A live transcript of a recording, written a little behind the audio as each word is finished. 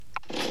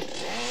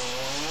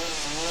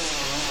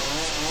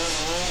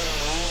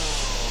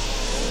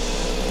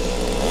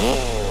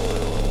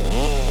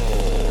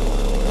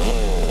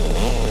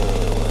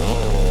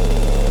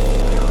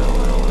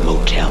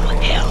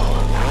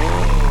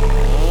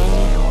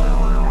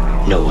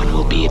No one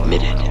will be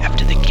admitted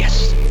after the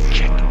guests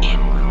check in.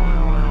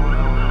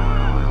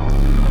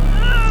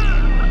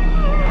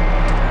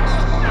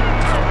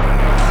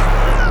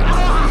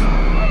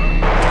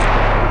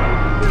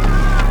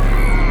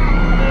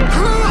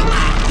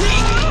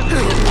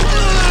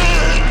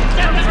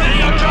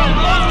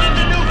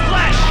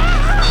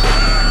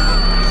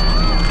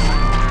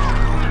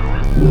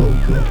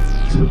 Welcome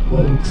to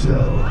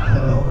Motel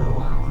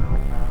Hell.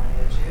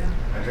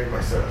 I drink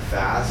my soda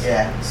fast.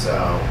 Yeah.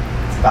 So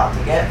It's about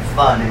to get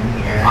fun in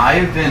here.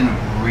 I've been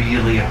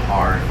really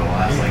hard for the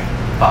last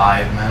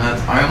 5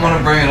 minutes. I didn't want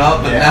to bring it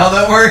up, but Yeah. now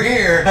that we're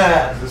here,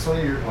 is this one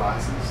of your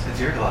glasses? it's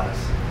your glass.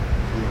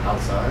 From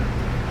outside?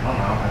 I don't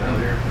know. I know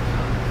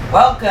you're.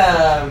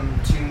 Welcome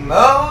to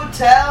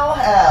Motel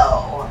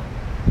Hell,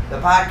 the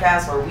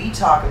podcast where we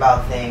talk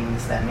about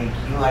things that make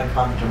you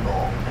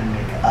uncomfortable and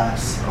make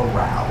us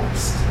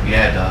aroused.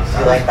 Yeah, it does.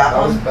 You like that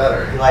That was one?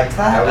 better. You liked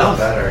that? That was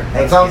better. Thank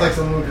That sounds you. like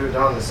something we could have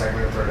done in the second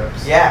or third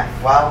episode.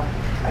 Yeah, well,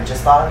 I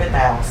just thought of it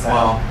now, so.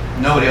 Well,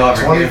 nobody will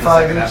ever hear the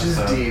 25 second inches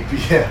episode. deep,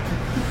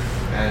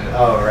 yeah. And,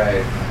 oh,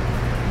 right.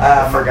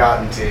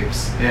 Forgotten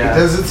tapes. Yeah.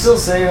 Does it still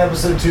say in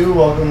episode 2,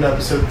 welcome to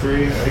episode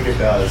 3? I think it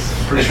does.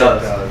 Pretty It sure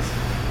does. it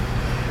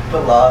does. the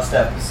lost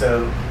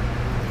episode.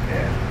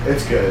 Yeah.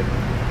 It's good.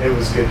 It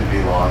was good to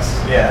be lost.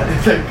 Yeah,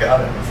 thank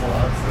God it was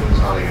lost. It was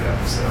not a good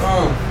episode.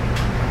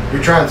 Mm.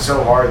 You're trying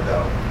so hard,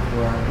 though.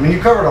 I mean, you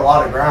covered a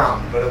lot of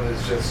ground, but it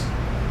was just...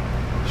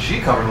 She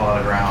covered a lot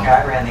of ground.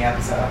 I ran the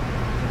episode.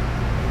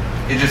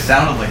 It just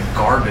sounded like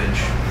garbage.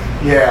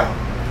 Yeah.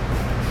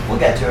 We'll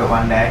get to it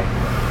one day.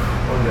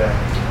 One day.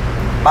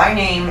 My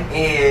name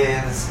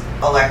is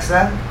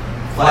Alexa.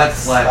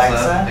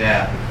 Alexa.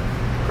 Yeah.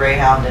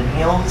 Greyhound and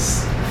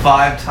Heels.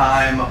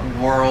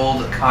 5-time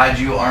world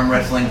kaiju arm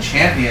wrestling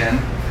champion.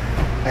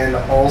 And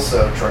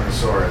also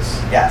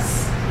Truckosaurus.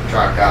 Yes.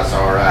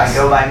 Truckosaurus. I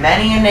go by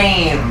many a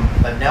name,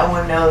 but no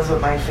one knows what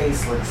my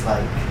face looks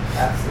like.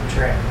 That's the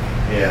trick.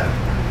 Yeah.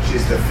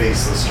 She's the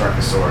faceless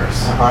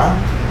Truckosaurus.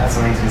 Uh-huh. That's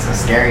what makes me so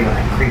scary when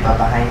I creep up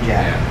behind you.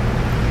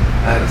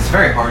 It's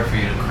very hard for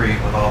you to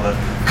creep with all the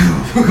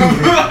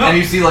and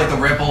you see the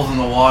ripples in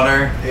the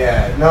water.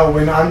 Yeah. No,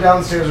 when I'm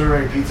downstairs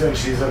ordering pizza and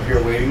she's up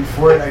here waiting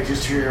for it, I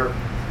just hear her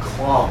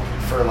clump,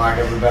 for lack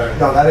of a better...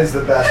 No, that is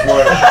the best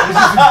word. It's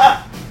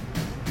just-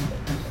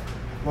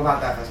 well,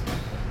 not that fast.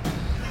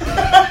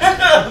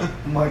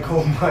 I'm like,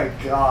 oh my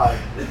god.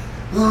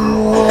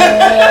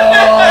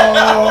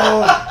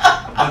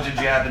 A bunch of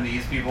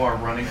Japanese people are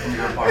running from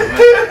your apartment.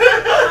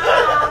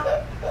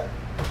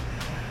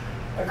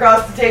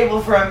 Across the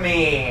table from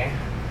me,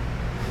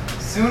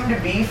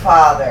 soon-to-be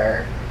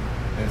father.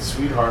 And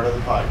sweetheart of the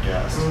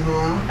podcast.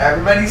 Mm-hmm.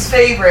 Everybody's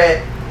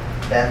favorite,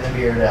 Ben the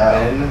Beardo.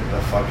 Ben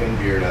the fucking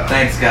Beardo.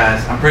 Thanks,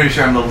 guys. I'm pretty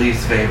sure I'm the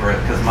least favorite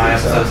because my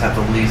Think so? episodes have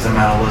the least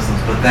amount of listens,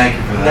 but thank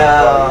you for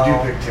that. Well, you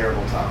No. do pick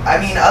terrible topics. I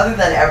mean, other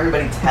than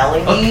everybody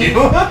telling Fuck me you.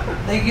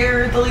 that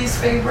you're the least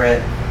favorite,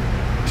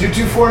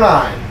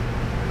 2249.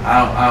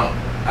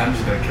 I'm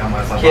just gonna kill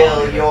myself.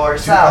 kill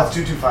yourself.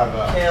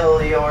 2250.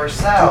 Kill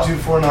yourself.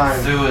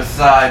 2249.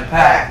 Suicide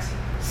pact.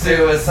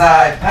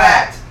 Suicide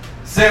pact.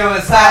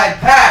 Suicide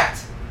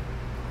pact.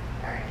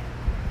 Alright.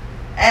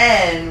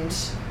 And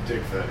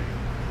Dick Fetty.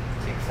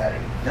 Dick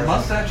Fetty. Your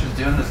mustache is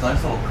doing this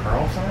nice little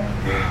curl thing.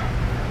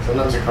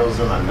 Sometimes it curls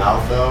in my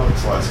mouth though.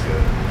 It's less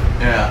good.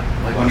 Yeah,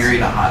 like when you're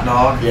eating a hot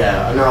dog.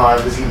 Yeah, I know. I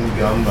was eating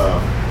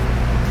gumbo.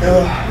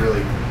 Ugh.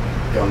 Really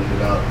gummed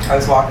it up. I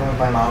was walking with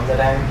my mom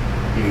today,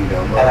 Eating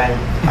gumbo. and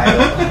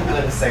I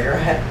lit a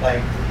cigarette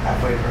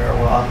halfway through her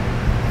walk.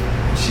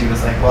 She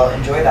was like, well,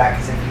 enjoy that,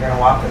 because if you're going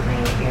to walk with me,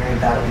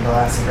 that'll be the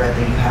last cigarette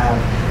that you have.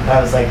 And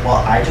I was like, well,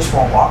 I just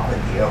won't walk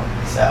with you.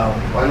 So,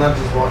 Why not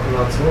just walk and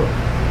not smoke?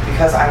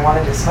 because I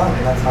wanted to smoke,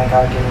 and that's my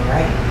God-given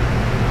right.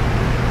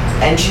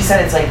 And she said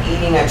it's like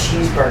eating a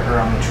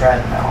cheeseburger on the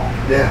treadmill.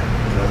 Yeah,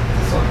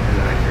 that's not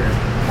inaccurate.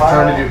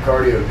 Wow. Trying to do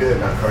cardio good,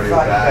 not I cardio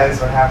thought you bad.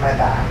 guys would have my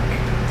back.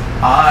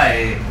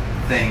 I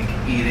think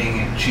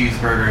eating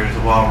cheeseburgers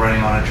while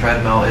running on a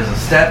treadmill is a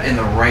step in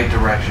the right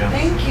direction.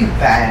 Thank you,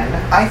 Ben.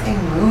 I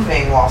think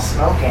moving while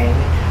smoking,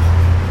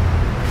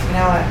 you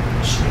know what?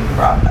 I shouldn't have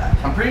brought that.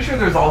 I'm pretty sure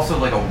there's also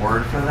a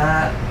word for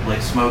that,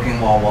 like smoking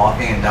while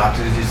walking, and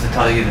doctors used to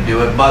tell you to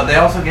do it, but they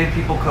also gave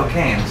people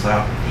cocaine, so.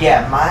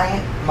 Yeah,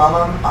 my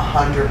mom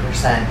 100%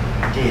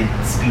 did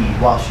speed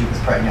while she was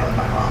pregnant with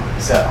my mom.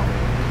 So,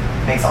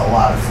 makes a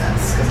lot of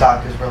sense. Because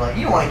doctors were like,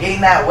 you don't want to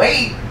gain that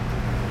weight?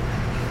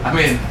 I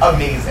mean,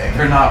 Amazing.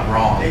 they're not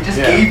wrong. They just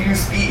Yeah. gave you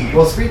speed.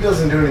 Well, speed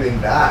doesn't do anything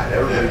bad.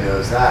 Everybody Yeah.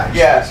 knows that. It just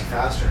Yeah. makes you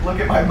faster. Look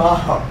at my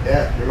mom.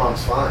 Yeah, your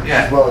mom's fine.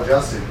 Yeah. She's well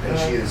adjusted, and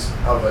she is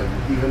of an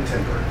even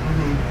temper.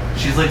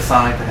 She's like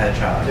Sonic the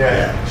Hedgehog.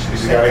 Yeah.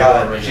 She's Thank got to God.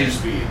 go over She's-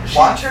 speed.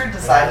 Watch her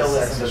decide to Yeah,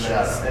 listen to sex is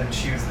this shadow. and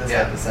choose this Yeah.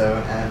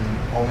 episode and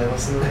only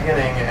listen to the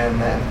beginning and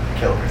then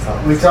kill herself.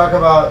 We talk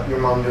about your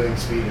mom doing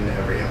speed in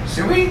every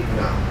episode. Do we?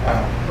 No, Oh.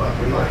 but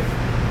we might.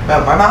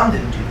 No, my mom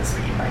didn't do the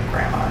speed. My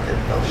grandma did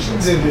the She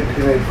legal did it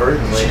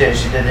inadvertently. She did.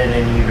 She did it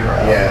in utero.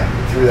 Yeah,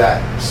 through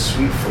that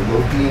sweet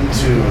fallopian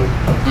tube.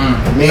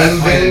 Mm, Main that's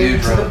the way to do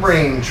vein to the drugs.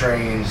 brain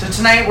train. So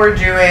tonight we're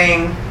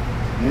doing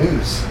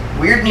news.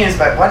 Weird news,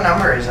 but what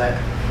number is it?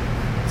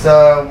 It's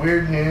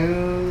weird news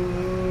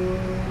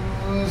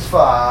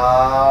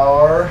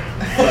for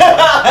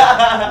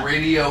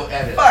Radio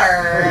edit.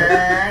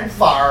 Burn.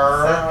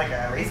 far. Sound like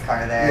a race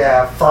car there.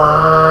 Yeah,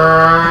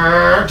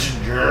 far. Because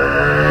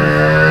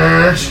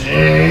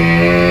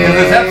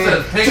this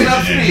episode's picking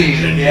up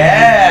speed.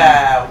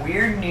 Yeah,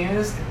 Weird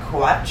News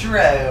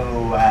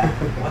Cuatro.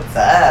 What's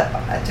up?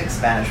 I took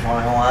Spanish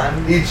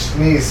 101. Each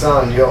me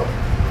son yo.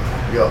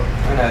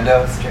 Uno,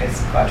 dos,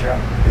 tres, cuatro.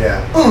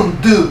 Yeah. Un,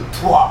 deux,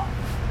 trois.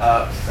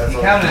 That's You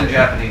what counted we in do.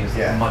 Japanese.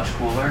 Yeah. Much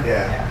cooler.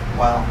 Yeah. Yeah,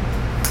 well.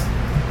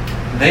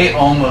 They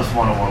almost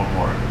won a world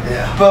war.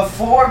 Yeah.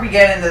 Before we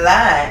get into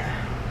that,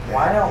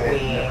 why don't They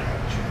we never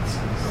had a chance.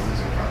 It was a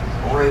losing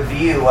proposition.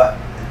 review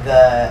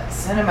the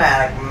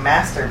cinematic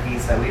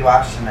masterpiece that we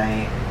watched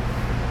tonight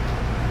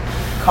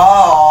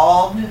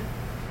called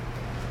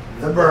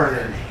The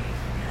Burning.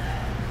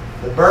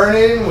 The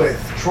Burning with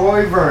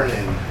Troy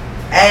Vernon.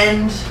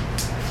 And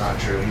It's not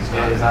true. He's Yeah,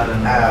 not. he's not in the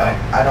movie.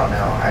 I don't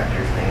know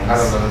actors' names. I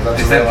don't know. That's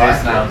a Except real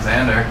Jason actor.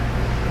 Alexander.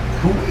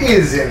 Who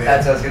is in it?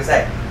 That's what I was gonna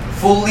say.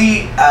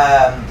 Fully,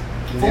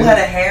 full Nude? head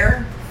of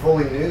hair.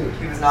 Fully nude.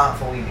 He was not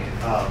fully nude.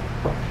 Oh.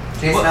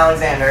 Jason What?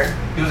 Alexander,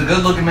 He was a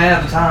good-looking man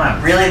at the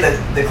time. really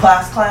the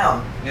class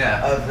clown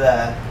Yeah. of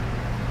the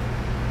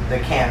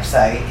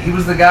campsite. He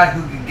was the guy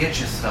who could get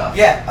you stuff.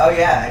 Yeah. Oh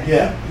yeah. and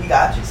Yeah. He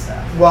got you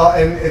stuff. Well,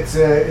 and it's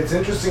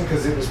interesting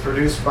because it was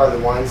produced by the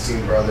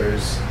Weinstein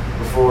brothers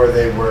before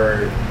they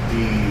were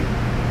the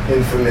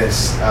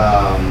infamous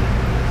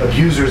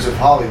abusers of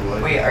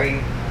Hollywood. Wait, are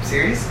you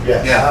serious?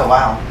 Yes. Yeah. Oh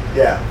wow.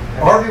 Yeah.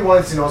 Okay. Harvey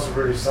Weinstein also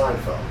produced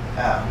Seinfeld.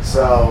 Oh.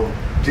 So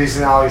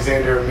Jason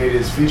Alexander made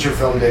his feature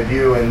film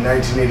debut in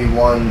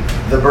 1981,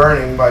 The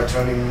Burning, by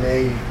Tony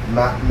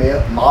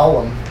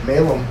Malum.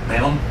 Malum?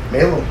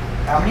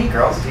 How many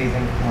girls do you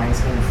think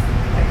Weinstein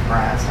like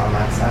harassed on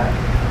that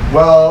set?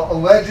 Well,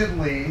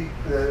 allegedly,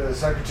 the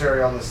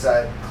secretary on the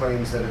set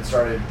claims that it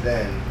started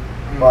then.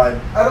 But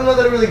I don't know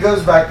that it really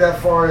goes back that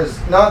far. As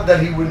not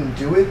that he wouldn't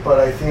do it, but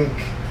I think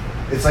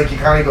it's like you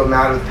kind of go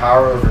mad with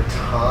power over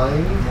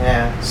time.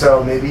 Yeah.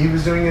 So maybe he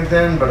was doing it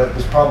then, but it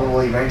was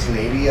probably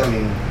 1980. I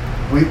mean,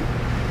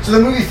 so the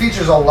movie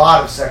features a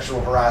lot of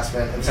sexual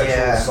harassment and sexual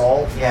Yeah.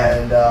 assault, Yeah.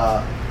 and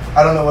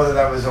I don't know whether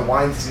that was a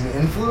Weinstein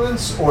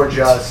influence or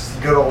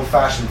just good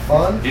old-fashioned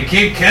fun. You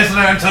keep kissing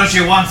her until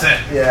she wants it.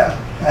 Yeah,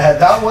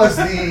 that was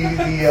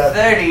the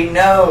 30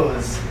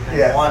 no's. And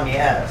Yeah. One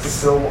yes.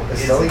 still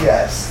Is a it?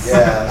 yes.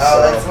 Yeah. Oh,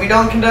 so- that's, we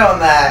don't condone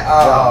that.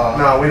 Oh.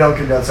 No, we don't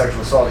condone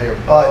sexual assault here,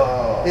 but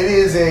Oh. it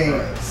is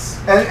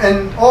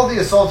and all the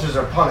assaulters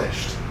are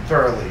punished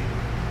thoroughly.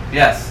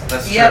 Yes,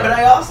 that's Yeah, true. but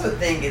I also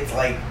think it's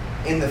like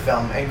in the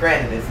film, and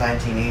granted it's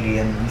 1980,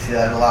 and you see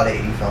that in a lot of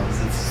 80 films.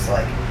 It's just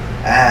like,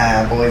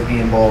 boys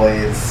being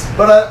boys.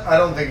 But I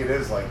don't think it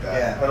is like that.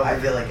 Yeah, don't I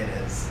think feel like it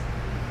is.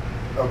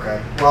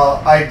 Okay.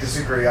 Well, I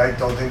disagree. I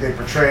don't think they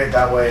portray it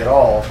that way at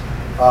all.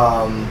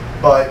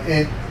 But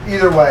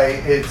either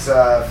way, it's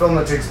a film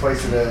that takes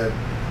place at a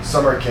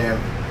summer camp,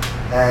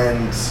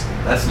 and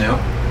That's new.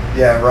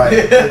 yeah, right.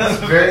 It's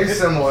very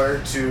similar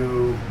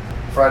to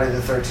Friday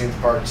the 13th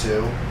Part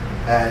 2,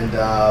 and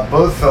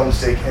both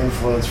films take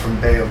influence from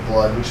Bay of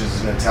Blood, which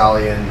is an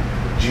Italian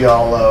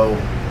giallo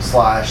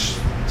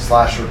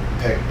slasher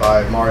pick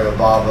by Mario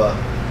Bava,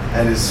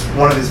 and is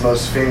one of his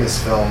most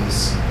famous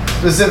films.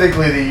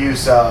 Specifically, the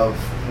use of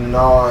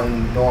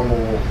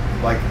non-normal,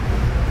 like,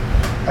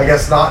 I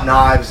guess not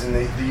knives and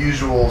the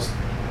usual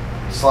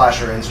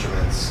slasher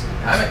instruments.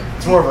 I mean,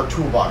 It's more of a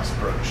toolbox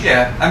approach.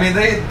 yeah. I mean,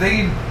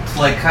 they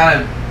like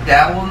kind of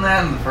dabbled in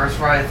that in the first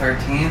Friday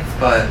 13th,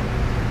 but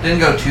didn't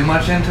go too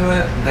much into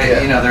it. They,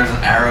 Yeah. you know, there's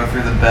an arrow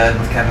through the bed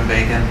with Kevin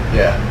Bacon,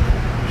 Yeah.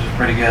 which is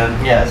pretty good.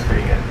 Yeah, it's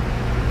pretty good.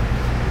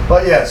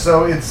 But yeah,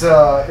 so it's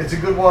a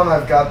good one.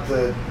 I've got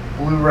the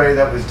Blu-ray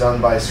that was done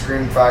by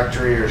Scream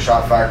Factory or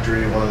Shot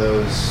Factory, one of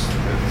those.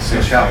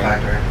 So Shout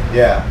Factory.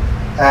 Yeah,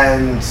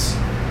 and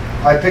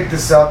I picked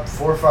this up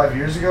 4 or 5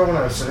 years ago when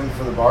I was sitting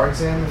for the bar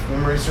exam, if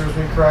memory serves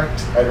me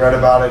correct. I'd read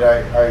about it.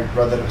 I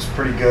read that it was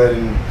pretty good,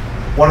 and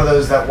one of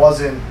those that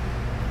wasn't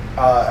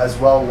as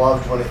well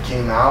loved when it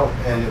came out,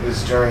 and it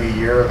was during a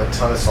year of a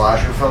ton of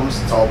slasher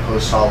films. It's all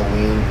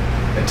post-Halloween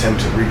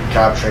attempt at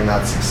recapturing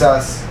that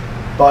success.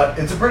 But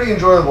it's a pretty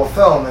enjoyable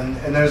film,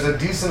 and there's a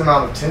decent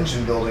amount of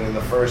tension building in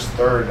the first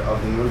third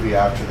of the movie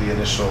after the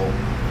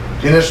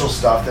initial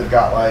stuff. They've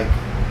got like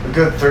a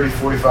good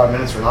 30-45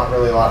 minutes where not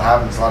really a lot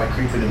happens, a lot of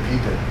creeping and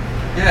peeping.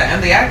 Yeah,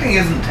 and the acting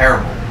isn't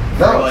terrible.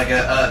 No. For like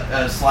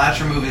a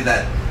slasher movie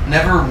that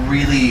never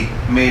really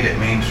made it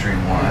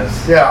mainstream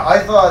wise. Yeah, I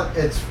thought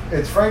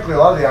it's frankly a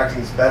lot of the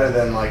acting is better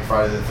than like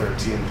Friday the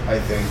 13th, I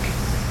think.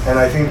 And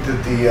I think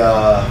that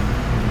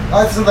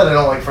it's not that I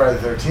don't like Friday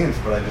the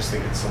 13th, but I just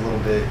think it's a little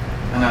bit.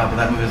 I know, but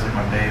that movie's like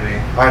my baby.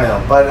 I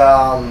know, but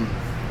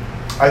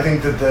I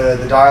think that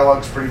the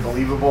dialogue's pretty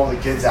believable. The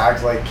kids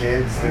act like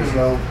kids. There's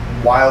no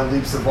wild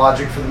leaps of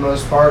logic for the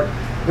most part.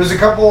 There's a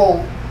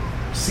couple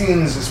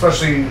scenes,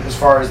 especially as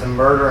far as the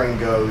murdering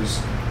goes,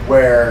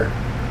 where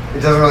it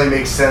doesn't really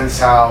make sense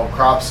how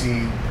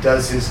Cropsey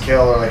does his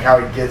kill, or like how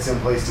he gets in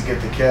place to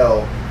get the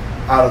kill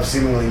out of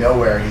seemingly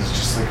nowhere. He's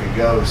just like a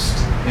ghost.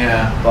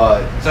 Yeah.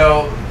 But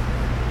So,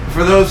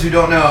 for those who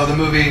don't know, the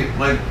movie,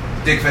 like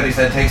Dick Fetty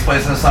said, takes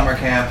place in a summer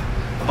camp.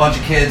 A bunch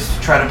of kids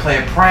try to play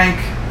a prank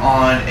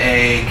on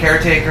a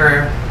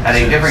caretaker at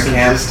a different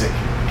camp. Sadistic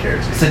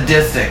caretaker.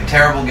 Sadistic,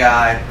 terrible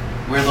guy,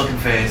 weird looking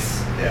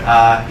face.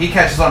 Yeah. He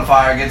catches on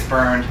fire, gets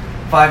burned.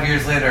 5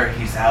 years later,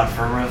 he's out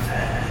for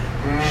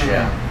revenge.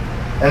 Yeah.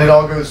 And it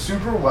all goes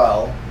super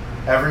well.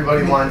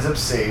 Everybody winds up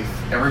safe.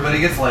 Everybody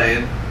gets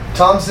laid.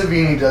 Tom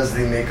Savini does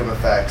the makeup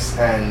effects,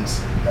 and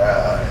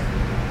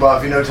well,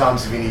 if you know Tom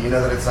Savini, you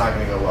know that it's not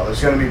going to go well.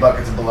 There's going to be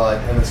buckets of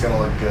blood, and it's going to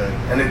look good,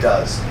 and it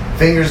does.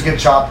 Fingers get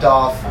chopped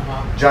off,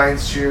 giant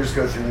shears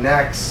go through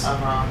necks,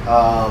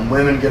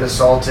 women get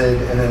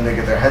assaulted, and then they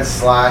get their heads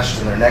slashed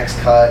and their necks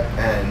cut,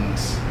 and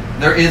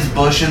There is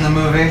Bush in the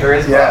movie. There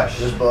is yeah, Bush.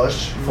 there's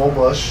Bush, full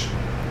Bush,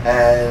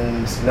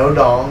 and no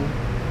dong,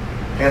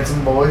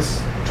 handsome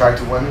boys,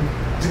 attractive women.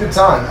 It's a good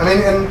time. I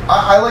mean, and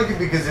I like it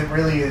because it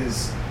really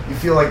is. You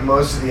feel like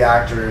most of the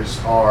actors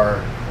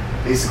are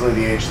basically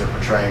the age they're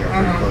portraying, or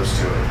pretty close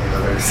to it. You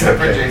know, they're Except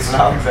for kids. Jason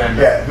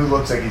Alexander. Yeah, who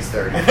looks like he's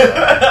 30.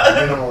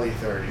 Minimally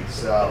 30.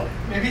 So,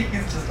 Maybe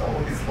he's just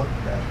always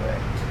looking that way.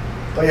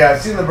 but yeah,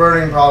 I've seen The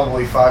Burning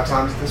probably 5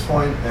 times at this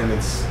point, and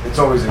it's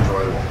always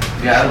enjoyable.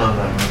 Yeah, I love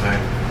that movie.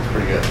 It's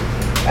pretty good.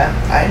 Yeah,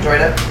 I enjoyed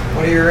it.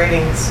 What are your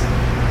ratings?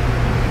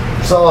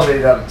 Solid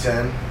 8 out of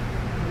 10.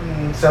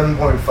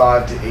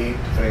 7.5 to 8,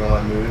 depending on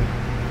my mood.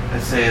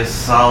 I'd say a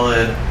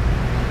solid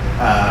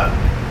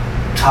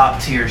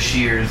top tier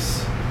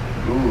shears.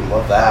 Ooh,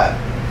 love that.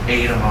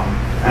 8 of them.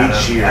 8 out of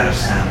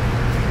shears.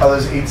 10. Are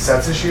those 8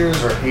 sets of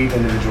shears or 8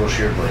 individual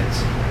shear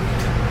blades?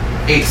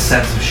 8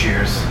 sets of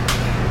shears.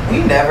 We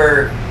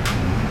never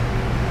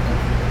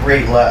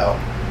rate low.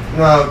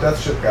 No, Death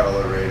Ship got a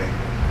low rating.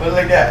 What did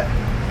I get?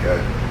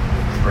 Good.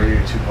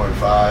 Rated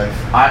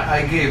 2.5.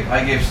 I gave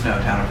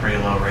Snowtown a pretty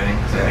low rating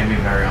because it made me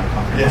very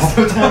uncomfortable. Yes,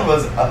 Snowtown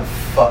was a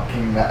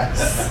fucking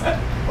mess.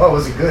 Well, it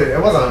was a good.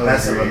 It wasn't a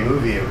mess of a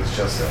movie. It was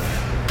just a.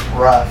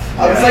 Rough.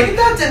 I was Yeah. like,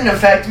 that didn't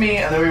affect me.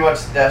 And then we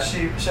watched Death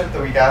Ship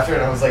the week after,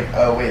 and I was like,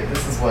 oh wait,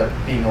 this is what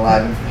being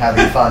alive and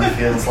having fun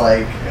feels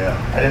like.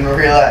 Yeah. I didn't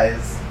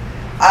realize.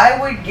 I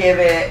would give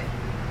it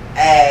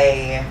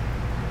a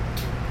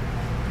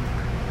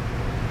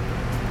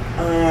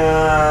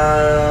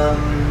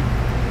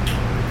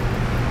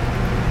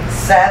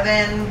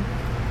 7.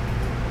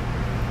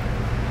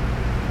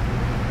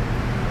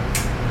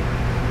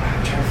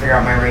 I'm trying to figure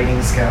out my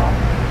rating scale.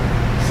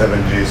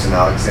 7 Jason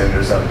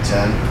Alexanders out of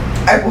 10.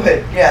 I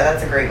would. Yeah,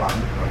 that's a great one.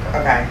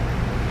 Okay.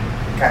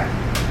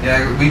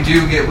 Yeah,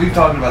 we've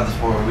talked about this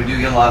before, we do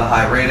get a lot of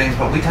high ratings,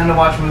 but we tend to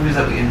watch movies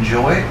that we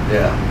enjoy.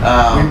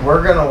 Yeah. We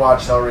were going to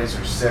watch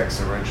Hellraiser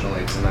 6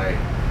 originally tonight,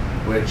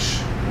 which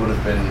would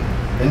have been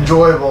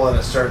enjoyable in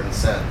a certain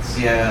sense.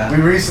 Yeah.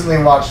 We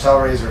recently watched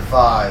Hellraiser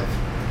 5,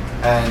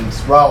 and,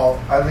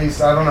 well, at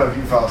least, I don't know if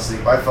you fell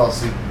asleep. I fell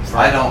asleep.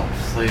 I don't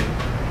sleep.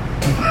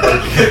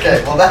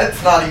 Okay, well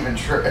that's not even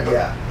true.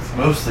 Yeah. It's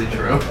mostly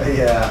true.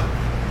 Yeah.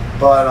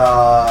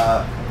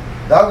 But,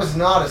 that was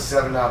not a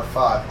 7 out of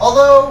 5.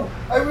 Although,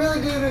 I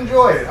really did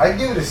enjoy it. I'd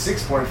give it a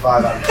 6.5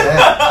 out of 10.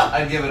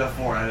 I'd give it a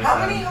 4 out of 10.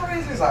 How many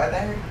Hellraisers are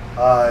there?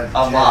 A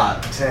 10,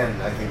 lot.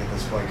 10, I think, at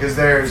this point. Because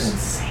there's...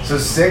 That's insane. So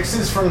 6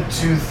 is from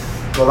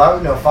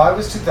 5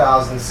 was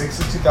 2000, 6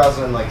 is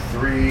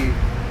 2003,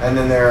 and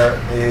then there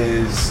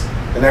is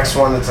the next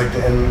one that's like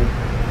the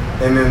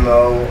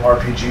MMO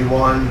RPG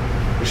one,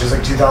 which is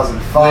like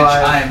 2005. Which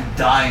I am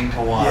dying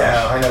to watch.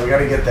 Yeah, I know, we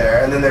gotta get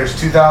there. And then there's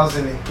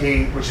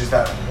 2008, which is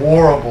that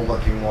horrible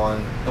looking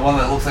one. The one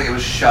that looks like it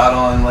was shot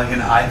on like an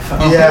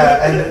iPhone.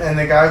 Yeah, and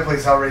the guy who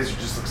plays Hellraiser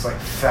just looks like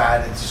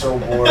fat. It's so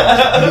boring.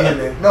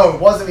 No, it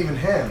wasn't even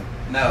him.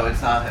 No,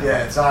 it's not him.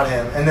 Yeah, it's not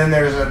him. And then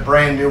there's a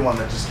brand new one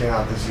that just came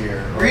out this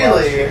year. or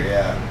Really? last year,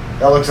 yeah.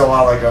 That looks a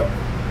lot like a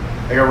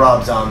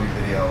Rob Zombie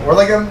video, or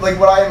like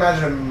what I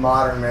imagine a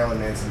modern Marilyn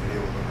Manson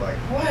video would look like.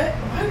 What?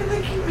 Why do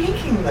they keep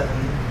making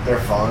them?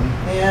 They're fun.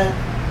 Yeah.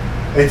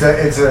 It's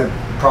a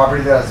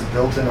property that has a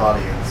built-in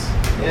audience.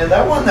 Yeah,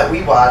 that one that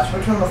we watched,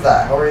 which one was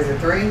that? Hellraiser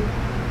 3?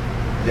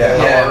 Yeah.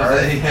 Yeah,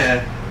 Alright.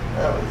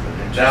 That was an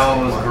interesting that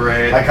one was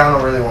great. I kind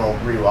of really want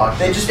to rewatch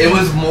They it. just It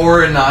was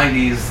more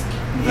 90s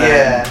than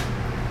Yeah.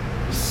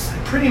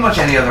 pretty much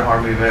any other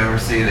horror movie I've ever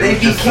seen. It They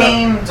was just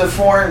became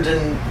deformed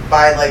and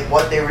by like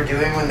what they were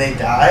doing when they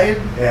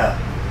died. Yeah.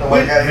 The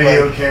white guy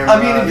Video like, camera.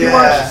 I mean, if you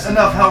Yeah. watch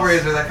enough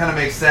Hellraiser, that kind of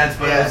makes sense,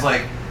 but Yeah. it was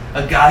like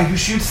a guy who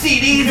shoots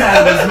CDs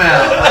out of his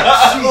mouth.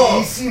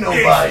 Like, see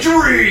nobody.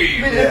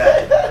 extreme!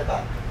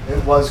 Yeah.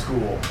 It was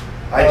cool.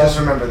 I just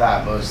remember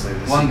that mostly.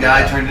 the One scene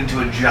guy of that. turned into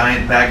a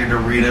giant bag of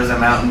Doritos at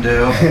Mountain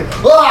Dew.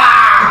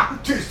 Ah!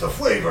 Taste the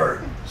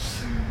flavor.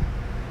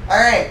 All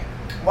right.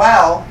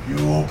 Wow.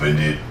 You opened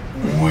it,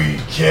 we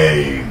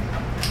came.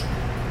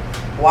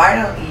 Why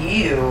don't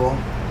you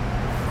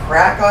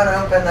crack on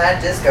open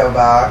that disco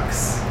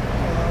box?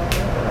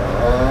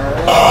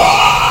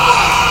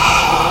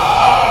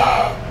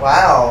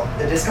 Wow,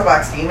 the Disco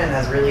Box Demon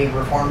has really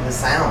reformed the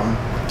sound.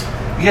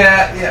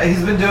 Yeah,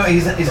 he's been doing.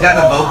 He's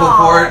gotten a vocal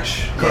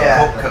coach.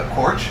 Yeah.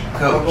 Coach.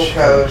 Vocal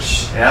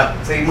coach.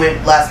 Yep. So he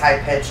went less high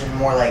pitch and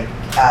more like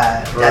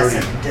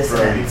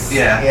dissonance.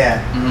 Yeah.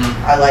 Yeah.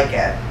 Mm-hmm. I like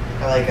it.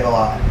 I like it a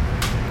lot.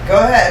 Go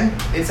ahead.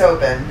 It's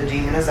open. The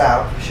demon is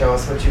out. Show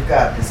us what you've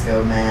got,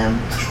 Disco Man.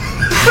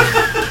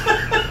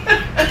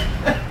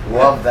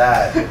 Love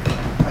that.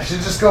 I should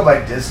just go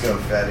by Disco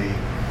Fetty,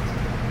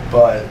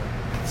 but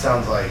it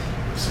sounds like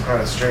some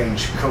kind of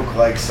strange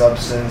coke-like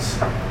substance.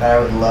 That I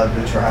would love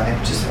to try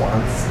just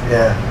once.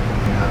 Yeah.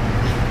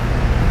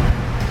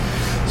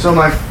 So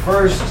my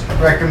first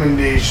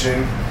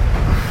recommendation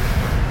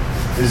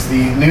is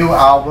the new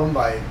album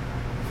by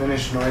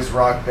Finnish noise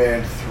rock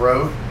band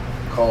Throat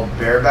called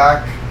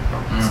Bareback.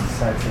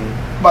 Sexy.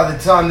 By the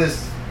time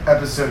this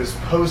episode is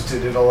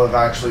posted, it'll have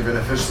actually been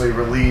officially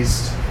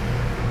released.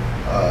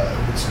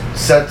 It's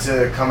set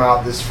to come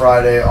out this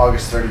Friday,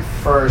 August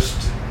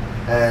 31st,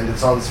 and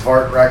it's on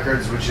Svart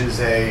Records, which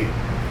is a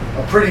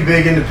pretty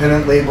big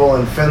independent label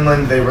in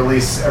Finland. They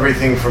release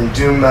everything from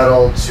doom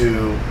metal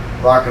to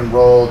rock and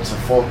roll to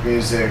folk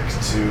music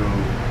to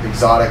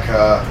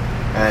exotica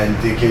and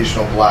the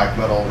occasional black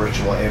metal,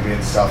 ritual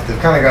ambient stuff. They've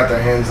kind of got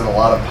their hands in a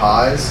lot of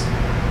pies.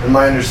 And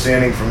my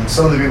understanding from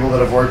some of the people that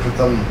have worked with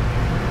them,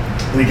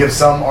 they give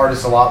some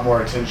artists a lot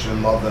more attention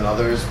and love than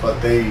others, but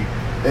they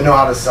know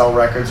how to sell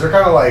records. They're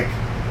kind of like,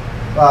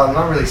 well,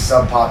 not really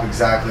sub pop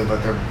exactly,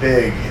 but they're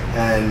big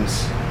and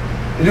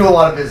they do a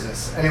lot of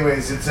business.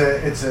 Anyways, it's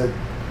a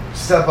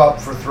step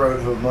up for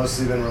Throat, who have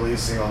mostly been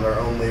releasing on their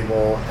own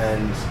label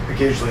and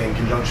occasionally in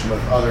conjunction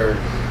with other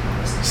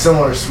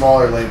similar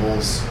smaller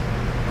labels.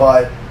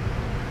 But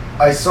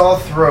I saw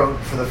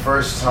Throat for the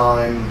first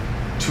time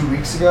 2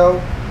 weeks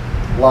ago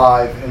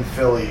live in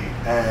Philly,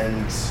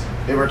 and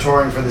they were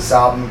touring for this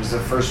album. It was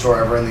their first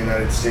tour ever in the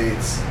United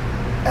States.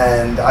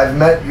 And I've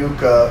met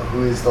Jukka,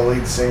 who is the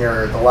lead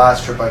singer. The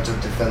last trip I took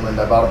to Finland,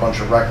 I bought a bunch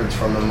of records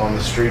from him on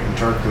the street in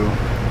Turku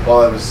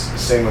while I was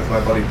staying with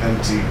my buddy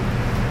Pentti.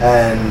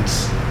 And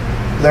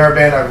they're a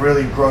band I've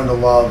really grown to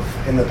love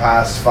in the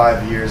past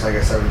 5 years, I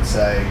guess I would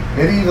say.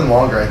 Maybe even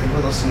longer. I think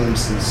we've listened to them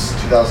since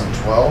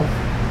 2012,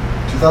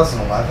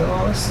 2011,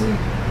 honestly.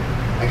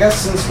 I guess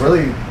since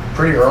really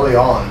pretty early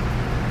on.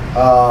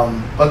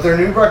 But their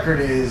new record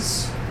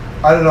is,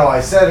 I don't know,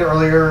 I said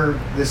earlier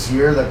this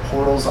year that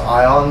Portal's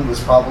Ion was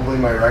probably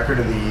my record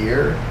of the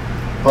year,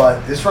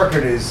 but this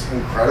record is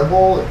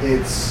incredible.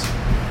 It's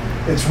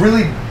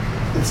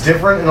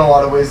different in a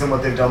lot of ways than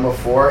what they've done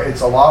before.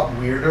 It's a lot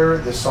weirder.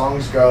 The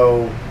songs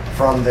go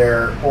from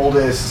their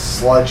oldest,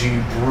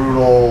 sludgy,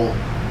 brutal,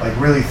 like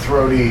really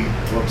throaty,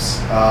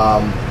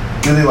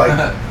 really like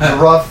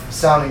rough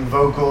sounding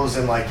vocals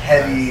and like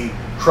heavy,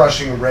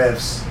 crushing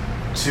riffs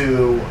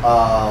to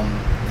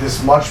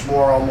this much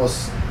more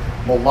almost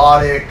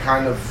melodic,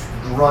 kind of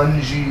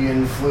grungy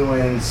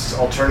influenced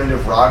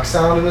alternative rock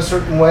sound in a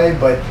certain way,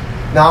 but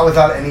not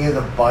without any of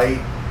the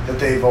bite that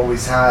they've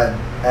always had.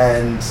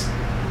 And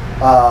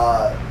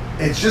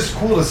it's just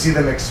cool to see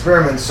them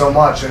experiment so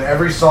much, and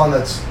every song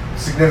that's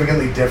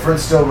significantly different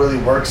still really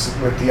works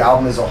with the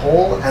album as a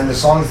whole, and the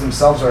songs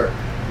themselves are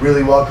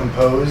really well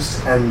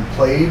composed and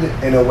played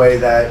in a way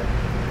that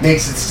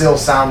makes it still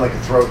sound like a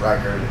Throat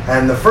record.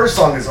 And the first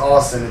song is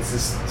awesome. It's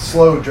this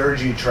slow,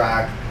 dirgy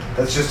track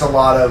that's just a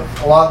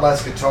lot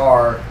less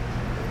guitar,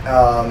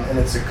 and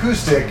it's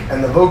acoustic,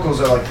 and the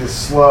vocals are like this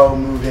slow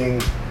moving,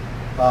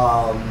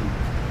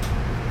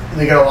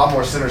 they get a lot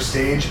more center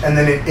stage, and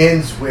then it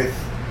ends with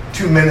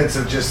 2 minutes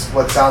of just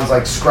what sounds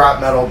like scrap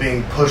metal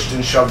being pushed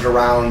and shoved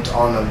around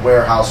on a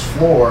warehouse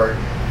floor.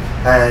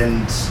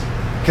 And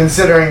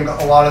considering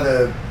a lot of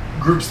the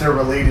groups they're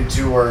related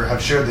to or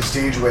have shared the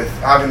stage with,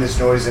 having this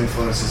noise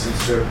influence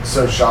is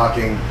so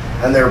shocking.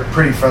 And they're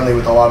pretty friendly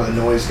with a lot of the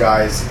noise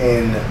guys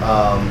in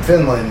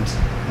Finland.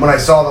 When I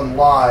saw them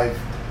live,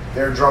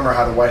 their drummer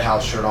had a White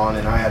House shirt on,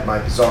 and I had my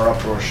Bizarre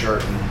Uproar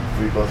shirt,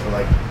 and we both were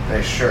like,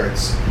 nice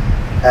shirts.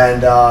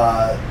 And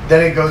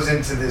then it goes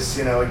into this,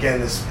 again,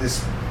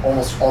 this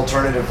almost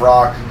alternative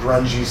rock,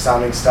 grungy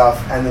sounding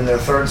stuff. And then their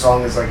third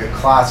song is like a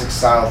classic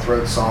style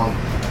Throat song.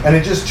 And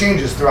it just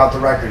changes throughout the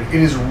record.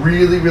 It is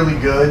really, really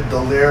good.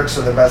 The lyrics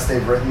are the best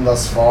they've written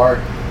thus far.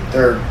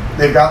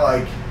 They've got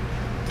like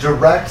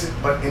direct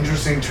but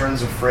interesting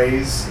turns of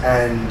phrase,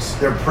 and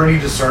they're pretty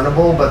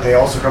discernible, but they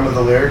also come with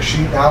a lyric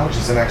sheet now, which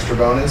is an extra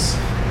bonus.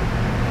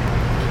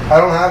 I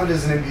don't have it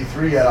as an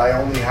MP3 yet. I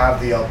only have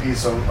the LP,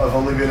 so I've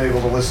only been able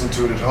to listen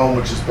to it at home,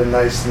 which has been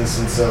nice in the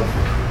sense of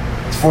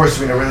it's forced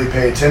me to really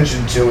pay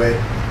attention to it.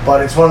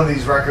 But it's one of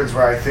these records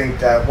where I think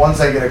that once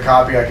I get a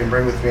copy I can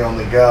bring with me on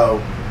the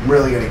go, I'm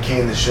really going to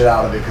cane the shit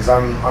out of it, because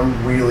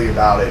I'm really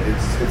about it.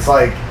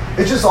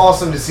 It's just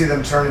awesome to see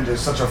them turn into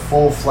such a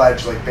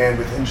full-fledged band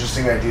with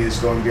interesting ideas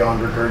going beyond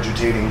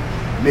regurgitating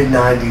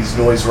mid-90s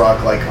noise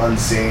rock like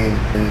Unsane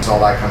and all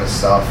that kind of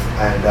stuff.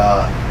 And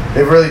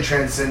they've really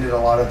transcended a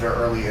lot of their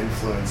early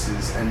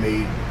influences and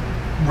made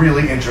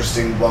really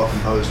interesting,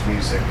 well-composed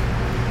music.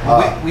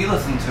 We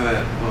listened to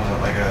it, what was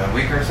it, like a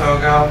week or so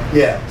ago?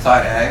 Yeah.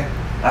 Side A.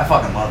 I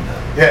fucking loved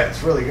it. Yeah,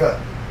 it's really good.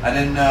 I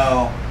didn't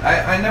know.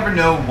 I never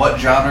know what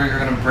genre you're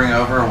gonna bring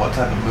over or what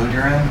type of mood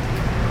you're in.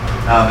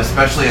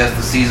 Especially as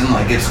the season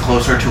like gets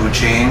closer to a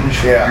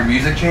change. Yeah. Your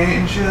music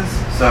changes.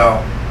 So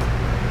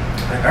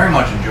I very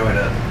much enjoyed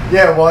it.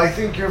 Yeah, well, I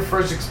think your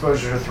first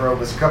exposure to Throat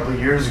was a couple of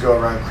years ago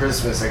around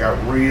Christmas. I got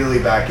really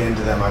back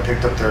into them. I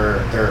picked up their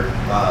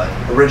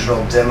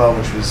original demo,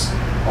 which was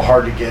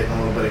hard to get and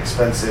a little bit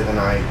expensive, and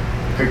I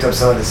picked up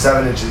some of the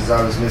 7 inches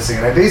I was missing.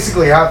 And I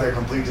basically have their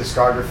complete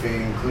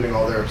discography, including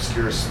all their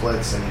obscure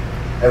splits and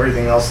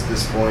everything else at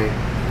this point.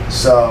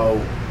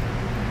 So,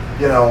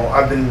 you know,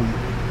 I've been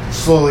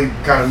slowly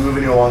kind of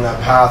moving you along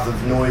that path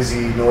of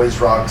noisy,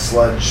 noise rock,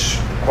 sludge,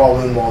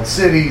 Kowloon Walled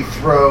City,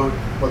 Throat.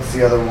 What's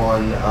the other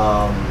one?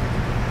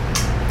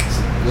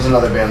 There's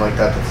another band like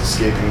that that's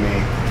escaping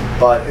me.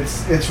 But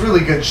it's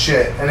really good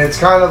shit. And it's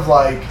kind of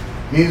like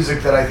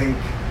music that I think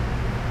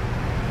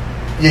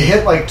you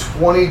hit like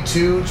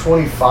 22,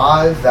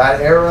 25,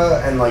 that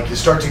era, and like you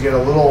start to get a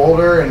little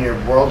older and your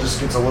world just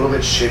gets a little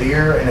bit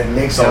shittier, and it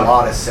makes a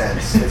lot of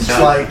sense. It's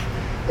like,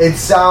 it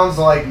sounds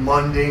like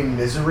mundane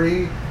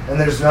misery, and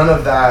there's none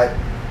of that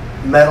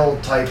metal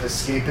type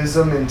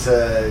escapism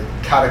into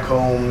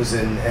catacombs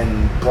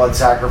and blood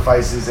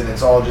sacrifices, and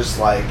it's all just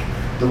like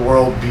the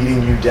world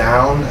beating you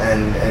down,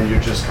 and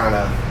you're just kind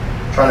of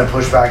trying to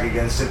push back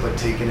against it, but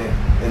taking it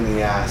in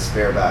the ass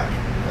bareback,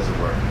 as it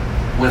were.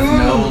 With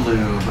no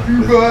lube.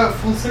 You got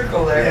full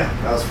circle there.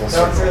 Yeah, that was full That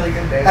circle. was really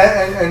good, Dave.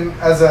 And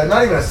as a,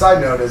 not even a side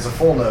note, as a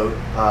full note,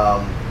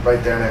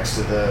 right there next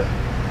to the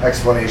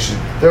explanation,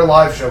 their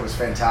live show was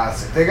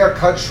fantastic. They got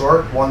cut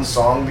short one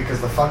song because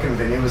the fucking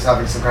venue was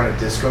having some kind of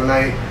disco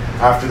night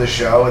after the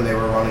show, and they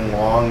were running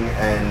long,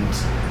 and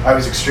I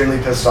was extremely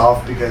pissed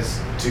off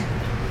because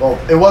well,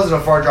 it wasn't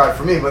a far drive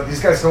for me, but these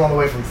guys come all the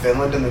way from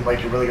Finland, and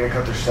like, you're really gonna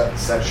cut their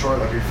set short?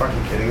 Like, are you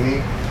fucking kidding me?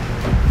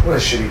 What a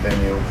shitty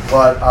venue.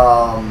 But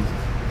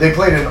they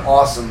played an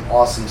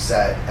awesome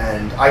set,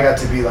 and I got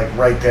to be like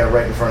right there,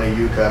 right in front of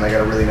Yuka, and I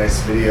got a really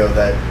nice video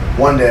that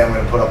one day I'm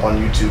going to put up on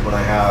YouTube when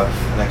I have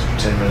an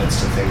extra 10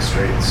 minutes to think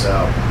straight. So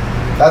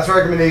that's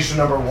recommendation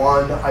number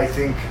 1. I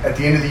think at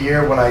the end of the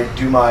year, when I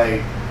do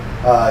my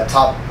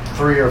top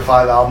 3 or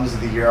 5 albums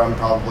of the year, I'm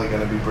probably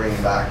going to be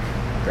bringing back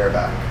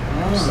Bareback.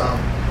 So.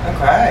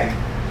 Okay.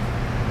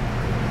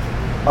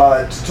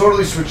 To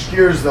totally switch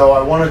gears, though,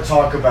 I want to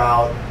talk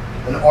about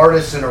an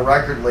artist and a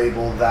record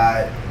label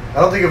that I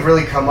don't think have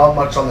really come up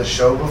much on the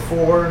show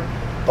before,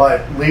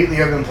 but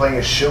lately I've been playing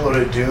a shitload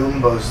of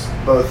Doom, both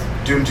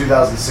Doom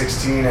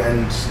 2016,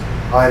 and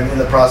I'm in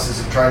the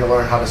process of trying to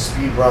learn how to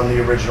speedrun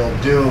the original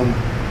Doom.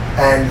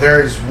 And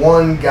there's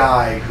one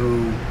guy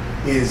who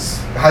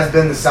has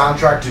been the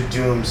soundtrack to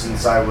Doom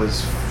since I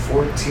was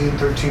 13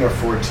 or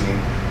 14,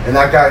 and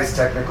that guy is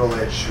Technical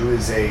Itch, who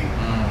is a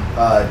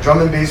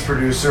drum and bass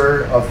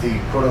producer of the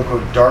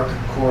quote-unquote dark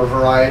core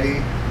variety,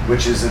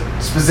 which is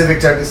a specific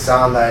type of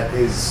sound that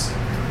is...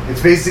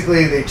 It's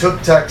basically, they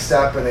took Tech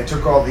Step and they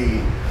took all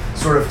the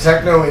sort of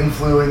techno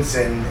influence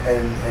and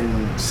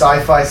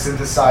sci-fi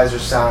synthesizer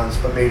sounds,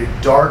 but made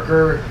it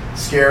darker,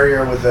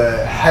 scarier, with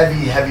a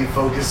heavy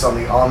focus on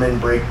the Amen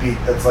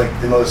breakbeat. That's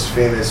like the most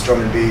famous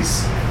drum and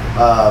bass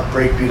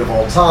breakbeat of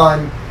all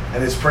time.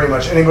 And it's pretty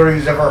much, anybody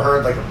who's ever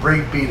heard like a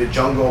breakbeat, a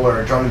jungle,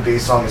 or a drum and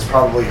bass song has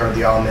probably heard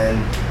the Amen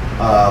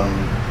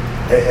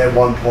at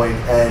one point.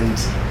 And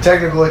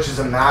Technical Itch is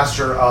a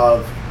master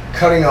of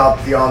cutting up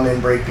the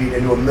Amen breakbeat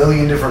into a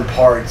million different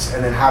parts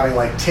and then having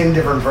like 10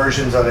 different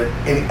versions of it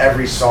in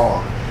every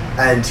song.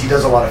 And he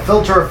does a lot of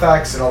filter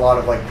effects and a lot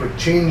of like quick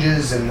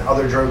changes and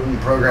other drum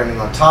programming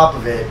on top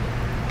of it,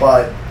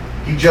 but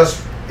he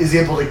just is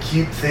able to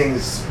keep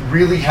things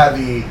really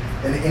heavy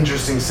and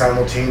interesting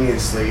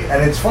simultaneously.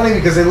 And it's funny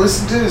because I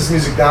listen to his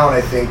music now and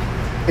I think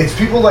it's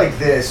people like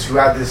this who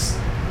have this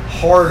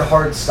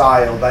hard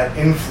style that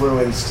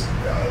influenced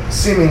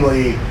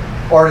seemingly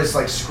artists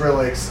like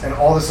Skrillex and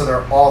all this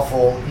other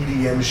awful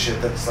EDM shit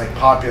that's like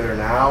popular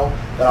now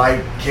that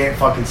I can't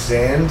fucking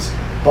stand.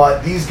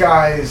 But these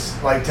guys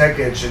like Tech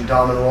Itch and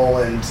Dom and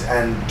Roland,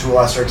 and to a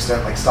lesser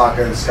extent like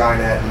Staka and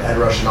Skynet and Ed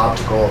Rush and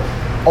Optical,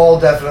 all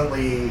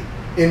definitely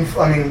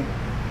I mean,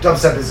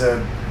 dubstep is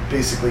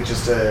basically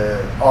just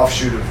a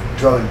offshoot of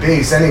drum and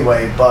bass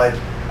anyway, but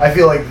I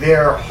feel like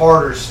their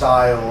harder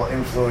style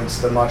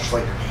influenced the much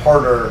like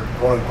harder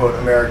quote unquote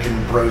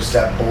American bro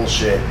step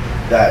bullshit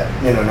that,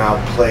 you know,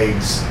 now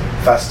plagues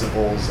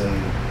festivals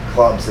and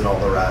clubs and all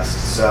the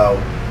rest. So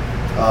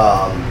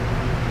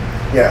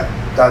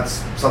yeah,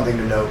 that's something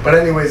to note. But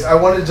anyways, I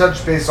wanted to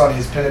touch base on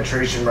his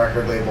Penetration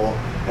record label,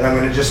 and I'm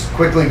going to just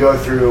quickly go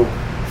through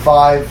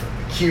 5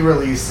 key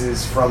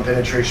releases from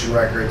Penetration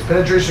Records.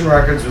 Penetration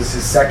Records was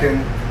his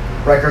second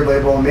record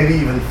label, maybe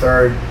even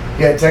third.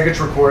 He had Tech Itch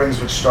Recordings,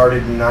 which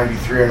started in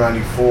 93 or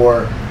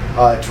 94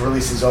 to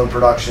release his own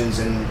productions,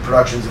 and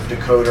productions of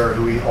Decoder,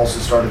 who he also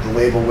started the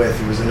label with.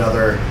 He was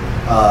another,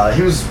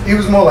 he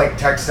was more like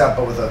Tech Step,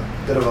 but with a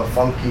bit of a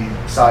funky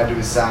side to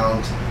his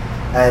sound.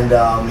 And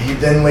he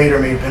then later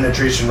made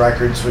Penetration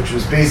Records, which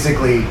was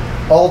basically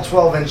all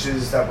 12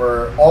 inches that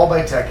were all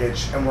by Tech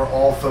Itch and were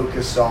all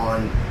focused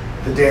on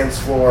the dance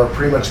floor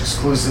pretty much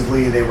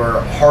exclusively. They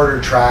were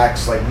harder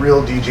tracks, like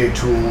real DJ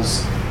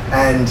tools.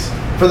 And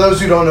for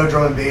those who don't know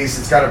drum and bass,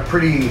 it's got a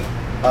pretty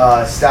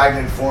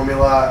stagnant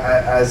formula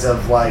as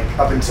of like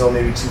up until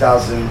maybe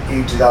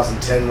 2008,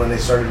 2010 when they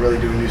started really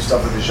doing new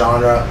stuff with the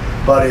genre.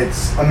 But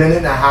it's a minute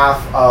and a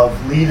half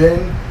of lead-in,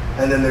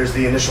 and then there's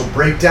the initial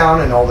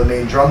breakdown and all the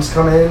main drums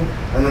come in,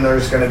 and then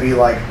there's going to be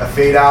like a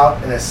fade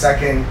out and a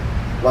second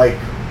like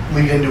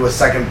lead into a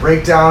second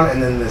breakdown,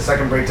 and then the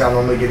second breakdown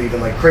normally get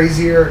even like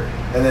crazier,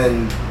 and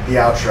then the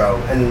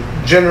outro. And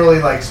generally,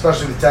 like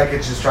especially with Tech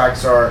Itch's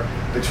tracks are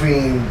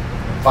between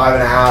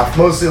 5.5,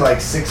 mostly like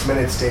 6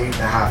 minutes to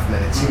 8.5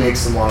 minutes. He makes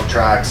some long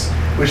tracks,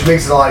 which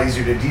makes it a lot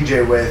easier to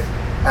DJ with.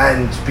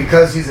 And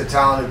because he's a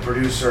talented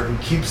producer who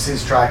keeps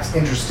his tracks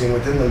interesting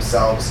within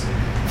themselves,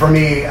 for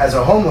me as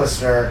a home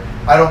listener,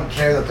 I don't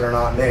care that they're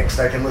not mixed.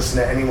 I can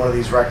listen to any one of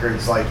these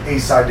records like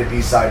A-side to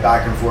B-side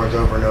back and forth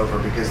over and over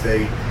because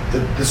the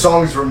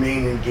songs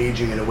remain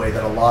engaging in a way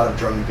that a lot of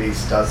drum and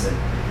bass doesn't.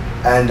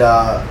 And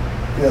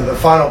the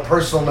final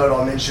personal note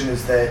I'll mention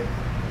is that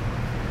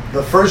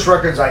the first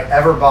records I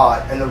ever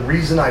bought, and the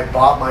reason I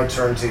bought my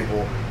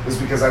turntable was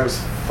because I was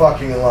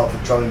fucking in love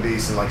with drum and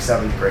bass in like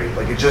 7th grade.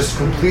 Like it just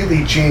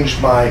completely changed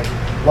my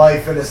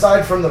life. And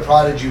aside from The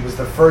Prodigy was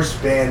the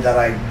first band that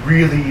I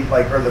really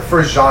like, or the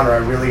first genre I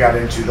really got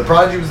into. The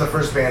Prodigy was the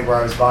first band where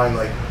I was buying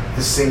like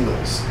the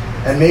singles.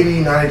 And maybe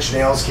Nine Inch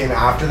Nails came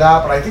after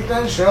that, but I think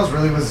Nine Inch Nails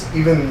really was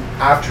even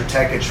after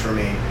Tech Itch for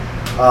me.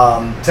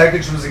 Tech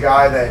Itch was a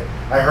guy that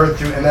I heard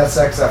through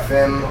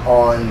MSX-FM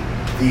on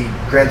the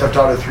Grand Theft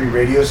Auto 3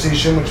 radio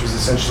station, which was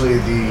essentially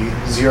the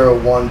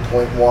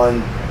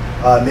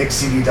 01.1 mix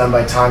CD done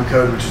by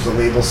Timecode, which was a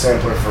label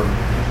sampler for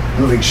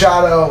Moving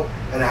Shadow,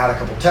 and it had a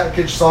couple Tech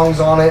Itch songs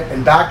on it.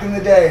 And back in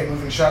the day,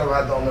 Moving Shadow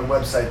had on their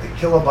website the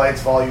Kilobytes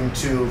Volume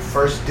 2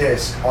 first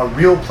disc on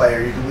Real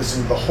Player. You could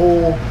listen to the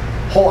whole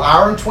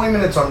hour and 20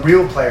 minutes on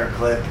Real Player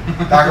clip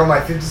back on my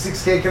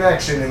 56K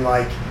connection in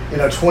like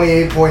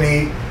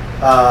 28.8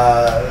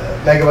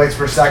 megabytes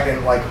per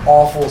second, like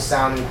awful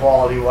sounding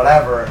quality,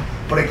 whatever.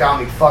 But it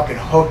got me fucking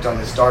hooked on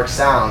this dark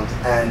sound.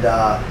 And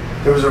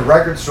there was a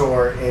record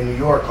store in New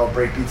York called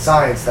Breakbeat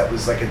Science that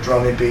was like a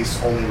drum and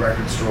bass only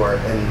record store,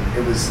 and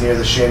it was near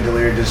the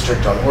Chandelier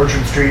District on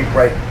Orchard Street,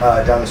 right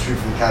down the street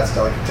from Katz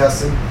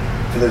Delicatessen.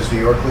 For those New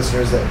York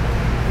listeners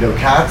that know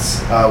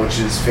Katz, which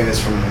is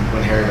famous from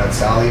When Harry Met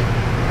Sally,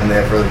 and they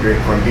have really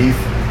great corned beef.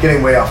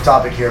 Getting way off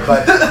topic here,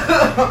 but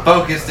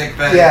focus, Dick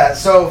Benny. Yeah,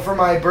 so for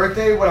my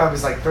birthday when I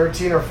was like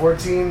 13 or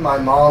 14, my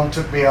mom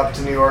took me up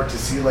to New York to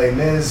see Les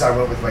Mis. I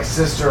went with my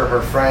sister,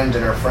 her friend,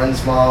 and her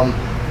friend's mom,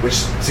 which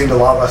seemed a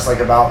lot less like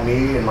about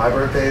me and my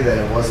birthday than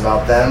it was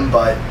about them.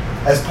 But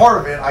as part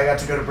of it, I got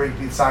to go to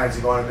Breakbeat Science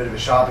and go on a bit of a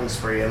shopping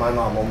spree, and my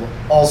mom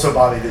also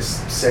bought me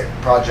this sick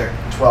Project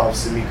 12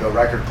 Samico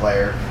record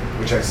player,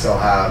 which I still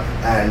have,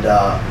 and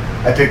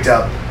I picked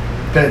up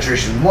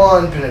Penetration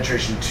 1,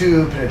 Penetration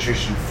 2,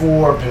 Penetration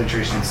 4,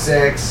 Penetration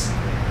 6,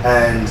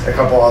 and a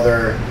couple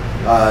other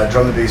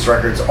drum and bass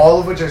records,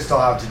 all of which I still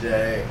have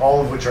today,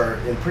 all of which are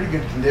in pretty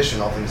good condition,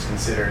 all things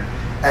considered.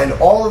 And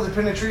all of the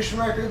Penetration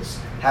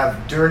records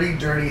have dirty,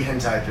 dirty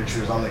hentai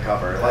pictures on the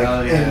cover.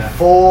 Like, in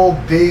full,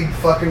 big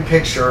fucking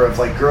picture of,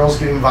 like, girls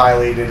getting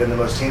violated in the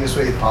most heinous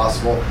way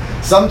possible.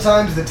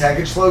 Sometimes the Tech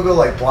Itch logo,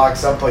 like,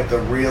 blocks up, like, the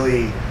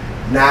really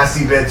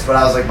nasty bits, but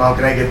I was like, Mom,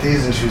 can I get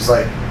these? And she was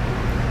like,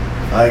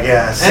 I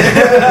guess.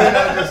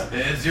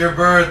 It's your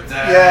birthday.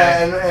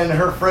 Yeah, and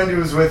her friend who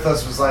was with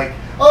us was like,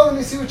 oh, let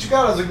me see what you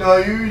got. I was like, no,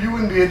 you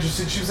wouldn't be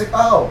interested. She was like,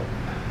 oh,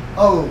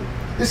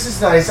 this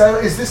is nice.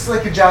 Is this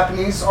like a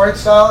Japanese art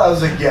style? I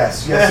was like,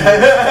 yes, it is.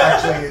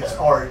 Actually, it's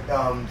art.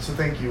 So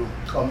thank you.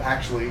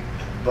 Actually,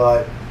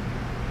 but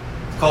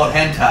it's called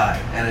hentai,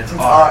 and it's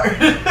art.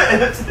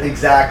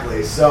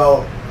 Exactly.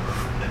 So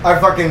I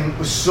fucking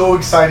was so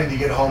excited to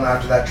get home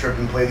after that trip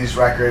and play these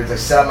records. I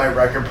set up my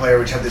record player,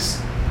 which had this.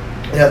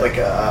 It had like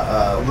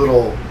a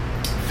little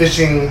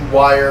fishing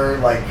wire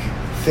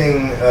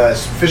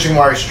fishing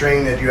wire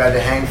string that you had to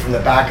hang from the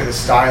back of the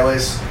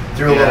stylus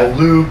through a little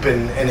loop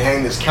and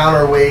hang this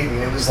counterweight,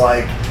 and it was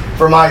like,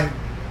 for my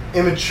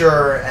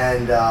immature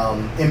and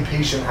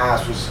impatient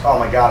ass was, oh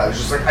my god, I was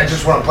just like, I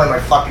just want to play my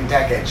fucking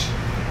Tech Itch.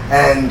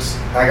 And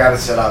I got it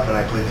set up and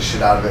I played the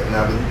shit out of it, and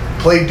I would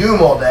play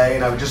Doom all day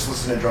and I would just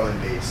listen to drum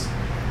and bass.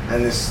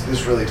 And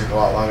this really took a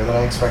lot longer than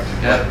I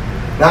expected. Yeah. But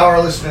now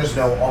our listeners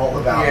know all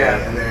about me,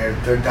 and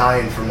they're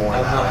dying for more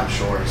now, I'm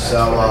sure.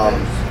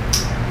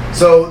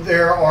 So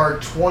there are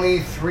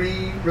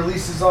 23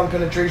 releases on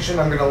Penetration.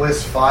 I'm going to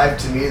list 5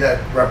 to me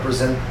that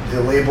represent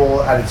the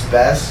label at its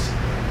best.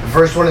 The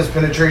first one is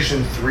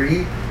Penetration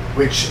 3,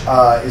 which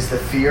is The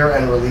Fear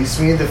and Release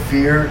Me. The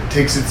Fear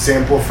takes its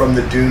sample from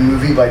the Dune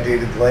movie by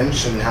David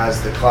Lynch and has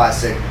the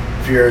classic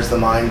Fear is the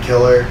mind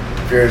killer,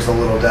 Fear is the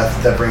little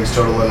death that brings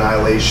total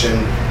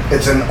annihilation.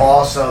 It's an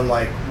awesome,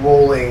 like,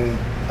 rolling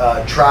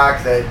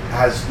track that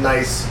has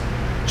nice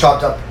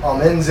chopped up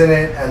amens in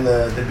it, and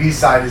the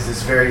B-side is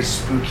this very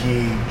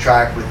spooky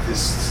track with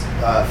this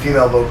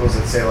female vocals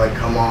that say like,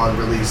 come on,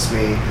 release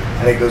me,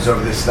 and it goes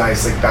over this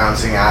nice like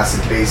bouncing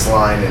acid bass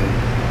line, and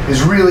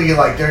is really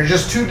like they're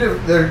just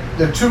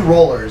they're two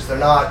rollers. They're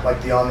not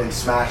like the Amen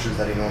smashers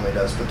that he normally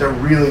does, but they're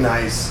really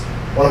nice.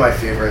 One of my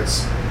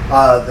favorites.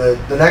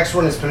 The next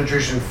one is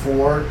Penetration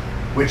 4,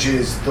 which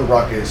is the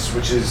Ruckus,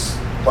 which is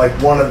like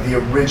one of the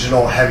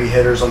original heavy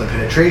hitters on the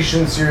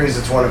Penetration series.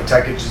 It's one of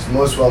Tech Itch's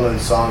most well-known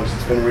songs.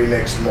 It's been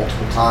remixed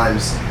multiple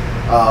times.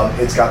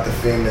 It's got the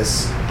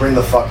famous "Bring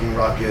the fucking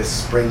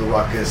Ruckus, Bring the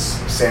Ruckus"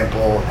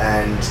 sample,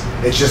 and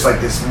it's just like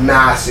this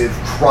massive,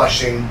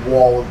 crushing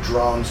wall of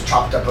drums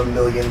chopped up a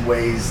million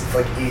ways. It's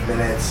like 8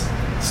 minutes.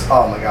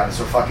 Oh my god, it's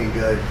so fucking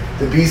good.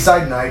 The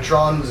B-side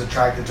Nitron was a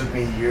track that took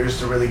me years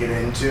to really get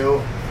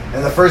into.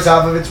 And the first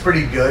half of it's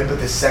pretty good, but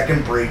the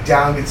second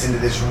breakdown gets into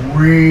this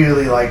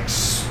really like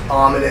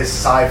ominous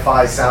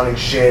sci-fi sounding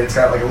shit. It's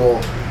got like a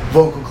little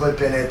vocal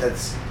clip in it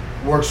that's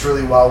works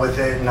really well with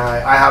it. And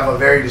I have a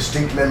very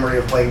distinct memory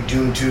of playing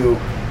Doom 2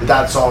 with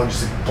that song,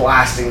 just like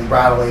blasting,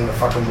 rattling the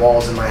fucking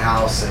walls in my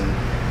house. And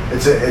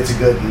it's a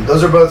good one.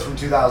 Those are both from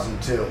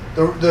 2002.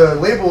 The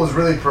label was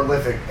really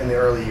prolific in the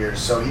early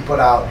years, so he put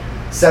out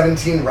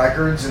 17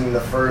 records in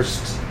the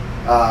first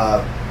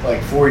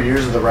like 4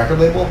 years of the record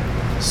label.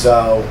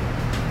 So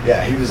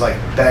yeah, he was like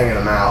banging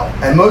them out,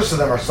 and most of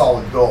them are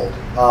solid gold.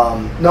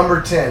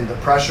 Number 10, the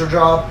Pressure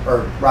Drop,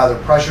 or rather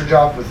Pressure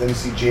Drop with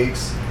MC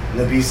Jakes, and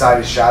the B-side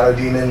is Shadow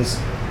Demons.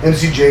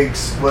 MC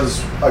Jakes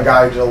was a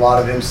guy who did a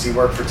lot of MC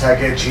work for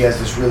Tech Itch. He has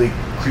this really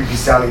creepy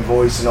sounding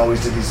voice and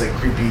always did these like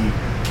creepy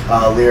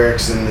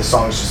lyrics, and the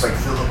song's just like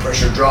feel the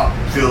pressure drop,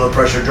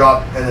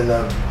 and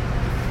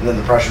then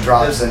the pressure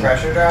drops. Does the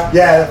pressure drop?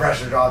 Yeah, the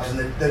pressure drops, and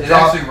the It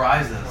drop actually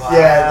rises. Wow.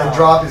 Yeah, the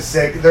drop is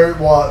sick.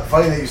 Well,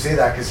 funny that you say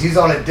that, because he's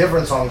on a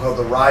different song called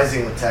The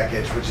Rising with Tech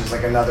Itch, which is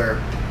like another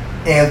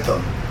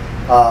anthem.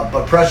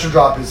 But Pressure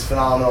Drop is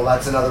phenomenal.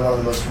 That's another one of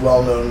the most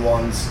well-known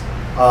ones.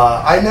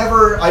 I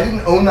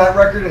didn't own that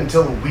record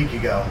until a week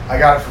ago. I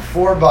got it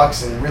for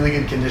 $4 in really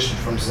good condition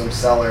from some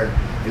seller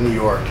in New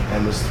York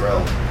and was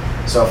thrilled.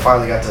 So I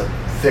finally got to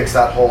fix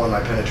that hole in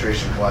my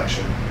Penetration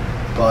collection.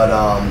 But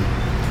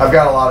I've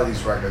got a lot of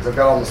these records. I've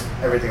got almost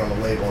everything on the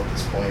label at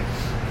this point.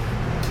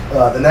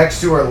 The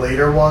next two are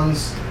later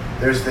ones.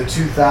 There's the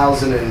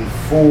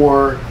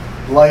 2004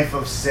 Life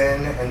of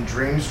Sin and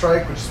Dream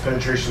Strike, which is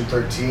Penetration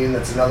 13.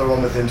 That's another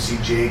one with MC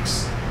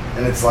Jakes.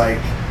 And it's like,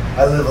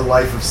 I live a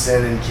life of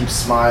sin and keep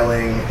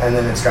smiling. And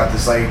then it's got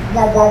this like,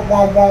 wah, wah,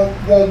 wah, wah,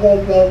 wah, wah,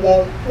 wah,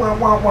 wah, wah,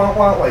 wah, wah,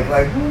 wah,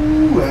 like,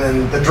 woo. And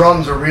then the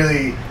drums are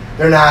really,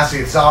 they're nasty.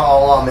 It's not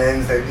all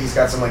amens. He's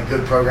got some like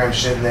good program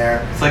shit in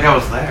there. It's like I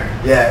was there.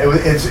 Yeah,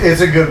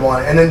 it's a good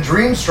one. And then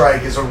Dream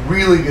Strike is a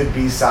really good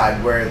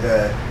B-side where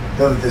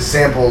the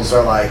samples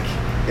are like,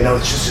 you know,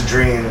 it's just a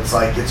dream. It's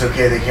like, it's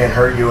okay, they can't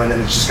hurt you. And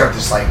then it's just got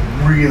this like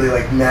really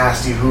like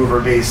nasty Hoover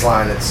bass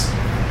line. It's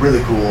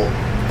really cool.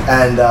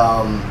 And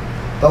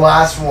the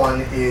last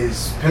one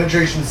is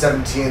Penetration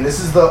 17. This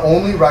is the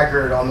only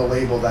record on the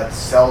label that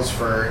sells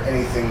for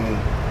anything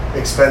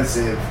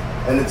expensive.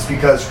 And it's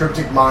because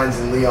Cryptic Minds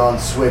and Leon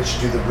Switch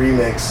do the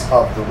remix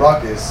of the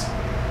Ruckus.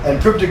 And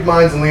Cryptic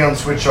Minds and Leon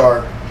Switch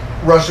are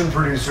Russian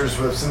producers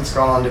who have since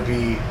gone to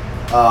be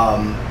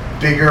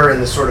bigger in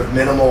the sort of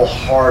minimal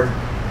hard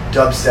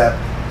dubstep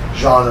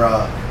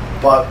genre,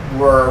 but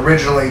were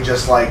originally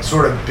just like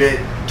sort of bit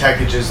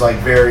Tech Itch's like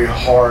very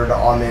hard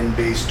amen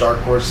based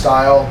darkcore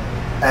style.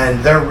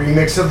 And their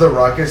remix of the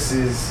Ruckus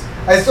is,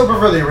 I still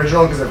prefer the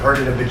original because I've heard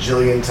it a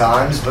bajillion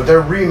times, but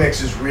their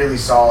remix is really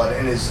solid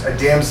and is a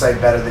damn sight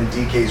better than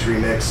DK's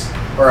remix,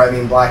 or I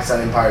mean Black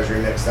Sun Empire's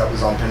remix that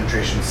was on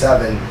Penetration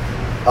 7.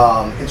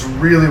 It's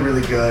really,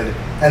 really good.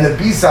 And the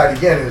B-side,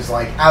 again, is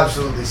like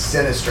absolutely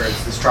sinister.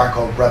 It's this track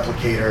called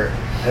Replicator,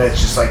 and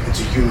it's just like,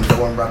 it's a human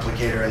form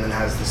replicator, and then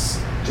has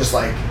this just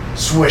like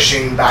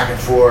swishing back and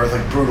forth,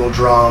 like brutal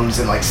drums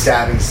and like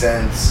stabbing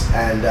synths.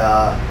 And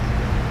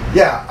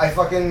yeah,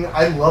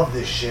 I love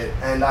this shit.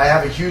 And I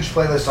have a huge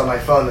playlist on my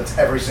phone that's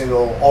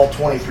all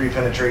 23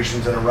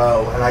 penetrations in a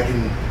row, and I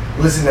can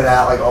listen to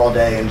that like all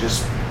day and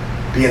just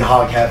be in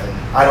hog heaven.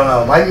 I don't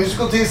know. My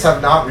musical tastes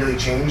have not really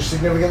changed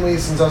significantly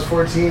since I was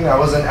 14. I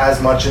wasn't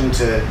as much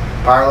into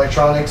power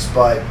electronics,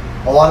 but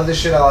a lot of the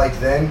shit I liked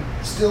then,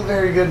 still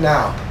very good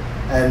now.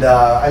 And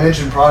I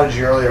mentioned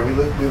Prodigy earlier. We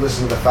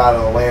listened to Fat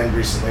of the Land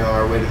recently on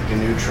our way to the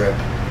canoe trip,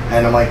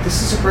 and I'm like,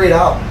 this is a great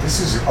album. This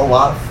is a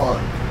lot of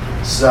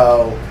fun.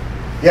 So,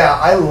 yeah,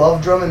 I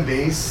love drum and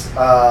bass,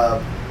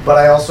 but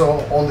I also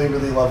only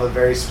really love a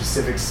very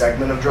specific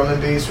segment of drum and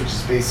bass, which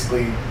is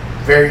basically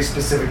very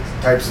specific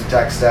types of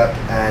tech step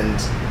and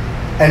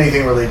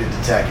anything related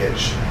to Tech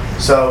Itch.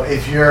 So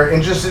if you're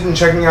interested in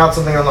checking out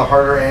something on the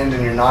harder end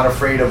and you're not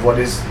afraid of what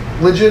is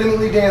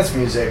legitimately dance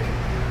music,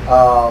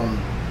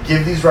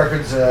 give these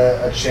records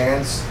a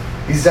chance.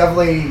 He's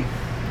definitely,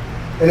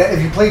 and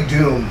if you play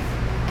Doom,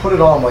 put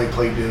it on while you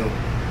play Doom.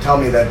 Tell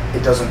me that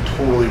it doesn't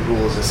totally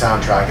rule as a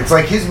soundtrack. It's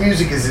like his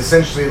music is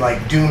essentially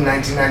like Doom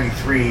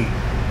 1993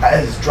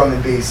 as drum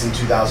and bass in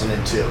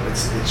 2002.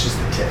 It's just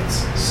the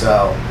tits.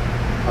 So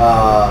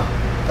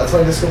that's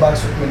my Disco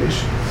Box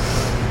recommendation.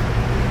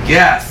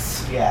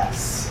 Yes.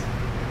 Yes.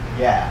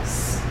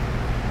 Yes.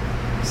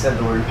 You said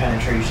the word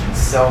penetration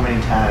so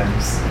many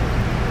times.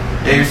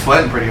 Yeah, you're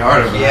sweating pretty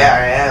hard over Yeah,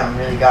 I am.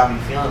 Really got me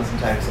feeling some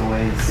types of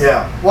ways.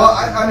 Yeah. Well,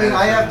 I mean,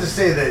 I have to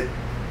say that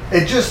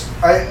it just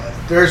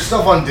there's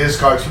stuff on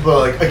Discogs. People are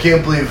like, I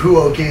can't believe who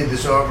okayed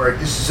this artwork.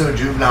 This is so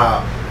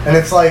juvenile. And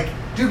it's like,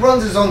 dude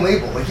runs his own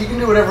label. Like, he can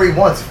do whatever he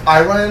wants. If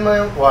I run my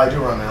own, well, I do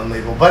run my own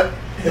label, but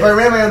if I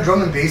ran my own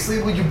drum and bass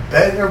label, you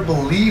better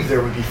believe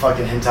there would be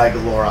fucking hentai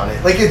galore on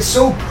it. Like, it's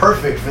so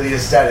perfect for the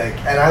aesthetic,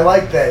 and I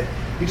like that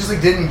he just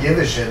like didn't give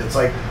a shit. It's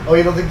like, oh,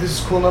 you don't think this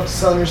is cool enough to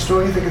sell in your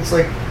store? You think it's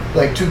like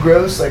too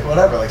gross? Like,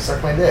 whatever. Like,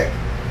 suck my dick.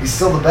 He's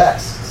still the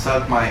best. there.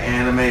 Suck my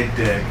anime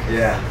dick.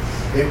 Yeah.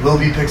 It will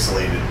be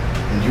pixelated,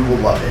 and you will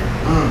love it.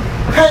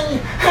 Hey,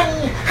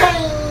 hey,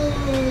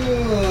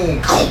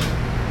 hey!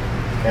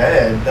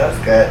 Good. That's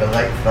good. I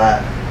like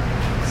that.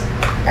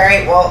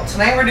 Alright, well,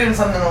 tonight we're doing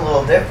something a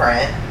little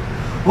different.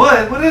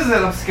 What? What is it?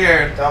 I'm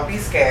scared. Don't be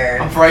scared.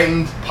 I'm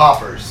frightened.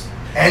 Poppers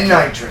and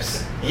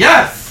nitrous.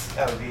 Yes!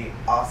 That would be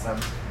awesome.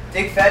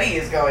 Dick Fetty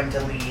is going to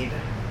lead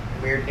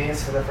Weird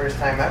News for the first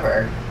time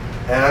ever.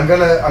 And I'm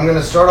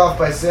gonna start off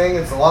by saying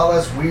it's a lot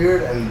less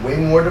weird and way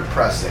more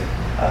depressing.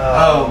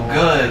 Oh,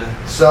 good.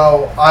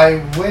 So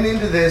I went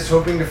into this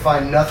hoping to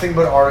find nothing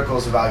but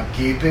articles about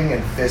gaping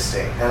and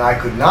fisting, and I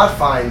could not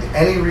find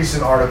any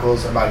recent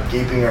articles about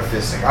gaping or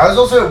fisting. I was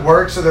also at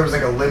work, so there was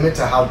like a limit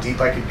to how deep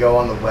I could go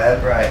on the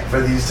web Right. for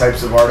these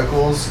types of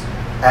articles,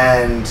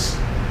 and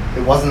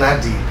it wasn't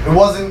that deep. It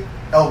wasn't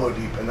elbow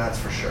deep, and that's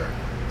for sure.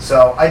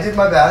 So I did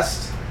my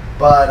best,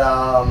 but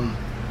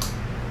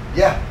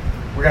yeah,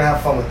 we're gonna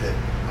have fun with it.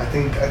 I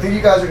think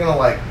you guys are gonna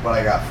like what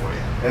I got for you,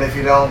 and if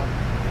you don't,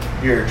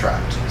 you're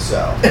trapped.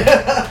 So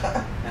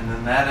And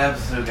then that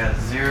episode got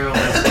 0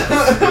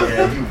 listeners.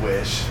 yeah, you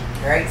wish.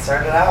 Alright,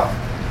 start it out.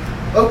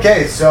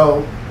 Okay,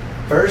 so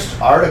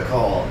first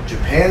article: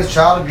 Japan's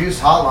child abuse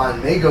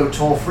hotline may go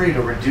toll free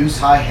to reduce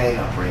high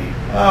hang-up rate.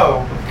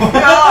 Oh,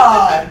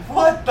 God!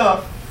 What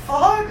the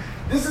fuck?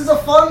 This is a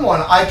fun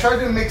one. I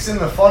tried to mix in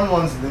the fun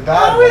ones and the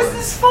bad How ones. is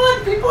this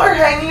fun? People are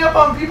hanging up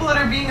on people that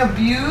are being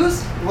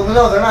abused? Well,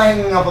 no, they're not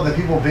hanging up on the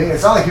people being.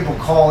 It's not like people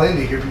call in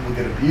to hear people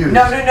get abused.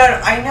 No.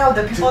 I know.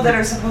 The people that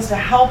are supposed to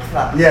help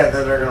them Yeah,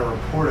 that are gonna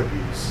report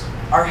abuse.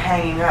 are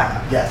hanging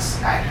up. Yes.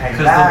 Hang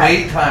Because back. the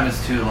wait time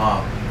is too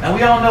long. And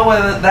we all know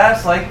what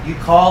that's like. You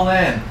call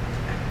in.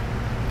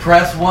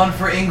 Press 1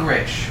 for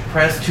English.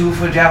 Press 2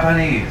 for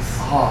Japanese.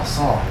 Oh,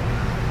 so.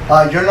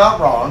 You're not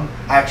wrong.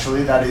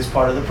 Actually, that is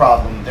part of the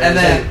problem. There's And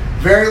then- a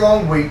very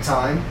long wait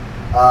time.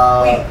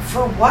 Wait,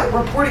 for what?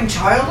 Reporting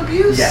child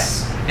abuse?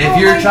 Yes. If Oh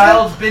your my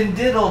child's been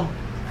diddled,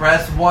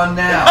 press 1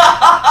 now.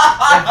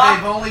 If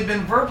they've only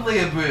been verbally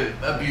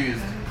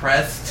abused,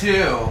 press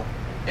 2.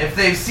 If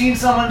they've seen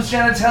someone's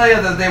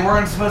genitalia that they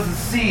weren't supposed to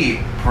see,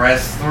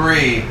 press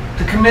 3.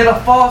 To commit a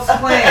false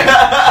claim,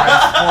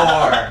 press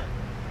 4.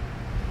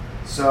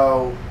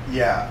 So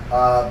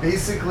yeah,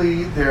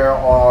 basically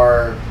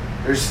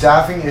there's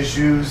staffing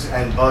issues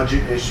and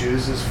budget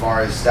issues as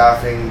far as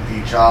staffing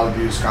the child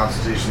abuse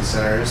consultation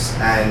centers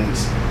and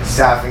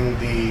staffing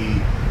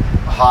the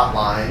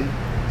hotline,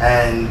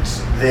 and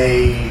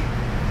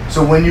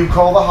so when you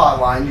call the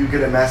hotline, you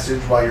get a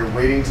message while you're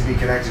waiting to be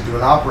connected to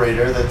an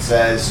operator that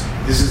says,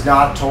 this is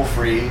not toll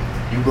free,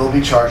 you will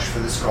be charged for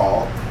this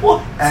call.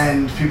 What?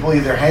 And people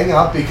either hang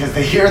up because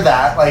they hear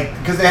that, like,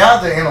 because they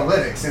have the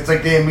analytics. It's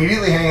like they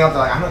immediately hang up,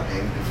 they're like, I'm not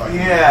paying to fucking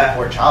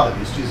report child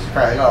abuse, Jesus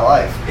Christ, I got a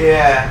life.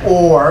 Yeah.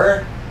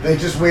 Or they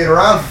just wait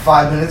around for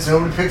 5 minutes and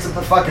nobody picks up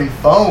the fucking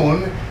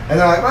phone, and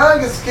they're like, well, I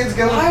guess the kid's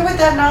gonna... Why would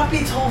that not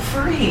be toll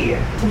free?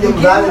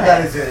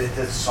 That is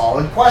a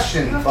solid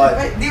question, You have but... to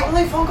pay, the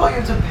only phone call you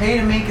have to pay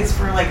to make is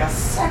for like a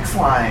sex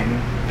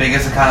line.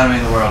 Biggest economy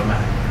in the world,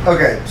 man.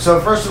 Okay, so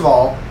first of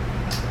all,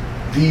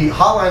 the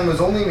hotline was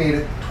only made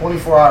at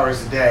 24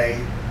 hours a day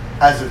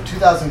as of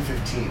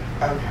 2015.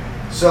 Okay.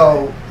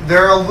 So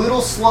they're a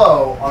little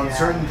slow on Yeah.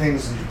 certain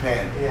things in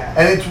Japan. Yeah.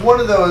 And it's one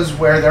of those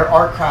where there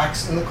are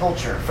cracks in the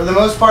culture. For the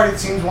most part, it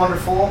seems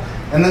wonderful,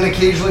 and then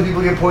occasionally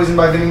people get poisoned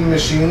by vending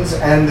machines,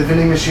 and the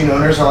vending machine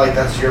owners are like,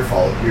 that's your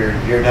fault.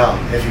 You're dumb,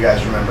 if you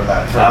guys remember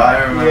that.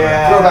 I remember.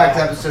 Yeah. Throwback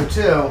to episode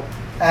 2.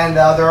 And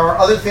there are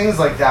other things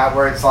like that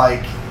where it's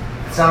like,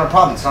 it's not our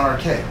problem, it's not our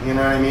kid. You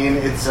know what I mean?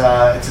 It's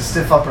a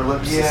stiff upper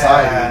lip Yeah.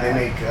 society. They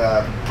make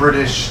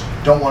British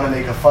don't want to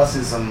make a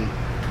fussism.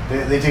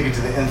 They take it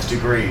to the nth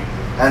degree.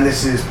 And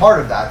this is part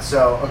of that.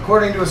 So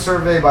according to a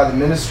survey by the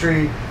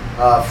ministry,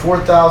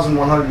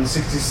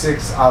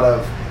 4,166 out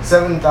of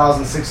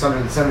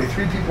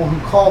 7,673 people who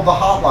called the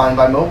hotline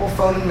by mobile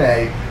phone in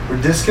May were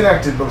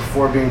disconnected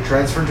before being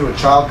transferred to a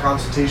child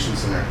consultation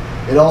center.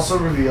 It also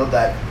revealed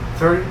that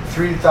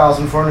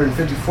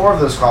 3,454 of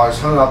those callers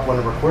hung up when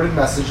a recorded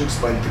message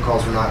explained that the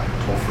calls were not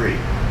toll-free.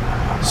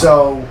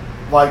 So,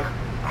 like,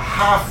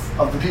 half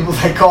of the people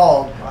that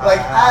called, like,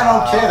 I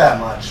don't care that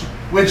much.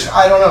 Which,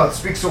 I don't know, it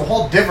speaks to a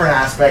whole different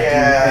aspect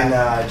in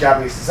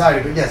Japanese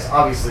society. But yes,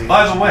 obviously.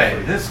 By the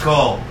way, this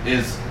call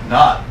is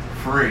not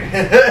free.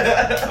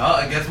 Well,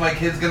 I guess my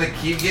kid's gonna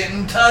keep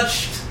getting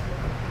touched.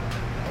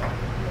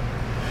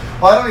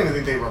 Well, I don't even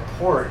think they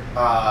report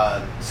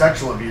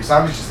sexual abuse.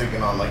 I was just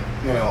thinking on, like,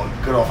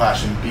 good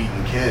old-fashioned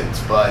beating kids.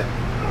 But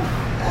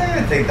I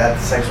would think that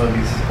sexual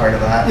abuse is part of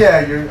that.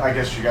 Yeah, I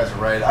guess you guys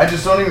are right. I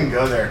just don't even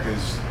go there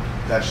because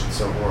that shit's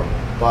so horrible.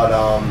 But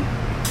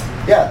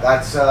yeah,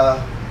 that's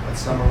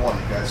number one.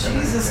 You guys have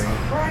Jesus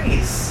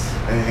Christ.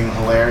 anything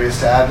hilarious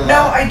to add to No,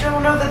 that? I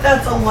don't know that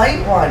that's a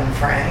light one,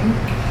 Frank.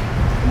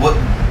 What?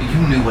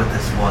 You knew what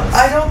this was.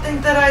 I don't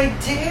think that I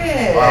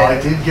did. Well,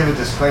 I did give a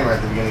disclaimer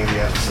at the beginning of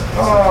the episode.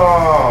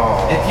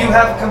 Oh. If you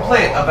have a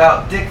complaint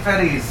about Dick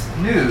Fetty's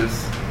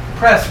news,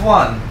 press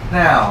 1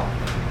 now.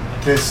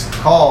 This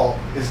call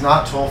is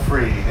not toll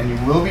free, and you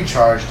will be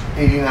charged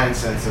 89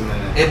 cents a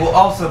minute. It will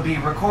also be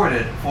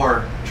recorded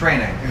for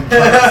training.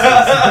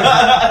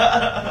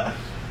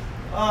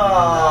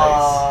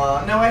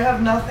 Oh, no, I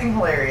have nothing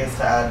hilarious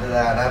to add to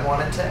that. I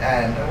want it to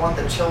end. I want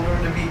the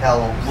children to be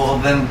helped. Well,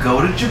 then go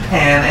to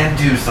Japan and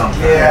do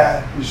something.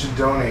 Yeah. You should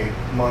donate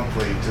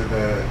monthly to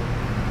the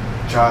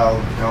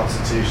child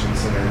consultation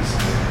centers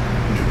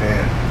in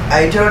Japan.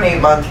 I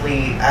donate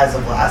monthly as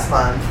of last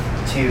month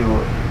to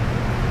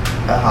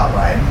a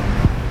hotline.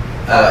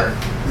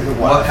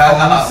 What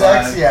kind of Phone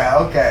sex? hotline? Yeah,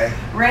 okay.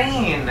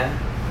 Rain.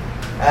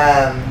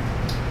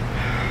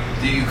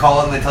 Do you call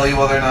it and they tell you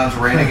whether or not it's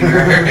raining in your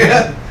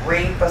area?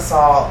 Rape,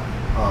 assault,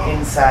 Oh.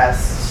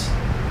 incest,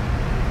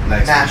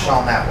 Next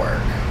national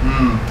network.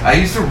 I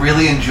used to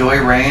really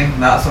enjoy Rain,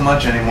 not so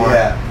much anymore.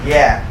 Yeah.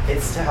 Yeah,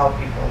 it's to help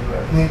people who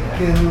have.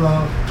 Making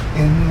love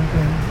in the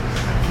rain.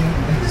 I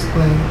can't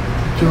explain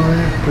the joy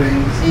it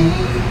brings.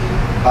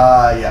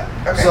 Yeah.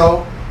 Okay.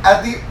 So,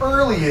 at the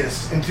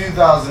earliest, in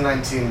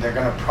 2019, they're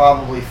going to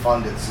probably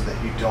fund it so that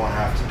you don't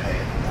have to pay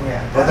it.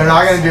 Yeah, But that they're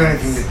not makes going to do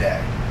sense. anything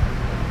today.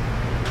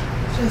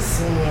 Just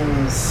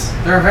seems.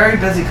 They're a very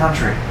busy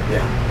country.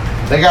 Yeah.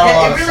 They got a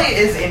lot Yeah, it of really stuff.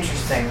 is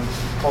interesting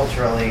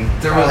culturally.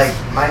 There Kinda was-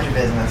 like mind your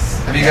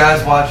business. Have you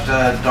guys watched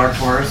Dark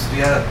Tourist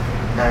yet?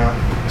 No.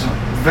 It's a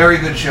very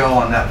good show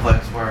on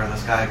Netflix where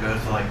this guy goes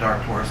to like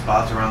dark tourist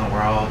spots around the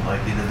world.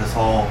 Like he did this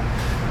whole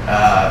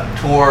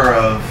tour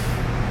of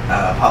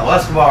Pablo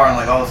Escobar and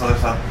like all this other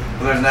stuff.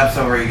 But there's an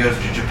episode where he goes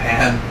to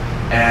Japan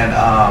and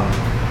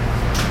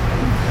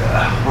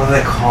what do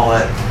they call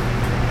it?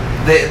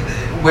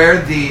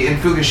 In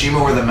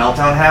Fukushima where the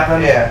meltdown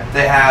happened, Yeah.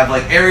 they have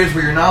like areas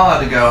where you're not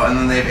allowed to go, and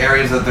then they have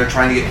areas that they're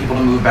trying to get people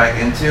to move back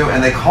into,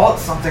 and they call it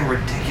something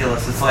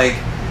ridiculous. It's like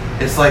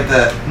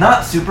the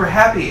not super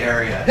happy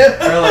area,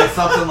 or like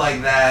something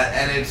like that,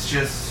 and it's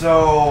just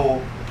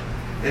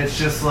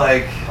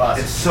like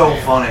Classic it's so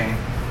Japan. funny.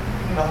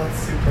 Not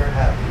super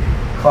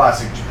happy.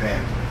 Classic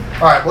Japan.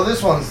 All right. Well,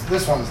 this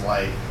one's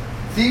light.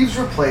 Thieves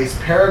replace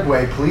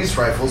Paraguay police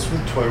rifles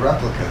with toy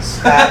replicas.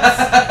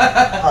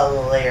 That's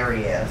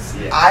hilarious.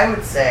 Yeah. I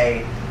would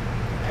say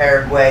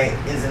Paraguay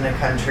isn't a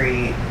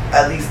country,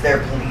 at least their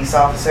police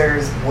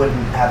officers wouldn't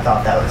have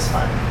thought that was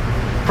funny.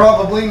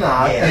 Probably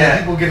not. Yeah. And the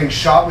people getting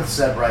shot with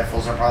said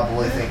rifles are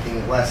probably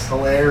thinking less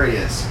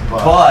hilarious.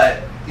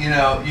 But you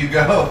know, you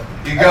go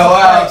That's a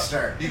out,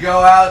 prankster. you go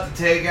out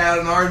to take out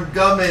an armed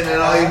gunman,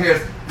 and all you hear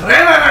is, and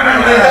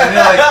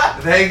you're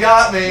like, they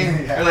got me.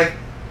 Yeah. You're like,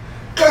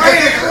 So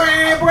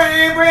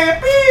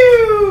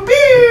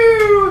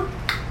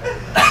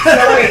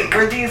wait,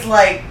 were these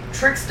like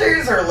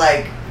tricksters or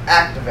like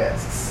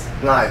activists?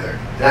 Neither.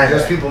 They're Neither.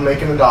 just people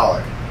making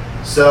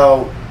 $1.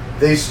 So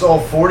they stole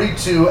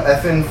 42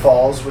 FN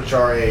Falls, which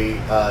are a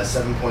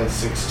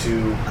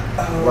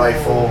 7.62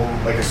 rifle,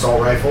 like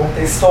assault rifle.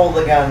 They stole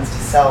the guns to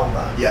sell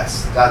them.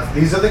 Yes,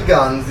 these are the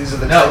guns. These are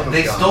the no, type of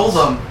they guns, stole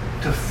them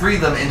to free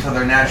them into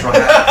their natural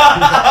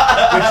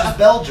habitat. which is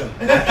Belgium.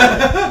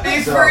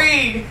 Be So-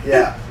 free!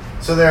 Yeah.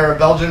 So they're a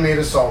Belgian-made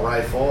assault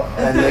rifle,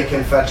 and they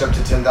can fetch up to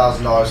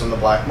 $10,000 on the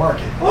black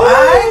market.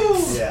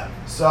 What? Yeah.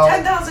 So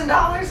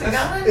 $10,000 a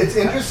gun? it's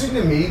interesting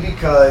to me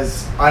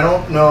because I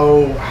don't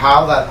know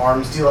how that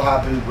arms deal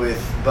happened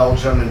with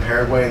Belgium and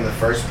Paraguay in the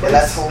first Yeah, place.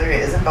 that's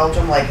hilarious. Isn't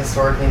Belgium like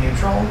historically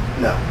neutral?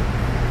 No.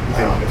 I'm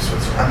thinking of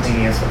Switzerland. I'm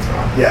thinking of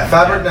Switzerland. Yeah,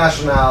 Fabric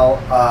National,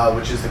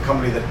 which is the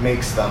company that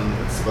makes them,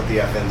 that's what the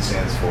FN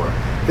stands for.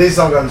 They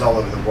sell guns all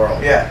over the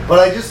world. Yeah. But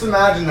I just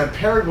imagine that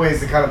Paraguay is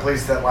the kind of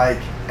place that, like,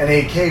 an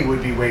AK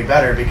would be way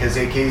better because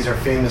AKs are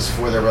famous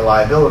for their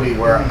reliability,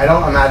 where I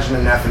don't imagine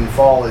an FN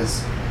Fall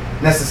is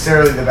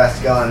necessarily the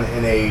best gun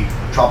in a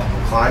tropical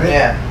climate.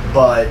 Yeah.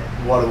 But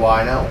what do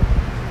I know?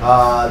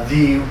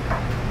 The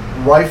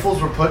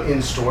rifles were put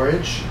in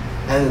storage,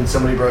 and then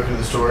somebody broke into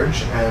the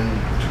storage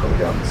and took all the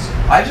guns.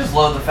 I just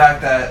love the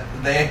fact that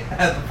they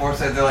had the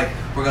foresight. They're like,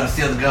 we're gonna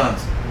steal the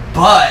guns,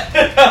 but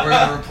we're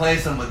gonna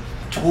replace them with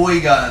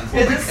toy guns.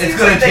 It just It's seems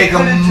gonna like they take a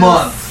could've just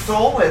month.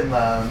 stolen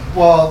them.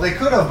 Well, they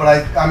could have, but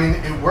I mean,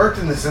 it worked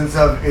in the sense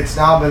of it's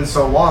now been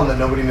so long that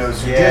nobody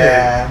knows who did it.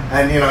 Yeah.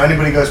 And, you know,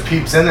 anybody goes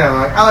peeps in there and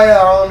like, oh yeah,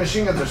 all the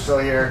machine guns are still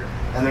here,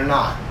 and they're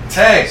not.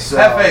 Hey, So-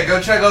 Pepe, go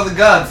check all the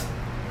guns.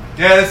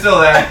 Yeah, they're still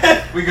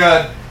there. We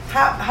good.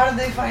 How did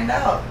they find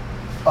out?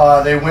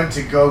 They went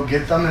to go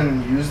get them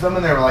and use them,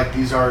 and they were like,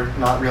 these are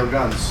not real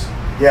guns.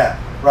 Yeah,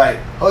 right.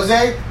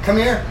 Jose, come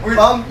here.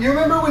 You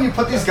remember when you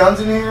put these guns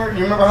in here?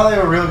 You remember how they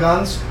were real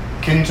guns?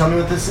 Can you tell me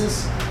what this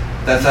is?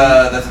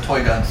 That's a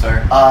toy gun,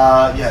 sir.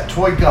 Yeah,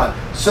 toy gun.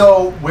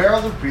 So where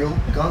are the real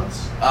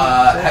guns?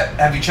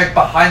 Have you checked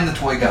behind the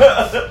toy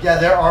guns? Yeah,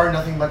 there are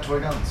nothing but toy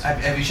guns.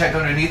 Have you checked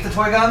underneath the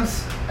toy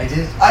guns? I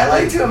did. I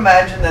like to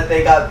imagine that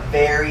they got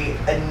very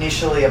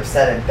initially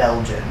upset at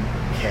Belgium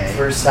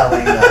for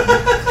selling them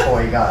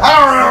toy guns. I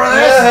don't remember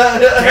this.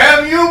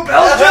 Damn you,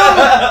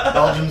 Belgium!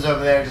 Belgium's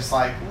over there just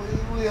like,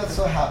 we are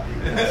so happy.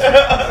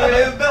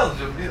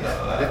 Belgium, you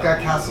know. They've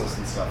got castles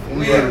and stuff.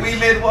 We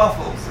made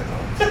waffles. You know.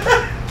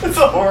 It's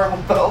a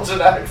horrible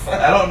Belgian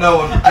accent. I don't know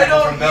what I people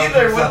don't from Belgium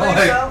either. What sound they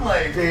like. sound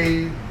like.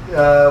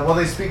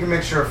 They speak a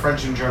mixture of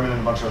French and German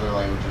and a bunch of other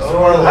languages. Oh, They're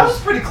one of That those-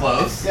 was pretty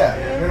close. yeah,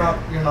 you're not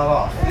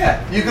off.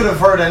 Yeah. You could have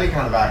heard any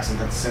kind of accent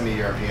that's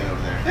semi-European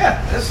over there.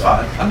 Yeah, it's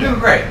fine. I'm doing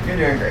great. You're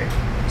doing great.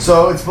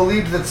 So it's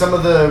believed that some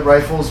of the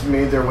rifles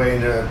made their way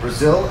into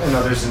Brazil and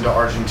others into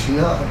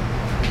Argentina,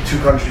 two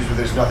countries where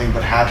there's nothing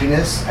but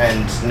happiness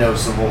and no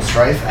civil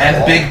strife at And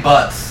all. big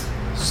butts.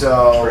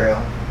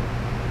 So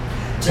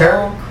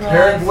True.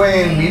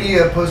 Paraguayan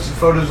media posted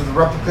photos of the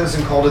replicas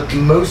and called it the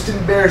most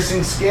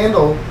embarrassing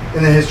scandal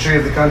in the history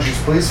of the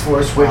country's police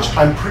force, which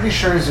I'm pretty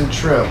sure isn't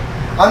true.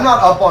 I'm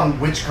not up on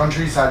which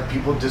countries had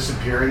people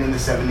disappearing in the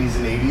 70s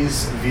and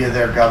 80s via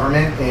their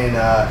government in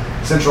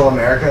Central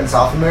America and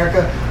South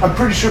America. I'm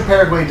pretty sure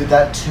Paraguay did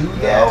that too,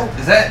 though. Yeah.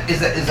 Is that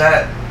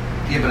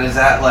yeah, but is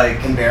that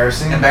like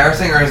Embarrassing?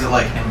 embarrassing or is it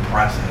like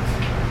impressive?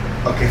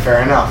 Okay,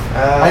 fair enough.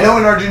 I know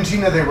in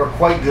Argentina they were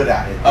quite good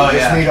at it. They Oh, just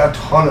yeah. made a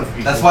ton of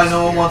people That's why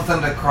no one disappear. wants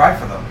them to cry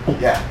for them.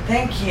 Yeah.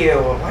 Thank you.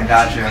 Why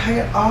Gotcha. did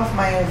you cut off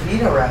my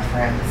Evita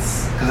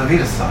reference? Because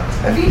Avita sucks.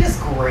 Evita's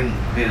great.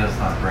 Avita's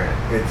not great.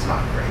 It's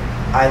not great.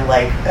 I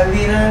like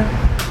Evita.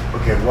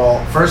 Okay,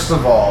 well, first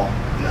of all,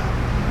 no.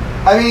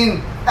 I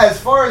mean, as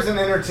far as an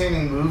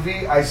entertaining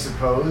movie, I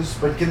suppose,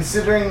 but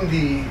considering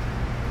the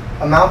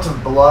amount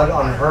of blood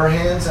on her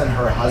hands and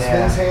her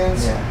husband's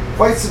hands,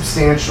 quite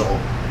substantial.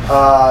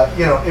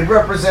 It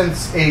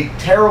represents a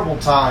terrible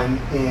time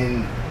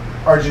in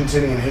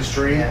Argentinian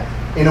history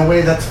in a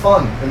way that's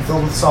fun and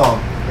filled with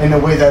song, in a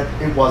way that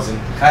it wasn't.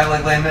 Kind of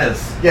like Les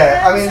Mis.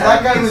 Yeah, I mean,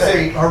 that guy was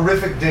a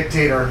horrific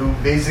dictator who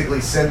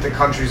basically sent the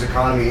country's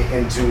economy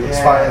into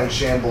spiraling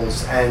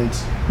shambles, and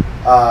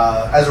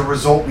as a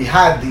result, we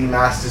had the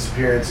mass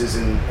disappearances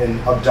and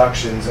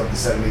abductions of the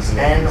 70s and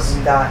 80s. And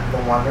we got the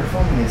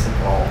wonderful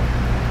musical.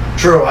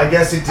 True, I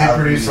guess it did Alvida.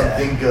 produce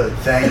something good.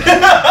 Thank you for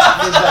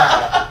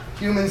that.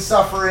 Human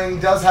suffering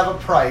does have a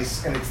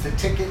price, and it's the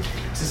ticket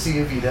to see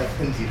Evita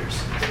in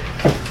theaters.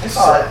 I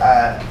saw it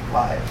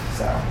live,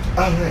 so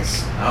Oh,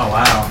 nice. Oh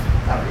wow.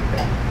 that would be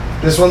good.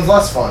 This one's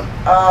less fun.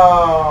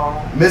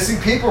 Oh. Missing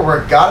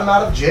paperwork got him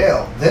out of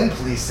jail. Then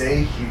police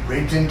say he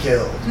raped and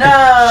killed. No!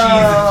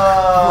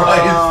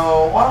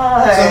 Christ.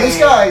 Why? So this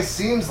guy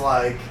seems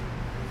like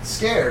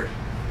scared.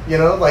 You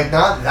know, like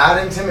not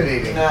that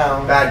intimidating.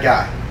 No. Bad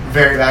guy.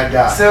 Very bad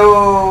guy.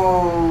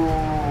 So.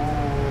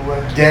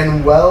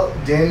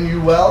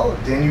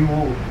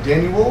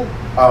 Daniel.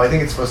 Oh, I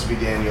think it's supposed to be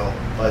Daniel,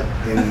 but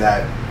in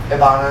that,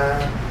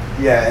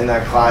 Ivana. in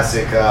that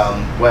classic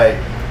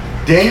way.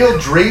 Daniel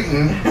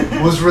Drayton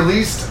was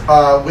released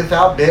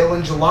without bail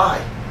in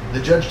July.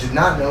 The judge did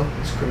not know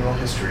his criminal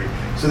history.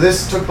 So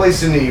this took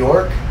place in New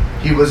York.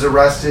 He was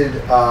arrested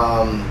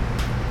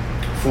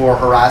for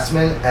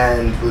harassment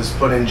and was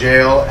put in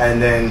jail,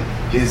 and then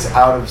his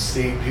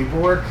out-of-state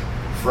paperwork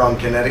from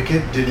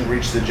Connecticut didn't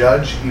reach the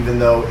judge, even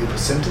though it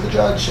was sent to the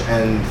judge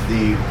and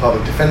the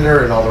public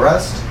defender and all the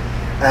rest.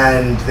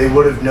 And they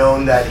would have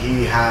known that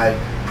he had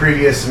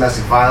previous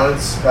domestic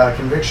violence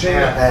conviction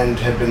and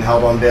had been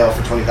held on bail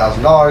for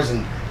 $20,000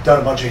 and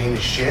done a bunch of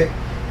heinous shit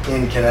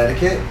in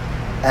Connecticut.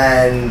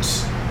 And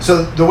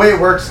so the way it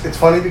works, it's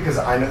funny because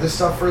I know this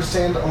stuff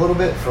firsthand a little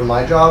bit from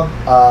my job.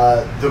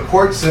 The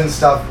court sends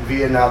stuff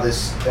via now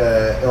this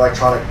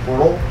electronic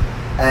portal,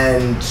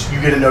 and you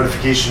get a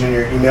notification in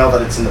your email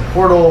that it's in the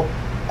portal,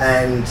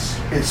 and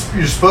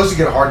you're supposed to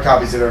get hard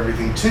copies of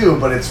everything too,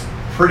 but it's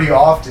pretty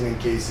often in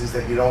cases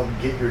that you don't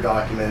get your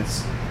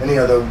documents any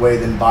other way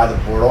than by the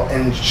portal,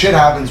 and shit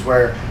happens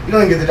where you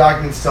don't even get the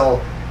documents till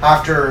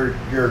after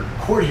your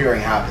court hearing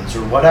happens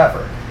or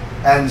whatever.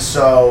 And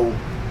so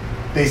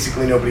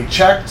basically nobody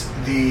checked.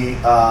 The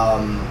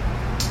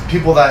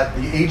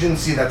the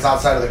agency that's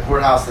outside of the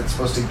courthouse that's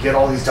supposed to get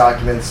all these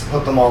documents,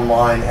 put them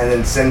online, and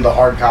then send the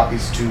hard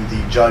copies to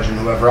the judge and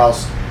whoever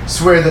else,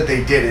 swear that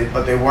they did it,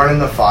 but they weren't in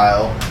the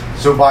file.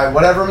 So by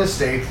whatever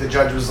mistake, the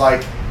judge was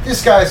like,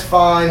 this guy's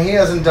fine, he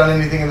hasn't done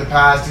anything in the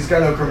past, he's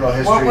got no criminal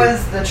history. What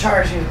was the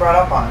charge he was brought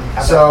up on?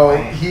 At So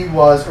that point? he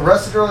was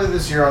arrested earlier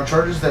this year on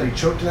charges that he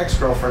choked an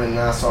ex-girlfriend in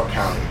Nassau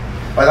County.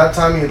 By that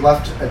time, he had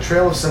left a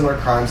trail of similar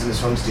crimes in his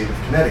home state of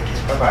Connecticut.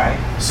 Okay.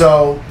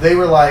 So they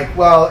were like,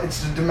 well,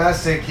 it's a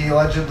domestic, he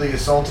allegedly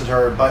assaulted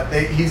her, but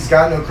he's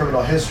got no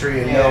criminal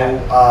history and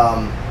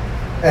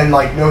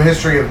no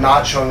history of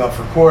not showing up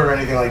for court or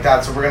anything like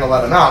that, so we're going to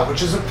let him out,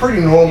 which is a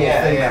pretty normal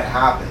thing that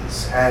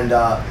happens. And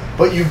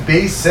but you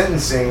base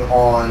sentencing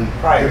on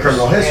the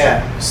criminal history.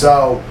 Yeah.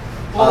 So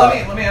Well,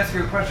 let me ask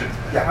you a question.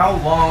 Yeah. How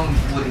long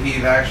would he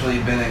have actually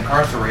been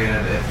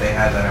incarcerated if they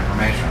had that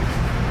information?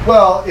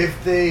 Well,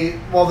 they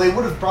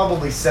would have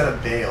probably set a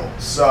bail,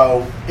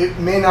 so he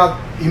may not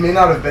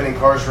have been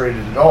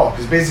incarcerated at all,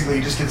 because basically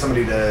you just get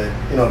somebody to,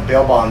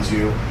 bail bonds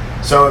you.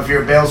 So if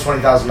your bail's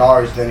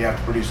 $20,000, then you have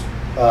to produce,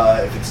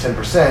 if it's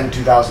 10%,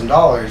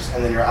 $2,000,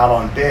 and then you're out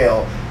on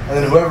bail, and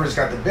then whoever's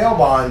got the bail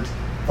bond,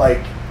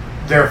 like,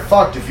 they're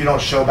fucked if you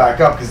don't show back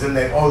up, because then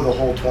they owe the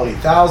whole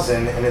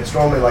 $20,000, and it's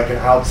normally like an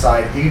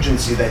outside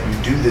agency that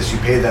you do this. You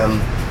pay them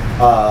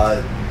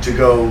to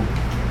go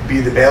be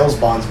the bail's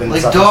bondsman.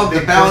 Like stuff. Dog It's a the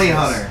big Bounty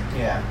business.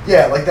 Hunter.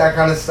 Yeah, like that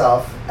kind of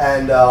stuff.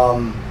 And,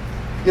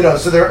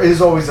 so there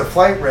is always a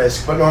flight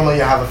risk, but normally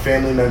you have a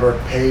family member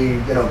pay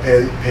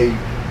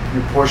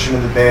your portion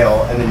of the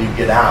bail, and then you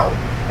get out.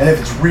 And if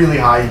it's really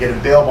high, you get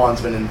a bail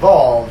bondsman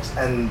involved,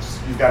 and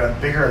you've got a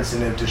bigger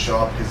incentive to show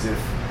up, because if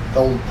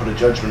they'll put a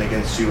judgment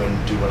against you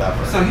and do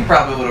whatever. So he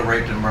probably would have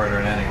raped and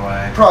murdered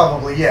anyway.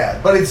 Probably,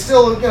 yeah. But it's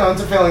still,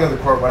 it's a failing of the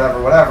court,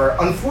 whatever.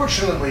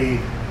 Unfortunately,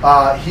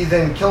 he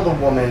then killed a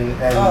woman,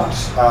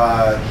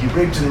 and he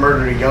raped and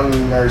murdered a young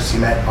nurse he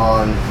met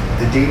on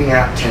the dating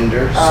app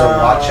Tinder. So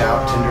watch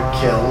out, Tinder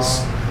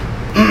kills.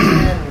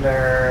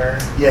 Tinder.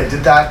 Yeah,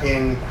 did that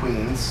in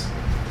Queens.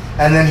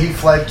 And then he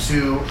fled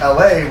to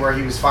LA, where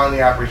he was finally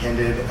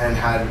apprehended and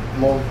had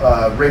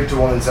raped a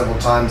woman several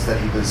times that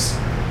he was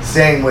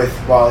staying with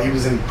while he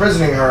was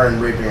imprisoning her and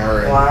raping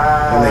her. And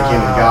when they came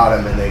and got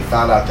him, and they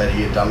found out that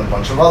he had done a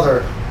bunch of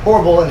other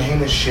horrible and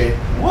heinous shit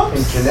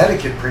in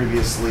Connecticut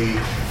previously,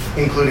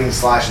 including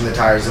slashing the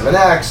tires of an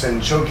ex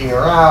and choking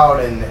her out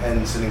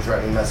and sending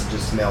threatening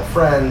messages to male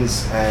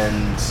friends.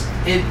 And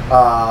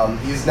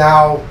he's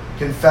now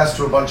confessed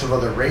to a bunch of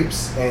other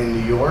rapes in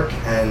New York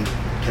and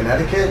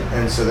Connecticut,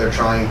 and so they're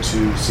trying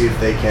to see if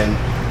they can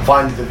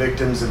find the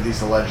victims of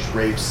these alleged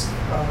rapes,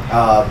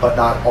 but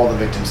not all the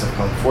victims have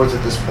come forth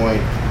at this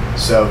point,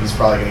 so he's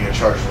probably going to get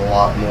charged with a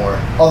lot more.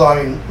 Although,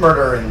 I mean,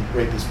 murder and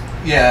rape is...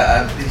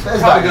 Yeah, he's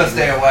probably going to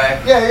stay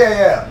away.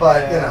 Yeah,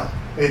 but,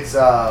 it's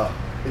a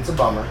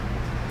bummer.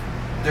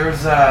 There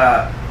was,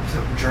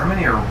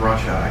 Germany or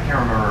Russia, I can't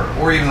remember,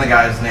 or even the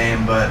guy's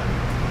name, but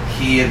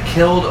he had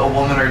killed a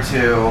woman or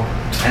two,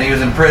 and he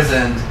was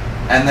imprisoned,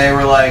 and they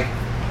were like,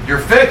 "You're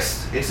fixed."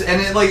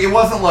 It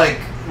wasn't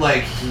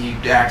like he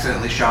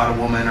accidentally shot a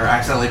woman or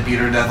accidentally beat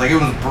her to death. Like, it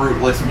was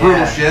brutal, some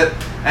brutal shit.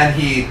 And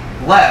he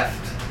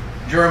left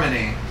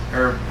Germany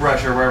or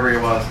Russia or wherever he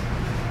was.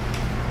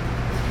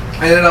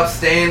 Ended up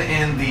staying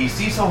in the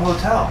Cecil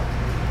Hotel,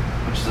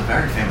 which is a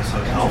very famous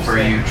hotel for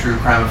you true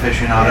crime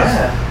aficionados.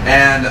 Yeah.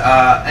 And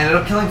ended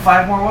up killing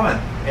 5 more women.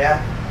 Yeah.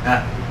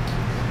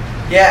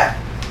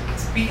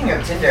 Speaking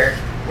of Tinder,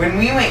 when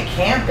we went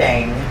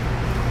camping.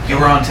 You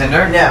were on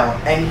Tinder? No,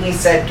 and he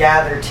said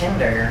gather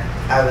Tinder.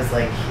 I was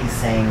like, he's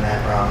saying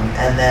that wrong.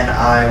 And then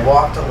I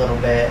walked a little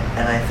bit,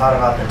 and I thought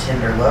about the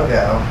Tinder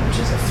logo, which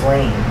is a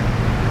flame.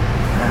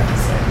 And I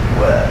was like,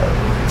 whoa,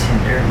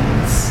 Tinder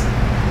means...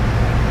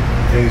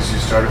 Things you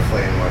started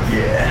flaying with.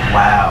 Yeah.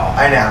 Wow.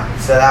 I know.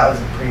 So that was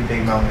a pretty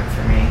big moment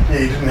for me. Yeah,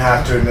 you didn't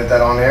have to admit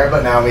that on air,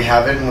 but now we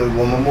have it, and we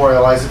will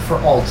memorialize it for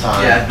all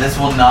time. Yeah, this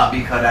will not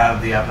be cut out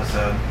of the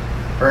episode.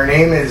 Her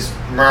name is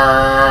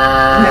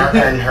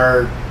and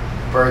her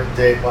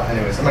birthday. Well,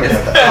 anyways, I'm gonna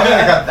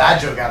cut that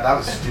joke out. That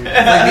was stupid.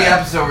 It's like the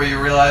episode where you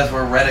realize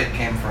where Reddit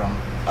came from.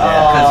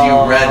 Because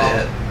you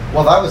read it.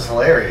 Well, that was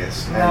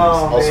hilarious and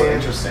also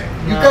interesting.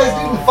 You guys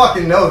didn't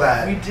fucking know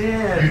that. We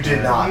did. You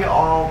did not. We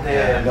all did.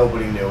 Yeah,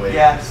 nobody knew it.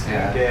 Yes,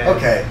 Yeah. we did.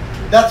 Okay,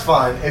 that's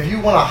fine. If you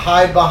want to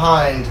hide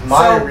behind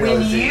my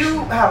realization. So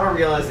when you have a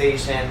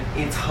realization,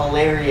 it's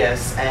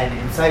hilarious and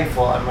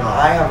insightful, and when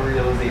I have a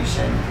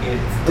realization,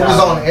 it's It was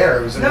dumb. on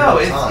air. It was in No,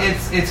 real time.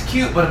 it's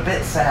cute but a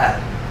bit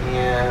sad.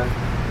 Yeah.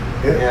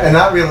 And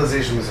that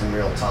realization was in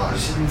real time. You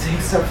shouldn't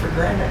take stuff for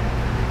granted.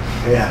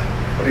 Yeah.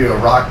 What are you, a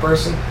rock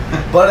person?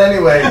 But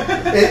anyway,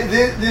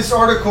 this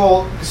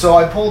article, so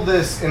I pulled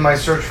this in my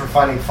search for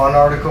finding fun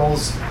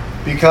articles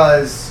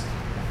because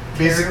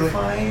basically...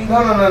 Terrifying?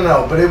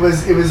 No. But it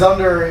was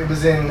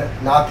in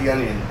Not the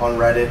Onion on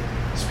Reddit,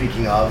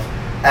 speaking of.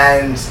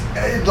 And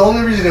the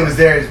only reason it was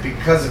there is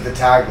because of the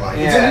tagline.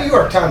 It's a New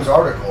York Times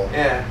article.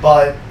 Yeah.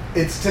 But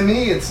to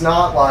me, it's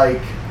not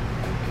like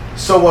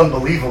so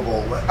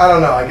unbelievable. I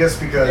don't know. I guess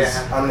because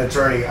I'm an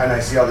attorney and I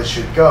see how this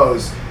shit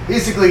goes.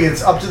 Basically,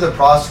 it's up to the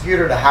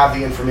prosecutor to have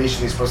the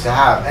information he's supposed to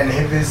have. And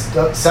if his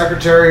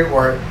secretary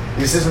or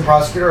the assistant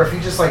prosecutor, if he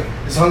just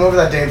is hungover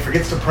that day and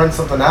forgets to print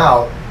something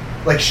out,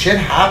 shit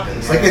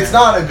happens. Yeah. It's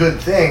not a good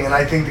thing. And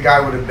I think the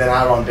guy would have been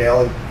out on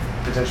bail and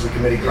potentially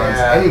committing crimes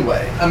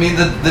anyway. I mean,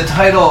 the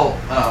title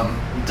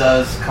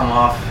does come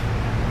off.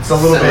 It's a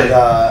little silly.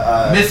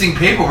 bit Missing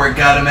paperwork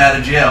got him out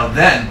of jail.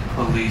 Then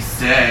police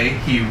say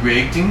he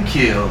raped and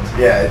killed.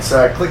 Yeah, it's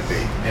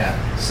clickbait. Yeah.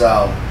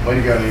 So, way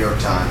to go, New York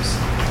Times.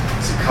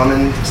 It's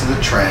coming to the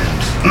trend.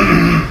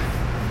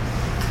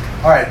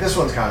 Alright, this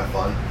one's kind of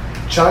fun.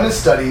 China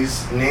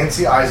studies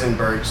Nancy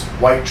Eisenberg's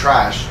white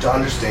trash to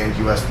understand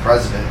U.S.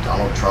 President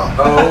Donald Trump.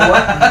 Oh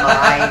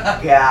my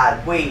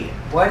god. Wait,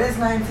 what is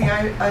Nancy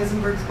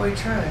Eisenberg's white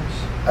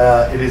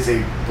trash? It is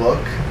a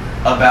book,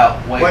 About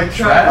white White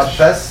trash.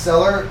 a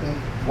bestseller,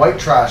 White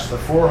Trash, the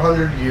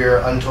 400-year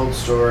untold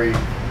story,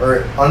 or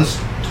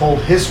untold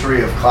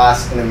history of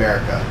class in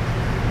America,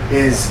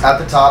 is at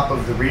the top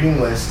of the reading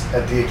list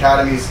at the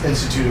Academy's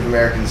Institute of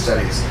American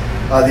Studies.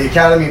 The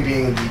Academy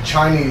being the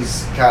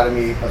Chinese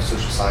Academy of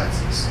Social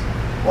Sciences.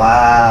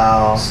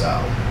 Wow. So,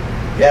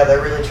 Yeah,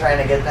 they're really trying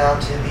to get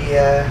down to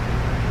the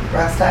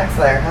brass tacks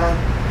there,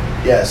 huh?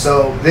 yeah,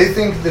 so they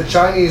think the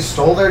Chinese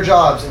stole their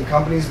jobs and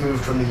companies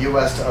moved from the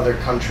U.S. to other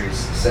countries,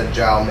 said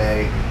Zhao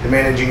Mei, the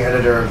managing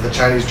editor of the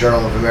Chinese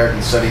Journal of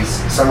American Studies,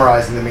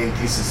 summarizing the main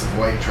thesis of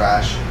White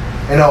Trash.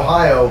 In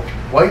Ohio,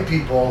 white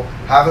people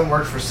haven't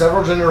worked for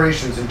several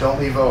generations and don't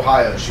leave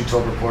Ohio, she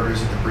told reporters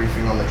at the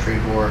briefing on the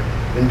trade war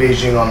in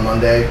Beijing on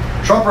Monday.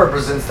 Trump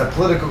represents that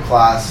political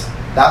class,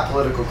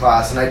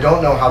 and I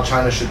don't know how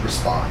China should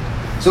respond.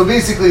 So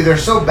basically, they're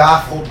so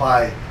baffled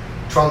by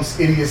Trump's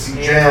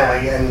idiocy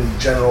generally and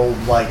general,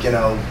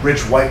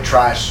 rich white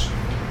trash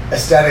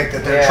aesthetic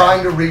that they're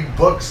trying to read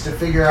books to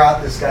figure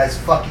out this guy's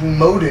fucking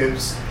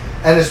motives,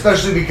 and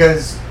especially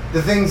because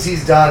the things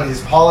he's done,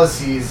 his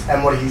policies,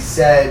 and what he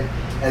said,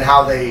 and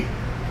how they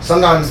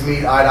sometimes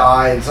meet eye to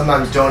eye and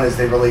sometimes don't as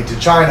they relate to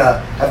China,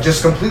 have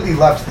just completely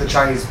left the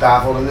Chinese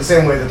baffled in the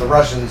same way that the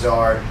Russians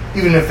are,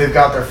 even if they've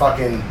got their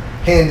fucking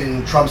hand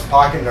in Trump's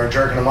pocket and are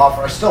jerking him off,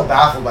 are still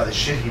baffled by the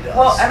shit he does.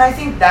 Well, and I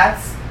think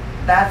that's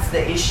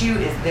the issue,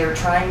 is they're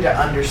trying to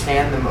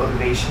understand the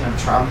motivation of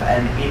Trump,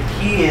 and if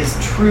he is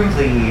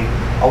truly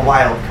a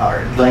wild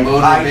card. The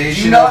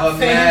motivation of a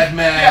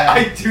madman. Yeah,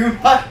 I do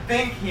not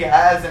think he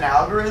has an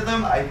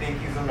algorithm. I think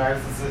he's a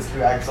narcissist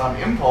who acts on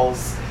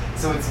impulse,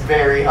 so it's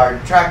very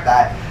hard to track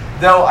that.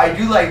 Though I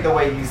do like the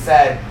way you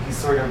said he's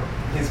sort of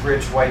his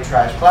rich white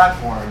trash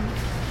platform.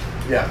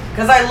 Yeah.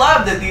 Because I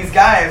love that these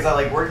guys are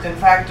worked in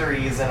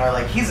factories and are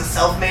he's a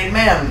self-made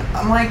man.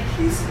 I'm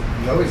he's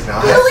No, he's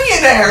not.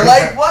 billionaire.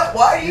 What?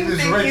 Why do He you was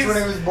think rich he's when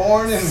he was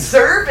born, and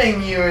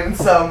serving you in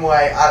some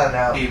way? I don't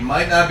know. He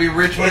might not be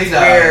rich when It's he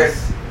dies. weird,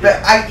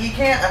 but you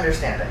can't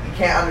understand it. You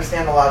can't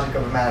understand the logic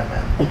of a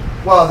madman.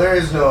 well,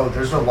 there's no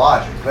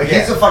logic.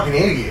 He's a fucking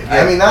idiot.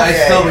 I mean, I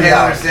that's still can't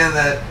reality. understand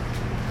that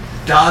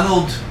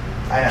Donald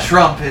I know.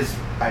 Trump is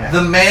I know.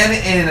 the man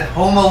in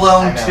Home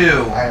Alone I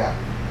know. 2 I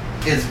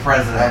know. is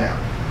president. I know.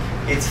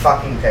 It's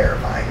fucking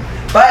terrifying.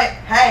 But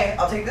hey,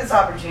 I'll take this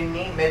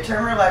opportunity.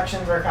 Midterm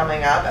elections are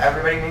coming up.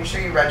 Everybody, make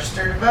sure you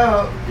register to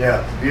vote.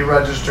 Yeah, be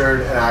registered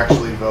and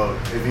actually vote.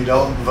 If you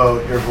don't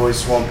vote, your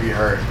voice won't be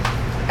heard.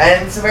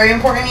 And it's a very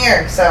important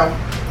year, so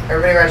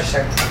everybody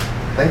register.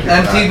 Thank you.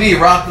 for that. MTV,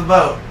 rock the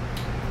vote.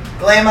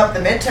 Glam up the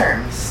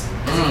midterms.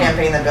 It's a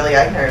campaign that Billy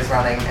Eichner is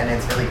running, and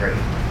it's really great.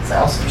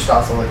 So you should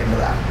also look into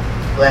that.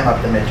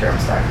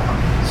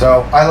 GlamUpTheMidterms.com.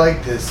 So I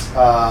like this.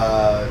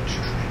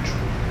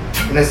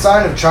 In a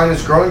sign of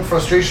China's growing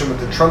frustration with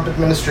the Trump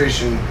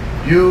administration,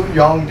 Yu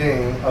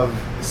Yongding of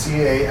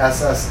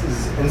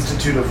CASS's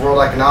Institute of World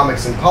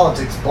Economics and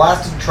Politics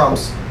blasted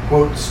Trump's,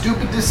 quote,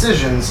 stupid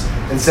decisions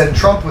and said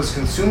Trump was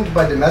consumed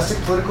by domestic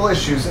political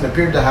issues and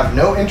appeared to have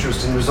no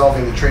interest in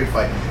resolving the trade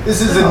fight. This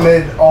is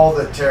amid all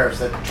the tariffs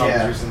that Trump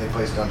has recently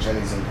placed on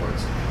Chinese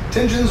imports.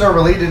 Tensions are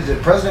related to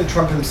President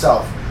Trump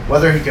himself,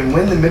 whether he can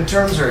win the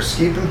midterms or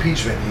escape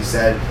impeachment, he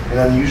said in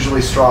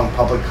unusually strong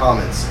public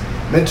comments.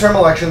 Midterm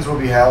elections will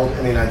be held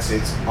in the United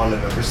States on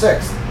November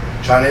 6th.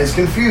 China is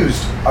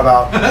confused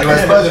about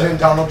U.S. President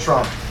Donald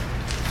Trump.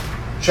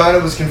 China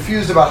was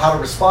confused about how to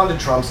respond to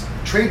Trump's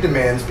trade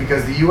demands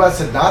because the U.S.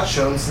 had not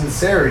shown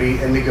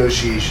sincerity in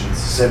negotiations,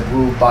 said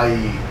Wu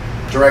Baiyi,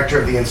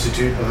 director of the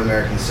Institute of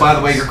American Studies. By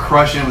the way, you're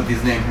crushing with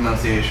these name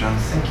pronunciations.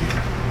 Thank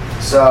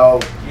you. So,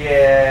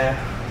 Yeah.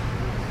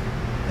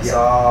 It's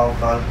all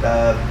fucked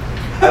up.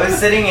 I was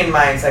sitting in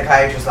my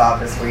psychiatrist's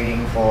office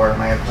waiting for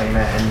my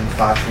appointment, and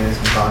Fox News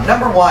was on.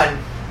 Number one,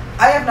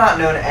 I have not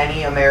known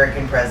any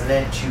American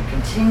president to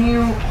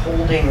continue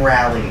holding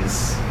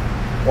rallies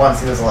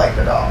once he was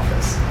elected to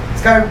office.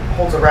 This guy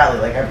holds a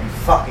rally every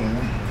fucking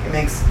week. It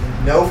makes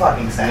no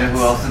fucking sense. You know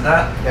who else did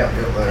that? Yeah,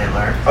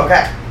 Hitler.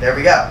 okay, there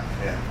we go.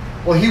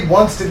 yeah. Well, he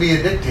wants to be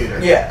a dictator.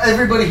 Yeah.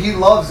 Everybody he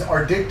loves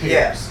are dictators.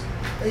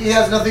 Yeah. He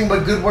has nothing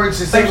but good words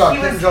to say about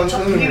Kim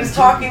Jong-un. He was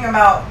talking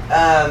about,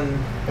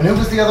 And who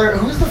was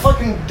the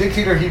fucking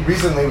dictator he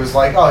recently was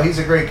like, oh, he's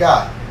a great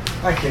guy?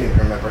 I can't even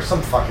remember. Some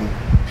fucking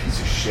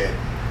piece of shit.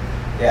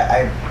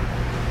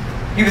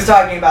 he was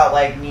talking about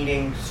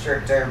needing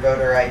stricter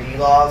voter ID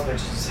laws,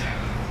 which is,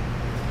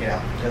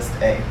 just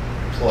a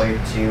ploy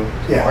to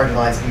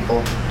marginalize people.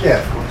 Yeah,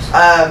 of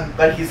course.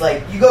 But he's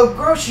like, you go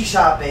grocery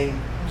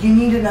shopping, you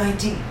need an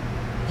ID.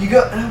 You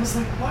go, and I was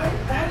like, what?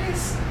 That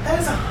is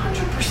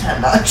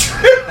 100% not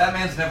true. That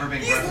man's never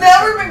been. He's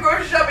never been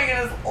grocery shopping in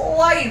his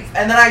life.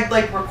 And then I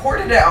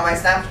recorded it on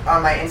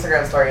my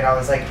Instagram story, and I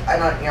was like, I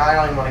don't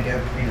even want to give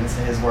credence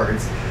to his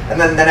words.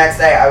 And then the next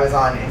day, I was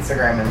on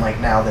Instagram,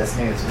 and Now This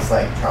News was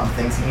like, Trump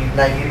thinks you need an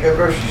ID to go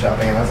grocery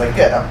shopping, and I was like,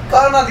 good. I'm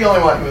glad I'm not the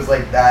only one who was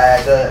like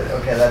that.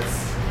 Okay,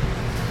 that's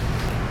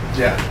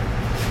Yeah.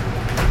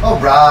 All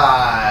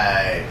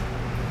right.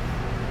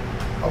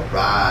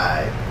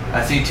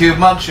 I see 2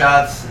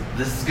 mugshots.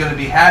 This is gonna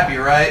be happy,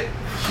 right?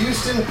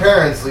 Houston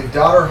parents leave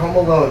daughter home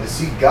alone to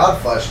see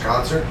Godflesh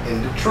concert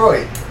in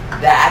Detroit.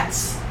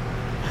 That's.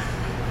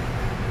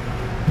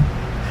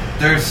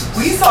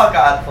 We saw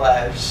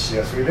Godflesh.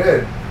 Yes, we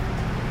did.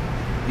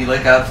 You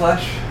like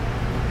Godflesh?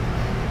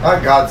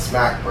 Not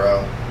Godsmack,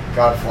 bro.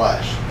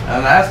 Godflesh.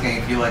 I'm asking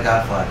if you like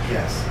Godflesh.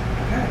 Yes.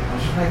 Okay, I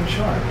was just making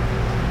sure.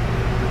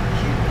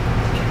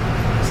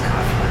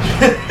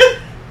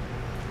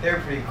 They're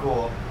pretty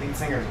cool. Lead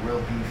singer's real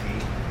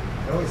beefy.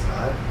 No, he's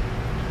not.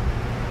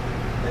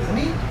 Isn't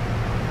he?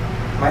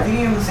 Am I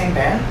thinking of the same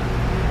band?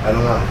 I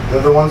don't know.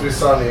 They're the ones we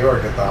saw in New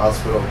York at the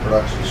Hospital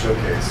Production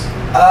Showcase.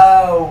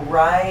 Oh,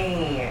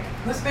 right.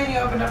 Who's band you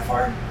opened up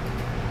for?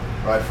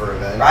 Ride for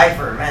Revenge. Ride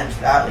for Revenge,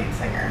 that lead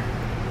singer.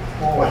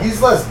 Cool. Well,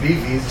 he's less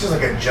beefy. He's just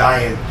like a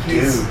giant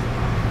He's- dude.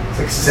 He's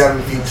like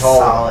 7 feet tall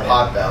solid. with a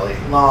pot belly.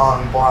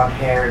 Long blonde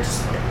hair,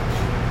 just like.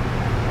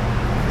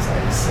 It's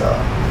like so.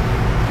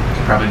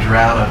 You probably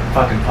drowned a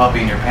fucking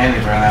puppy in your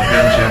panties right now,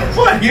 didn't you?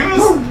 What? He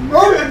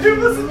was. He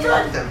was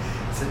attractive.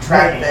 It's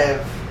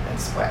attractive and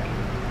sweaty.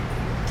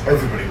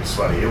 Everybody was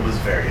sweaty. It was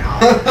very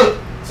hot.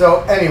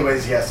 So,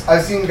 anyways, yes,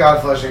 I've seen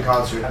Godflesh in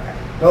concert Okay.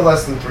 no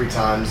less than 3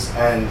 times,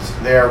 and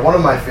they are one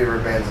of my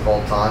favorite bands of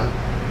all time.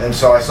 And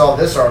so I saw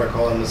this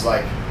article and was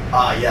like,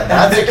 yeah,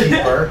 that's a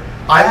keeper.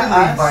 I would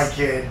leave my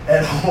kid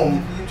at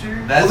home.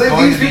 Future? That's Well,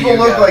 going these to be people you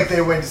look guys. like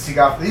they went to see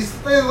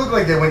Godflesh. They look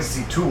like they went to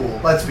see Tool.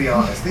 Let's be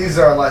honest. These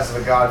are less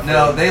of a Godflesh.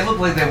 No, they look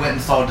like they went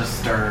and saw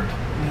Disturbed.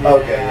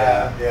 Okay,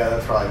 yeah,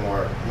 that's probably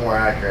more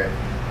accurate.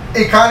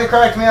 It kind of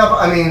cracked me up.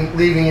 I mean,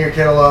 leaving your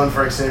kid alone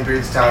for extended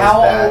periods of time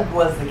How is bad. old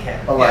was the kid?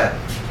 11.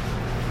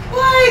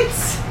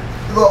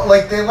 What? Well,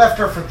 like they left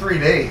her for 3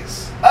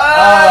 days.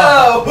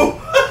 Oh!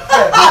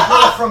 Yeah,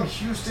 they flew from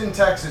Houston,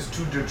 Texas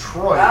to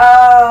Detroit.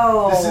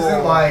 Oh! This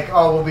isn't like,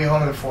 oh, we'll be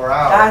home in 4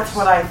 hours. That's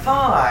what I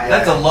thought.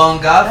 That's a long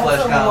Godflesh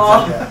That's a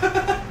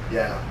concert.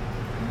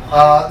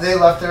 Yeah. They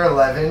left their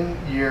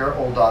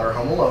 11-year-old daughter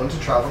home alone to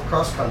travel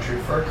cross country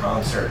for a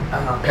concert.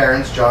 Uh-huh.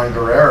 Parents John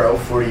Guerrero,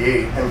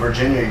 48, and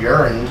Virginia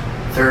Urand,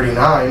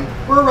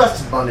 39, were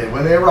arrested Monday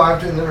when they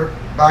arrived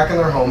back in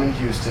their home in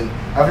Houston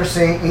after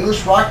seeing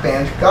English rock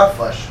band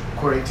Godflesh,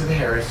 according to the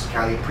Harris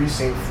County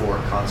Precinct 4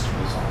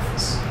 Constable's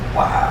Office.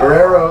 Wow.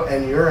 Guerrero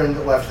and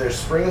Urand left their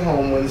spring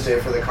home Wednesday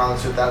for the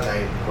concert that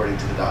night, according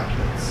to the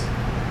documents.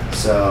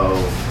 So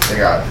they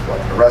got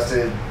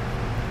arrested.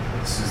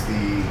 This is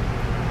the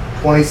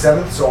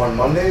 27th, so on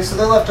Monday. So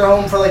they left her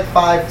home for like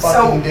 5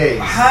 fucking days.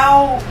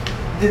 How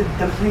did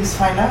the police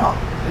find out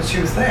that she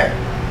was there?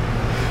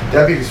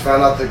 Deputies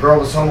found out the girl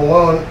was home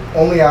alone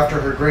only after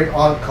her great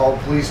aunt called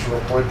police to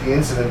report the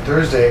incident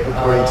Thursday,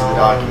 according to the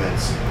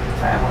documents.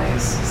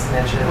 Families,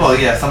 snitches. Well,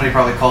 yeah, somebody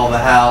probably called the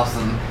house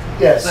and.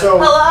 Yeah, so,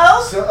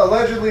 Hello? so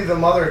allegedly the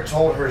mother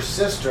told her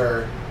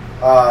sister,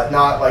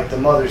 not like the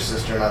mother's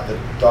sister, not the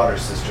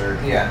daughter's sister,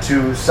 Yeah.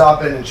 to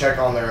stop in and check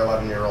on their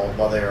 11-year-old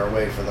while they were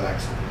away for the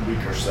next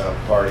week or so,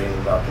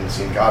 partying up and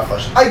seeing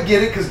Godflesh. I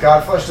get it because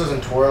Godflesh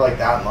doesn't tour like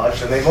that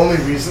much, and they've only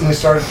recently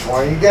started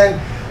touring again.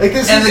 Like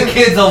this, And the isn't-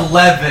 kid's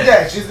 11.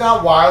 Yeah, she's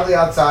not wildly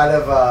outside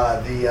of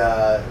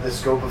the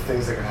scope of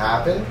things that could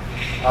happen.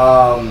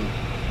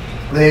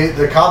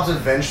 The cops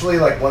eventually,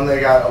 like when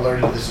they got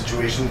alerted to the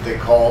situation, they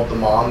called the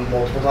mom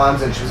multiple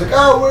times, and she was like,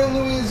 "Oh, we're in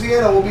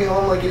Louisiana. We'll be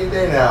home like any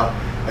day now."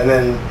 And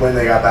then when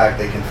they got back,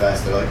 they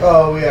confessed. They're like,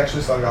 "Oh, we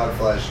actually saw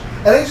Godflesh."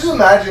 And I just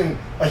imagine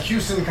a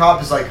Houston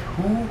cop is like,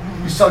 "Who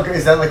you saw?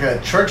 Is that like a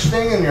church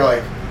thing?" And you're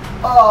like,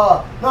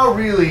 not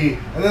really."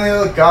 And then they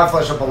look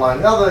Godflesh up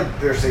online. Not that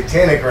they're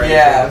satanic or anything,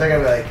 Yeah. but they're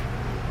gonna be like,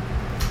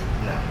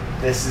 "No,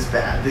 this is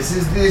bad. This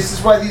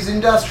is why these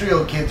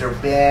industrial kids are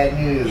bad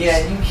news." Yeah,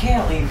 you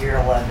can't leave your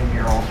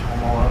 11-year-old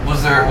home alone.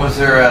 Was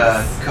there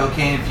a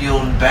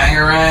cocaine-fueled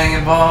bangarang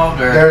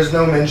involved, or? There's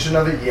no mention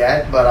of it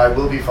yet, but I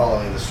will be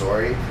following the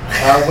story.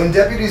 When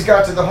deputies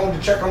got to the home to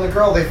check on the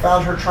girl, they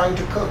found her trying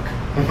to cook,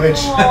 which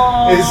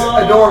Aww. is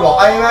adorable.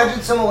 I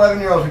imagine some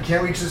 11-year-old who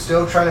can't reach the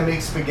stove trying to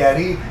make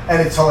spaghetti,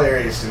 and it's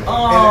hilarious to me. And,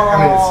 I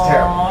mean, it's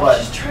terrible, but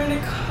she's trying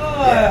to cook.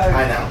 yeah,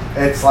 I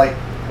know. It's like,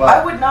 well,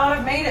 I would not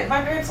have made it.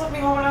 My parents left me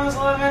home when I was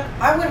 11.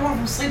 I went home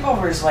from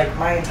sleepovers like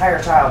my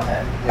entire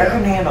childhood. I Yeah.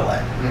 couldn't handle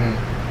it. mhm.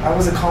 I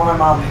was a call my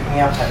mom pick me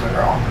up type of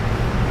girl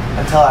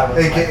until I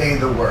was like, AKA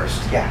the worst.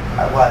 yeah,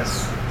 I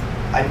was.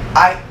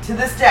 I to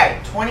this day,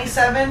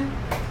 27,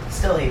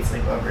 still hate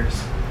sleepovers.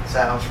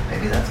 So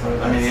maybe that's what it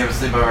was. I mean, you have a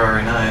sleepover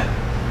every night.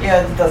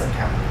 Yeah, it doesn't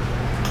count.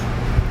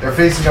 They're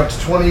facing up to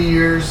 20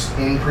 years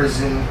in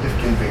prison if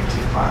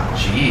convicted. Wow.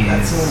 Jeez.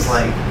 That seems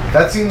like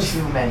That seems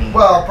too many.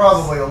 Well, years.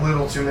 probably a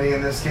little too many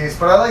in this case,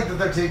 but I like that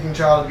they're taking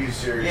child abuse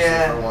seriously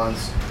Yeah. for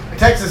once.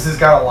 Texas has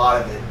got a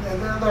lot of it,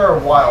 and there are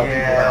wild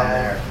people down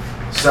there.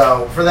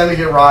 So for them to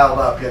get riled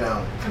up, you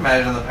know.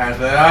 Imagine the parents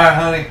be like, "Alright,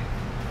 honey,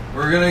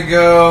 we're gonna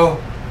go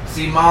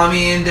see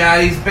mommy and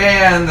daddy's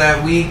band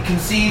that we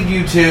conceived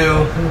you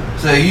to,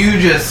 so you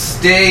just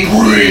stay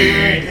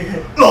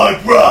Breed like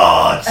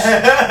rats.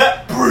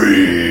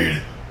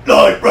 Breed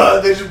like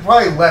rats. They should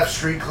probably left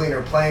Street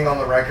Cleaner playing on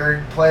the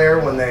record player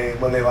when they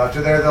left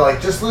her there. They're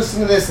like, just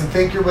listen to this and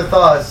think you're with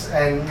us,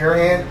 and your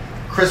aunt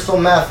crystal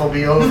meth will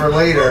be over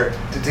later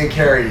to take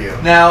care of you.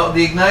 Now,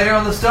 the igniter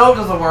on the stove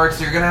doesn't work,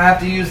 so you're gonna have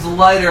to use the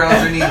lighter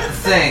underneath the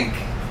sink.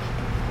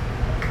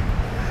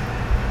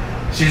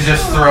 She's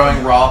just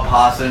throwing raw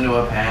pasta into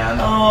a pan.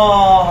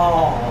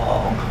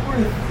 Oh,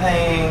 poor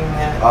thing.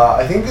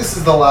 I think this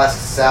is the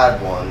last sad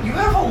one. You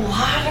have a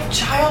lot of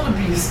child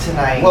abuse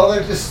tonight. Well,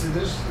 there's,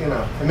 you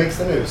know, it makes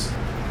the news.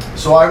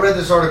 So I read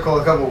this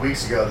article a couple of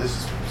weeks ago. This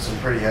is some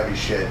pretty heavy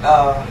shit.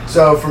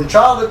 So from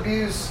child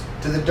abuse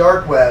to the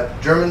dark web,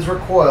 Germans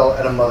recoil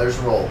at a mother's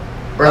role.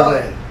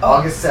 Berlin,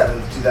 August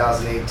 7th,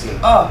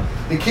 2018.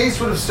 The case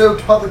would have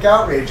stoked public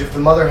outrage if the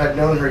mother had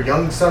known her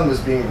young son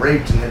was being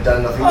raped and had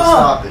done nothing to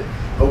stop it.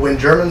 But when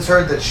Germans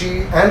heard that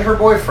she and her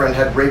boyfriend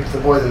had raped the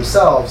boy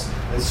themselves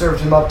and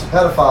served him up to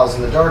pedophiles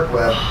in the dark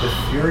web, the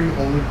fury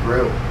only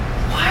grew.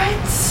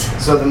 What?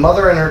 So the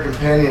mother and her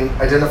companion,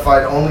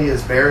 identified only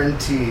as Baron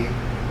T,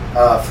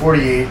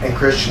 48, and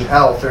Christian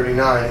L,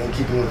 39, in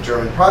keeping with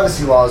German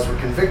privacy laws, were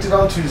convicted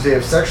on Tuesday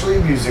of sexually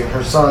abusing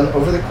her son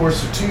over the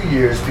course of 2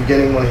 years,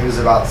 beginning when he was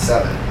about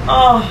 7.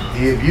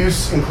 The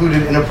abuse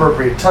included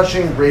inappropriate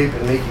touching, rape,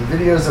 and making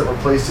videos that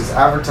were placed as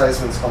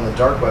advertisements on the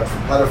dark web for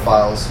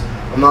pedophiles,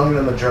 among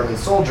them a German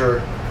soldier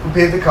who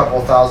paid the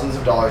couple thousands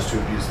of dollars to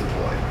abuse the boy.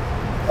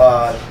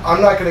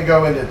 I'm not going to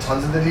go into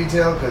tons of the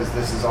detail because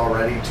this is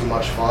already too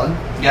much fun.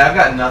 Yeah, I've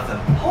got nothing.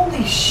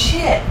 Holy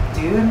shit,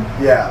 dude.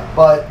 Yeah,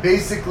 but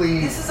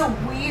basically... This is a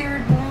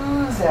weird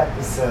news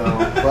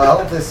episode.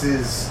 Well,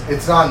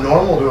 it's not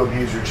normal to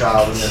abuse your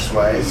child in this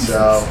way,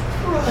 so...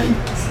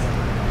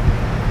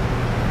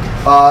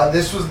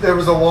 There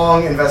was a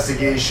long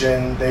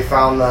investigation. They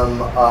found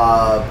them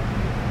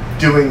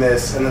doing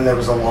this, and then there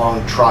was a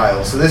long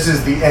trial. So this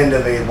is the end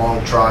of a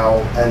long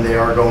trial, and they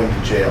are going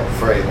to jail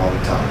for a long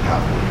time,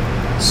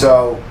 happily.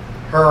 So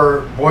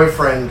her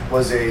boyfriend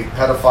was a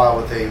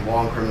pedophile with a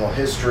long criminal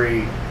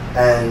history,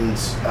 and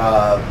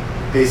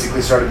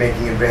basically started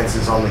making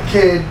advances on the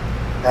kid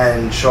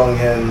and showing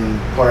him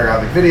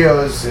pornographic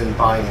videos and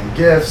buying him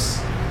gifts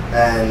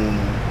in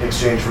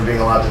exchange for being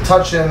allowed to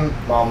touch him.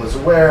 Mom was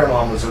aware,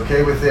 mom was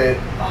okay with it.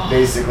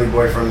 Basically,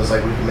 boyfriend was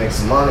like, we can make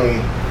some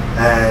money,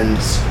 and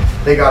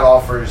they got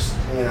offers,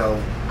 you know,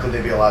 could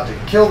they be allowed to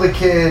kill the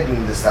kid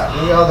and this, that,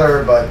 and the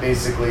other, but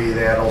basically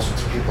they had all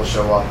sorts of people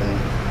show up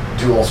and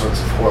do all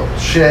sorts of horrible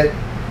shit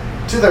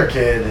to their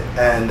kid,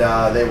 and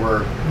they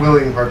were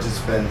willing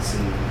participants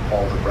and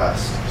all the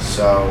rest.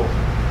 So,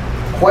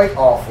 quite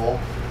awful,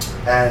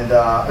 and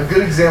a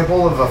good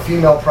example of a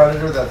female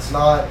predator that's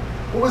not...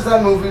 What was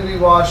that movie we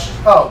watched?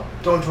 Oh,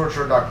 Don't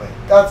Torture a Duckling.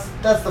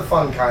 That's the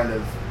fun kind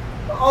of...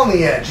 On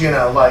the edge, you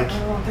know, like,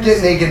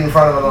 get naked in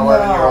front of an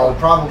 11-year-old,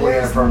 probably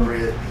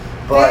inappropriate.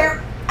 But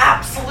they're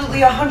absolutely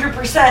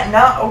 100%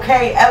 not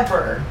okay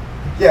ever.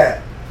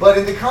 Yeah, but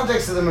in the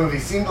context of the movie,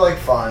 seemed like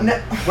fun. No.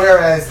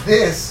 Whereas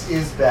this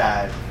is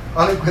bad.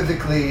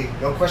 Unequivocally,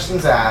 no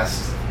questions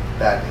asked,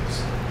 bad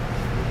news.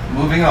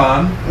 Moving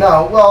on.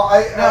 No, well,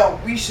 No,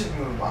 we should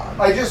move on.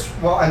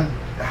 I'm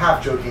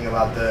half joking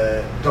about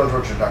the Don't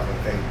Torture Duckling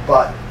thing,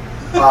 but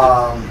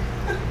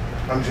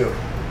I'm joking.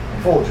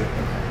 Full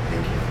joking.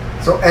 Thank you.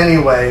 So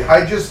anyway,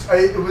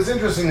 it was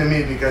interesting to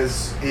me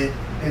because it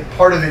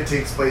part of it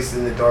takes place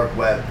in the dark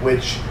web,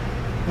 which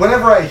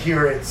whenever I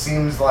hear it,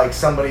 seems like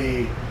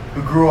somebody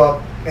who grew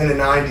up in the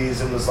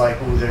 90s and was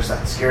like, ooh, there's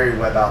that scary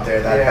web out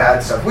there, that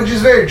bad stuff, which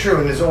is very true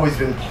and has always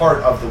been part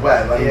of the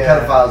web. I mean,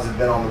 pedophiles have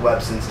been on the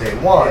web since day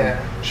one,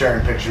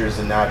 sharing pictures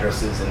and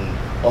addresses and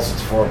all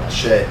sorts of horrible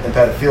shit, and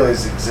pedophilia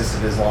has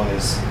existed as long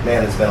as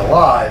man has been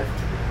alive,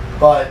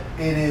 but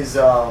it is...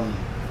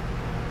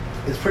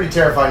 it's pretty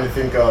terrifying to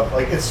think of.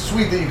 Like, it's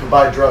sweet that you can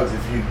buy drugs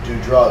if you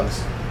do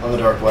drugs on the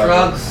dark web.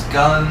 Drugs,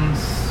 guns.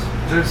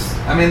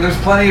 There's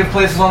plenty of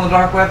places on the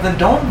dark web that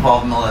don't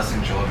involve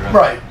molesting children.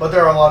 Right, but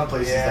there are a lot of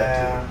places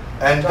that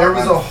do. And there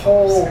was a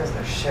whole... Scares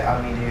the shit out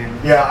of me,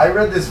 dude. Yeah, I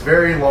read this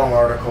very long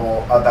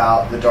article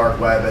about the dark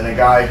web and a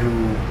guy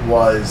who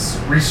was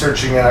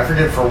researching it. I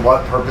forget for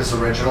what purpose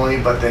originally,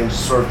 but then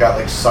just sort of got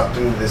like sucked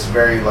into this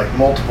very like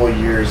multiple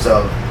years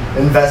of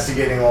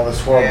investigating all this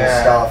horrible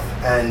stuff,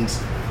 and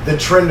the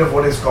trend of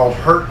what is called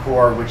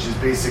hurtcore, which is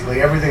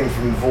basically everything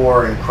from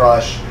vor and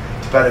crush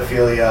to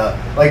pedophilia,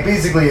 like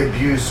basically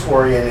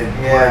abuse-oriented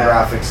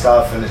pornographic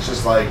stuff, and it's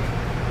just like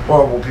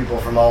horrible people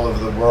from all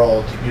over the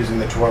world using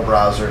the Tor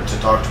browser to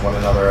talk to one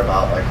another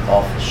about like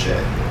awful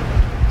shit.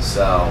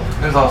 So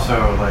there's also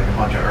like a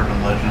bunch of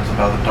urban legends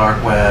about the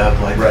dark web,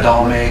 like the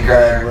doll maker,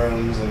 red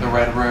rooms, and the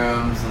red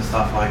rooms and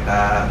stuff like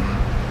that.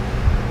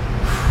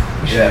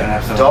 And we should have an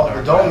episode on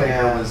the doll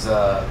maker was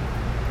that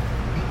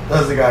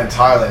was the guy in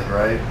Thailand,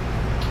 right?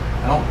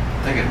 I don't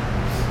think it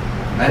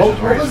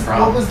mentions where he's from.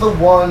 What was the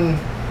one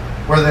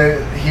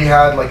where he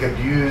had like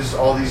abused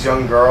all these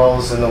young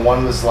girls, and the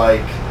one was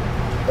like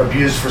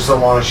abused for so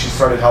long she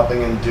started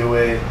helping him do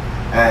it,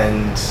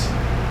 and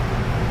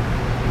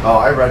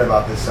I read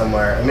about this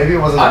somewhere, and maybe it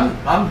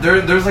wasn't.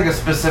 There's like a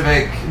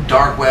specific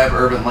dark web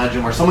urban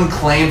legend where someone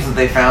claims that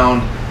they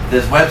found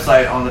this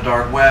website on the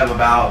dark web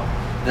about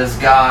this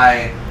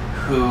guy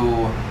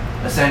who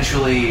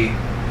essentially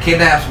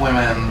kidnaps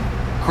women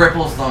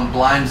cripples them,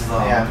 blinds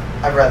them, Yeah,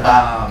 I've read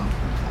that.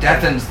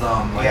 deafens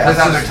them, like Yeah. cuts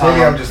out their tongue.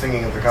 Maybe I'm just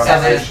thinking of the And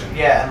then- conversation.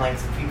 yeah, and like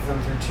feeds them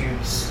through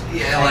tubes.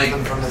 Yeah, hangs like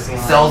them from the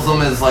ceiling. sells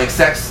them as like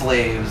sex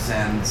slaves,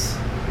 and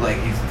like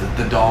he's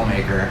the doll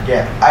maker.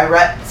 Yeah, I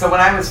read. So when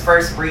I was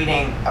first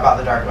reading about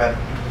the dark web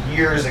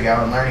years ago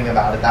and learning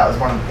about it, that was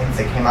one of the things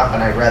that came up,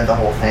 and I read the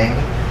whole thing.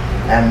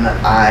 And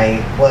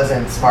I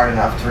wasn't smart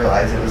enough to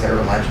realize it was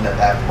urban legend at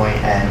that point,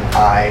 and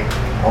I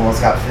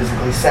almost got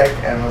physically sick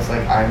and was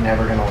like, I'm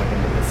never gonna look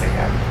into this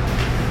again.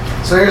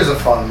 So here's a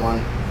fun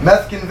one.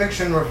 Meth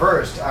conviction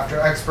reversed after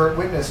expert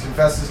witness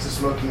confesses to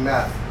smoking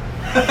meth.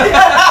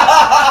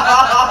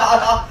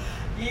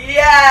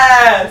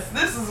 Yes!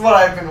 This is what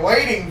I've been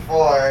waiting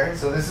for.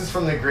 So this is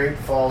from the Great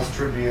Falls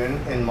Tribune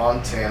in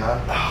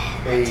Montana,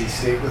 a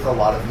state with a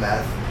lot of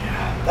meth.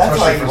 That's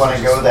why especially you for want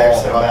such to a go there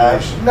small so bad.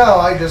 population.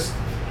 No,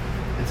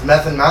 it's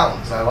meth and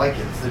mountains. I like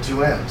it. It's the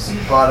two M's.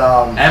 But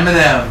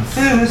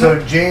M&M's. so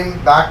James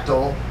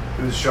Bachtel,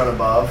 who's shown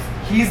above,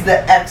 He's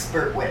the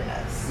expert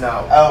witness. No.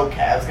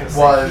 Okay, I was gonna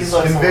say he was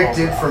looks a convicted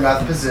little for rough.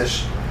 meth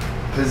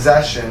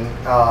possession,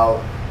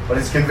 but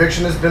his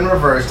conviction has been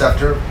reversed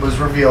after it was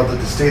revealed that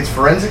the state's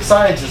forensic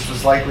scientist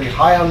was likely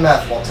high on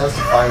meth while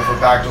testifying for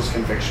Bachtel's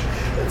conviction.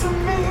 That's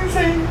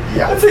amazing.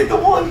 Yeah. That's like the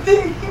one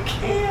thing you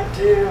can't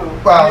do.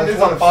 Well, I mean, it's there's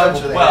one a of bunch several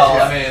of things. Well,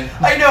 Yeah. I mean,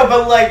 I know,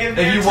 but like if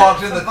if you're you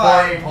walked in the court and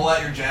testifying pull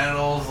out your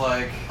genitals,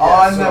 like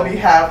on so- the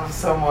behalf of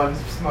someone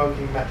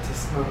smoking meth to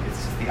smoke, it's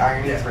just the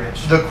irony is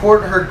rich. The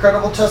court heard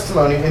credible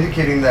testimony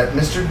indicating that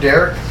Mr.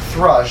 Derek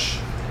Thrush,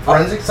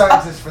 forensic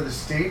scientist for the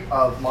state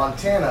of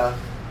Montana,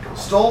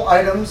 stole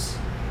items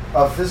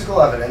of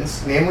physical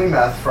evidence, namely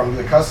meth, from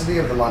the custody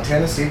of the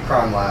Montana State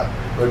Crime Lab,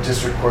 wrote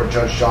District Court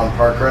Judge John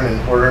Parker in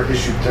an order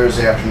issued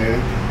Thursday afternoon.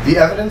 The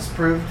evidence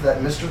proved that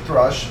Mr.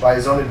 Thrush, by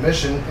his own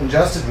admission,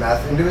 ingested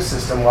meth into his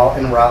system while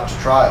en route to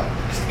trial.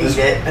 Ate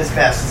it as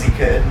fast as he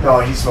could. No,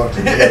 he smoked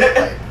it. He ate it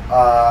light.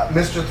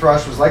 Mr.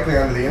 Thrush was likely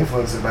under the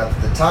influence of meth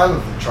at the time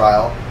of the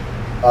trial,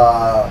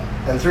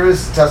 and through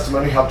his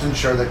testimony helped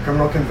ensure that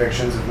criminal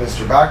convictions of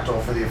Mr.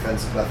 Bachtel for the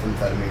offense of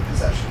methamphetamine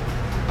possession.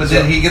 But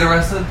did he get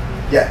arrested?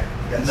 Yeah.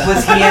 Yes.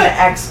 Was he an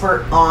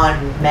expert on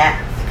meth?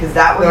 Because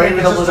that would No, he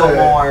make it was a just little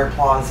a- more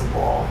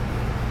plausible.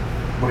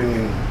 What do you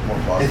mean more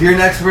plausible? If you're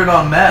an expert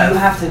on meth, You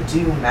have to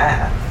do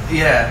meth.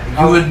 yeah,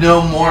 you would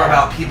know more Yeah.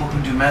 about people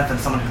who do meth than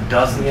someone who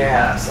doesn't do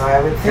Yeah, meth. so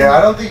I would think. Yeah,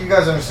 I don't think you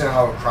guys understand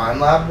how a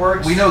crime lab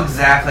works. We know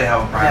exactly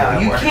how a crime No,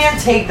 lab you works.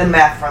 can't take the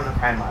meth from the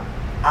crime lab.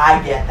 I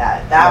get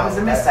that. That No, was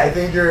a I mistake.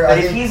 think you're. But I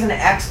if think, he's an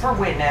expert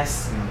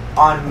witness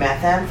on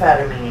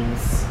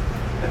methamphetamines,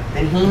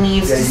 then he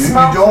needs yeah, to you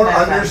smoke don't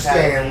methamphetamines.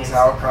 understand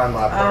how a crime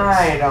lab works.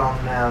 I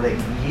don't know that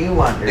you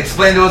understand.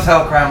 Explain to us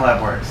how a crime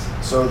lab works.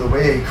 So the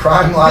way a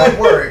crime lab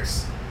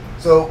works,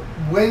 so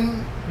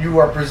when you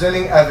are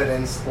presenting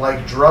evidence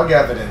like drug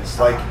evidence,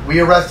 like we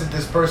arrested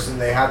this person,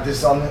 they had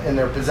this in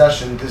their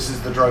possession, this is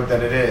the drug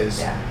that it is.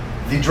 Yeah.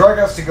 The drug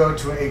has to go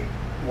to a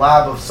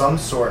lab of some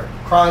sort,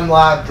 crime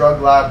lab,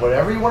 drug lab,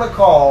 whatever you want to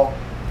call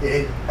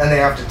it, and they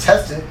have to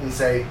test it and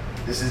say,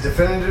 this is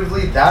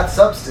definitively that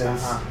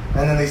substance,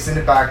 and then they send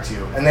it back to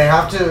you. And they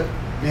have to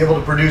be able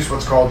to produce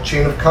what's called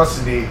chain of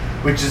custody,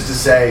 which is to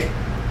say,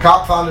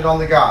 cop found it on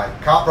the guy,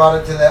 cop brought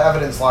it to the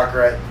evidence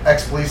locker at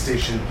X police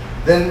station,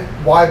 then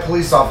Y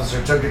police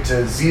officer took it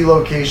to Z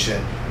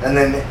location, and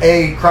then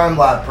A crime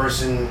lab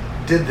person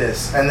did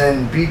this, and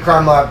then B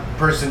crime lab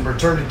person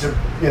returned it to,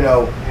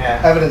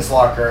 Yeah. evidence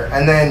locker,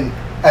 and then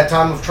at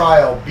time of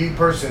trial, B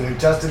person who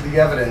tested the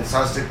evidence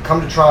has to come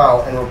to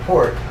trial and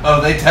report.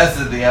 Oh, they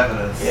tested the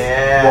evidence.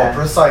 Yeah. Well,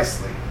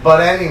 precisely.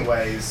 But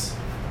anyways,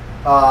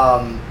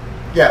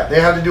 yeah,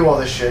 they had to do all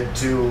this shit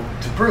to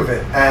prove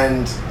it,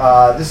 and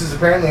this is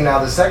apparently now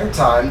the second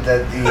time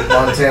that the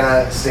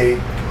Montana State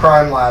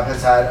Crime Lab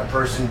has had a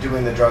person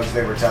doing the drugs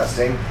they were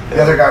testing.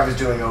 The other guy was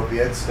doing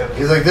opiates.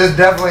 He's like, "This is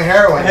definitely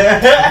heroin.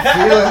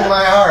 Feel it in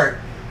my heart."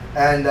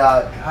 And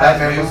that Guys,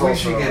 man maybe was we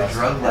also should get arrested.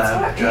 drug That's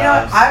lab what,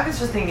 jobs. I was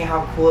just thinking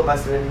how cool it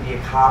must have been to be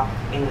a cop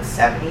in the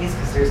 70s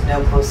because there's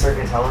no closed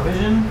circuit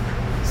television.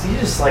 So you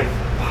just like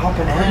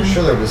popping in. I'm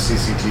sure there was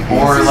CCTV.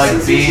 Or like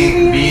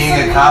CCTV being a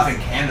series. cop in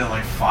Canada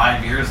like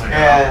 5 years ago.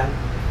 Yeah.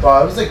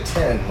 Well, it was like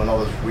 10 when all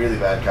those really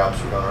bad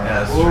cops were going around. Yeah,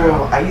 that's Ooh, true.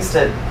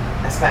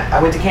 I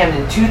went to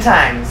Camden 2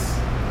 times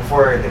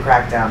before the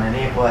crackdown, and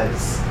it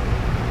was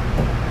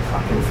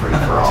fucking free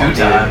for all. 2 dude.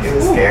 times. It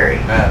was Ooh. scary.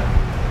 Yeah.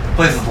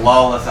 Place is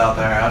lawless out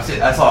there.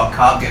 I saw a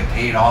cop get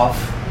paid off.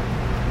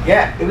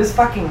 Yeah, it was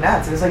fucking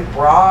nuts. It was like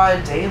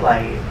broad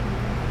daylight.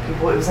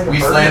 People, it was like a We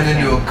Burger slammed King.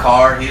 into a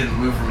car. He didn't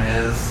move from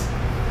his.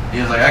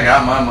 He was like, "I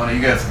got my money.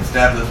 You guys can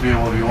stab those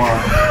people if you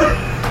want."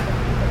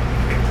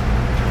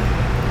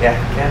 Yeah,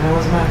 Camden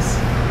was a mess.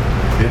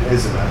 It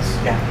is a mess.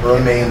 Yeah.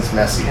 Remains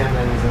messy.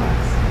 Camden is a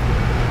mess.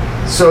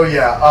 So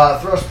yeah,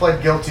 Thrush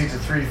pled guilty to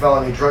 3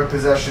 felony drug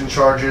possession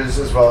charges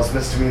as well as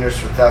misdemeanors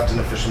for theft and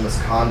official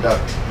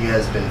misconduct. He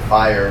has been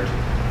fired,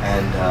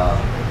 and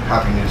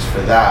happy news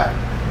for that.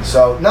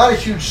 So not a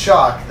huge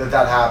shock that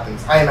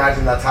happens. I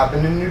imagine that's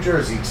happened in New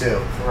Jersey too.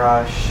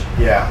 Thrush.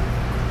 Yeah,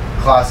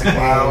 classic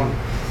Wow. name.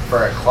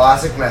 for a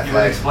classic meth You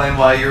would head. explain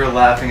why you were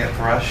laughing at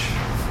thrush?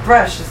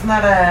 Thrush, isn't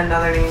that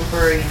another name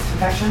for a yeast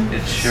infection?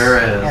 It sure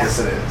is. Yeah. Yes,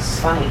 it It's is.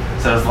 funny.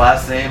 So his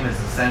last name is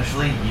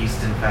essentially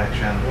yeast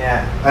infection.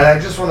 Yeah. And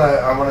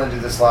I wanna do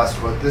this last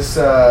quote. This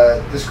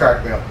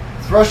cracked me up.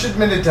 Thrush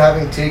admitted to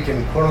having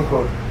taken quote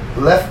unquote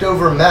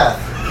leftover meth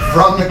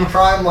from the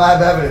crime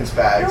lab evidence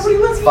bags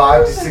Nobody was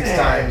 5 to using 6 it.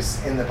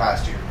 times in the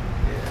past year.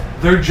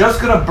 They're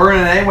just gonna burn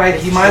it anyway.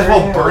 He It's might as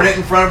well true. burn it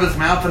in front of his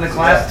mouth in a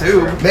glass Yeah,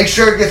 tube. Make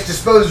sure it gets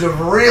disposed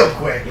of real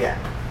quick. Yeah.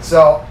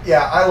 So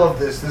yeah, I love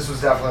this. This was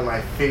definitely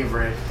my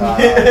favorite.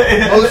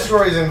 Most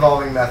stories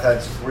involving meth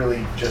heads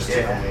really just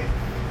tickle Yeah. me.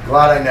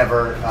 Glad I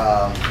never.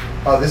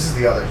 Oh, this is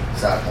the other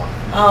sad one.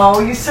 Oh,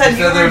 you said You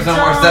you said there were was no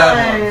more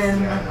sad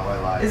done. Yeah, I know I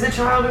lied. Is it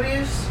child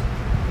abuse?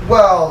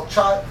 Well,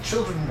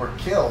 children were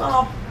killed.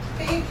 Oh,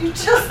 babe,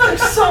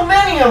 there's so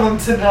many of them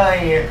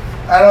tonight.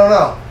 I don't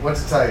know what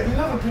to tell you. You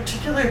have a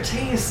particular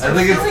taste. I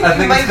think it's feel like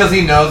you might- because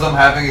he knows I'm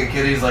having a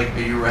kid. He's like,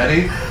 "Are you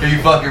ready? Are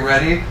you fucking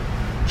ready?"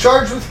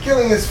 Charged with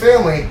killing his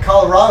family,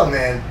 Colorado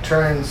man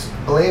turns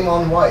blame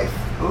on wife.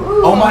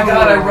 Ooh. Oh my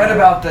god, I read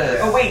about this.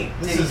 Oh wait,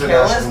 This did is he a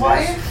kill national his news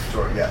wife?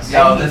 story. Yes.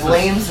 Yo, And he this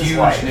blames was his huge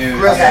wife. news.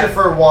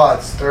 Christopher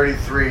Watts,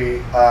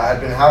 33, had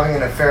been having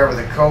an affair with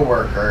a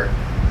coworker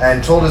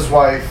and told his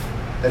wife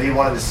that he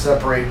wanted to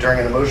separate during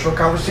an emotional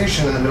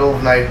conversation in the middle of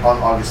the night on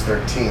August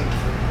 13th.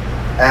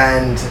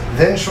 And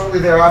then shortly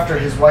thereafter,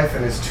 his wife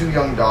and his 2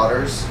 young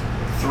daughters,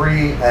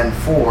 3 and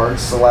 4,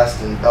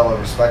 Celeste and Bella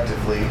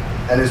respectively,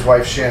 and his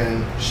wife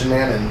Shenanigans?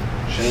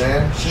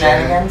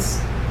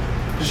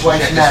 His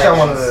wife Shannon. Just got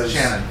one of those.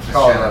 Shannon. Just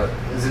Colorado.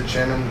 Is it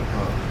Shannon?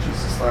 Oh,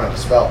 Jesus, learn how to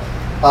spell.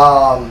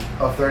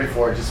 Of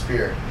 34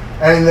 disappeared.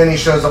 And then he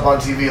shows up on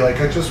TV like,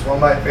 I just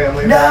want my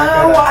family No,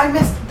 back. And I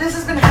missed. This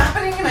has been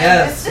happening and I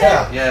Yes. missed it.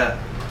 Yeah. Yeah. You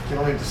can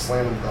only just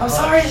slam him. I'm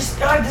sorry.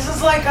 This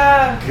is like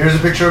Here's a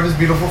picture of his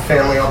beautiful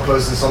family. I'll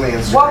post this on the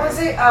Instagram. what was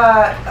it?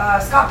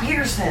 Scott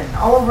Peterson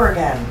all over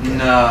again.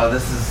 No,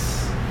 this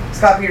is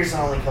Scott Peterson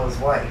only killed his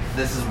wife.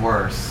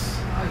 worse.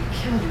 Oh, you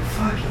killed your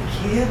fucking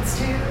kids,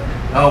 dude.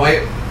 Oh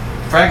wait,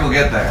 Frank will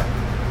get there.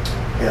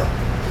 Yeah.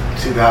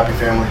 See the happy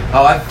family.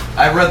 Oh,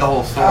 I read the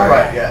whole story. All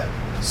Right, yeah.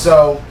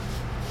 So,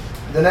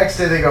 the next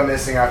day they go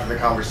missing after the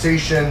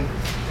conversation,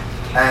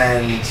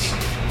 and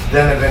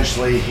then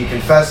eventually he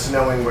confessed to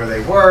knowing where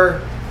they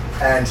were,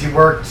 and he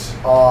worked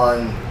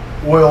on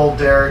oil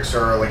derricks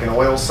or like an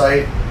oil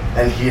site,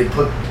 and he had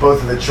put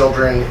both of the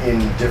children in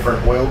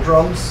different oil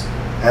drums,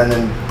 and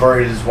then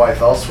buried his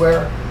wife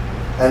elsewhere.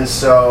 And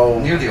so,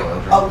 Near the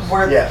oil Oh, drums.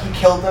 where Yeah. he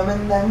killed them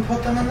and then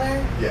put them in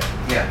there? yeah.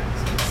 Yeah.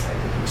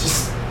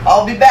 Just,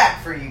 I'll be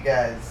back for you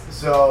guys.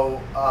 So,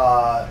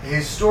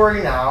 his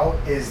story now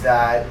is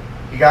that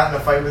he got in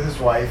a fight with his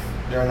wife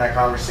during that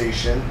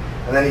conversation,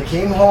 and then he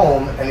came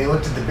home and he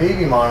looked at the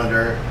baby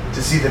monitor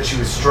to see that she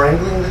was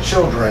strangling the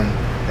children,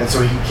 and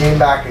so he came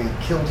back and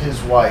killed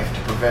his wife to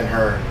prevent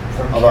her,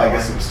 From although I killing.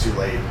 guess it was too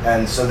late.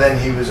 And so then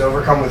he was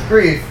overcome with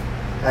grief,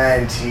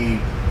 and he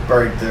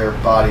buried their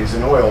bodies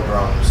in oil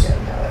drums. Yeah,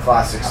 no, that's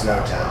Classic not how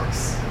that Snowtown.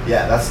 works.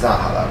 Yeah, that's not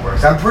how that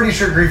works. I'm pretty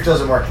sure grief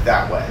doesn't work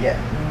that way. Yeah.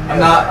 I'm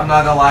not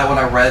gonna lie. When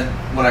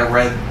I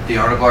read the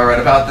article I read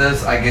about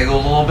this, I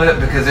giggled a little bit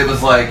because it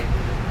was like,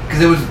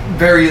 because it was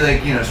very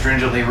like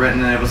stringently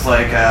written, and it was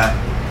like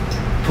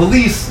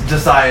police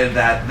decided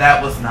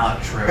that was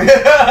not true.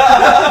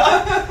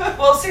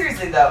 Well,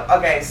 seriously though.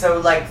 Okay, so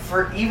like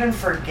for even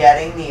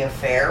forgetting the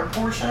affair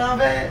portion of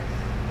it,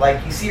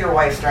 like you see your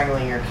wife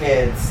strangling your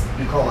kids,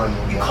 You call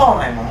 911. you call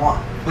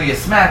 911. Well, you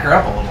smack her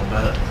up a little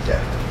bit.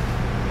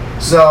 Yeah.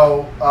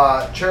 So,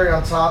 cherry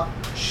on top,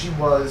 she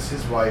was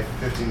his wife,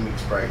 15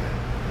 weeks pregnant.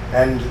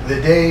 And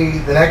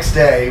the next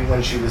day,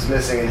 when she was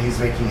missing and he's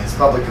making his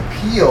public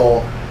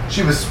appeal,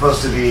 she was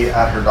supposed to be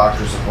at her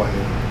doctor's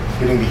appointment,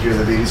 getting to hear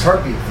the baby's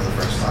heartbeat for the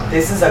first time.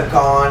 This is a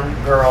gone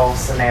girl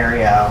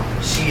scenario.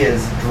 She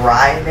is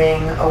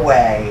driving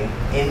away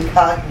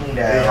incognito.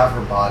 They have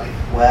her body.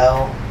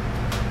 Well,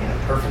 in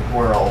a perfect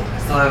world, I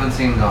still haven't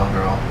seen Gone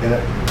Girl. In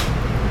it.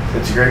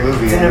 It's a great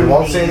movie, It's and an we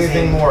won't say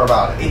anything amazing- more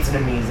about it. it's an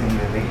amazing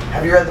movie.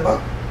 Have you read the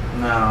book?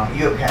 No.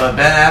 You okay? But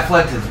Ben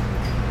Affleck is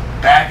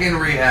back in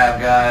rehab,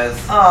 guys.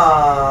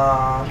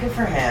 Aw, good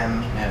for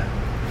him. Yeah.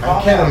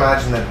 I can't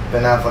imagine that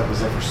Ben Affleck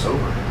was ever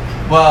sober.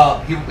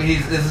 Well,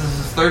 this is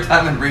his 3rd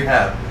time in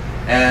rehab,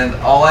 and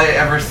all I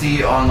ever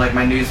see on like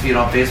my newsfeed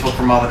on Facebook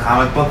from all the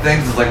comic book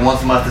things is like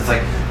once a month it's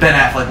like Ben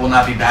Affleck will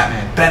not be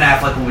Batman. Ben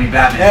Affleck will be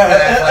Batman.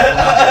 Ben Affleck will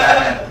not be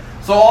Batman.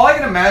 So all I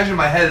can imagine in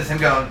my head is him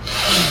going,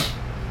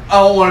 I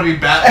don't want to be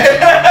Batman.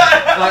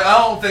 Like I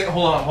don't think.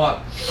 Hold on.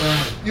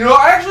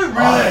 I actually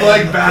really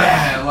like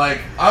Batman. Like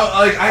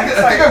I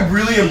think I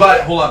really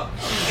embody. Hold on.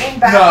 In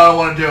No, I don't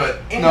want to do it.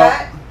 In No.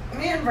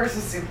 Batman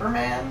vs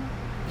Superman,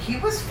 he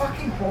was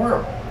fucking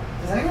horrible.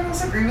 Does anyone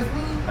else agree with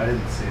me? I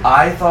didn't see it.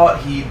 I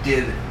thought he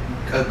did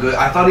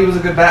I thought he was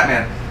a good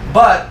Batman.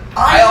 But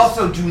I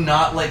also do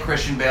not like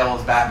Christian Bale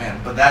as Batman.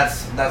 But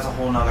that's a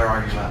whole nother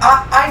argument.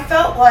 I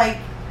felt like,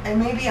 and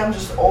maybe I'm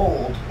just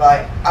old,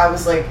 but I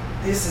was like,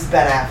 this is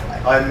Ben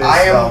Affleck. I miss I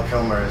am- Val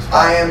Kilmer as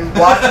I Batman. am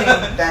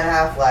watching Ben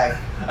Affleck.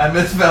 I I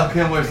miss Val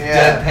Kilmer's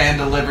deadpan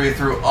delivery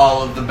through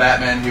all of the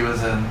Batman he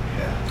was in.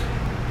 Yeah.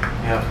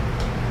 Yep.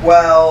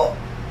 Well,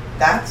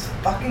 that's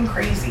fucking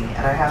crazy,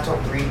 and I have to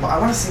read. I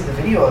want to see the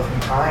video of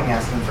him crying,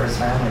 asking for his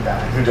family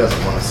back. Who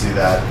doesn't want to see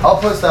that? I'll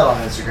post that on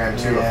Instagram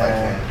too if I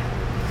Yeah. can.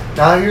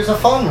 Now here's a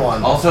fun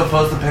one. Also,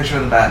 post a picture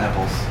of the bat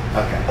nipples.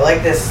 Okay. I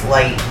like this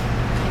light,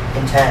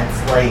 intense.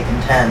 Thank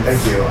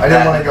you. I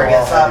didn't want to go Bring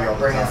all us heavy all up,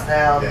 the bring time. us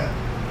down. Yeah.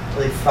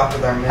 Really fuck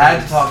with our moods.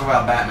 Had to talk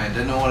about Batman.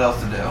 Didn't know what else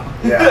to do.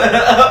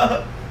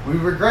 Yeah. We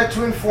regret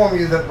to inform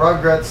you that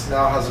Rugrats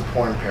now has a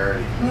porn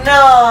parody.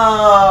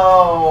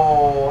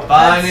 No.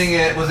 Finding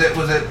it was it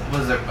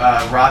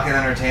Rocket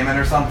Entertainment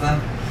or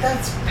something?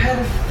 That's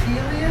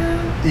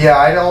pedophilia. Yeah,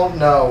 I don't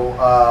know.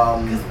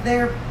 Because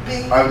they're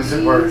babies. I was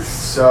at work,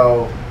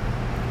 so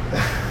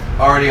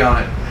Already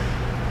on it.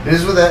 it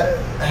is with a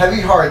heavy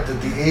heart that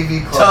the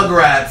AV Club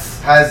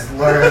Tugrats. has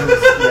learned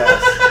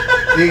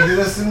the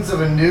existence of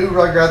a new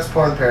Rugrats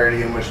porn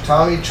parody in which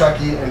Tommy,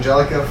 Chucky,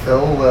 Angelica,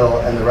 Phil, Lil,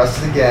 and the rest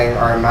of the gang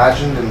are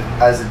imagined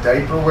as a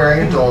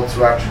diaper-wearing adults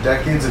who, after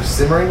decades of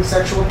simmering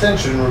sexual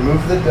tension,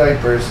 remove the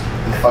diapers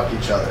and fuck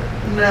each other.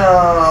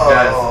 No.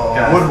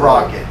 Guys. Wood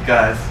Rocket.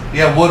 Guys.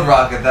 Yeah, Wood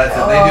Rocket, that's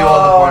it. They do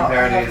all the porn I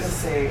have parodies. to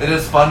see. They did a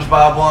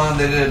SpongeBob one,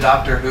 they did a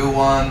Doctor Who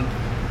one.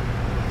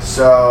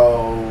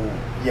 So,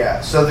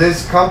 yeah. So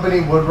this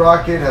company, Wood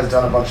Rocket, has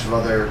done a bunch of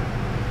other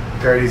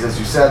parodies, as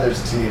you said.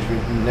 There's a Teenage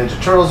Mutant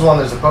Ninja Turtles one.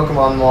 There's a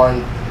Pokemon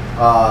one.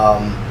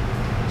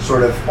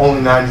 Sort of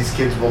only 90s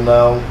kids will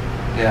know.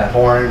 Yeah.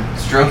 Porn.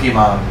 Strokey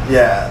Mom.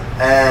 Yeah.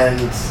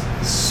 And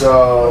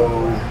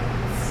so,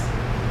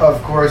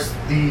 of course,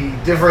 the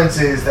difference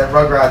is that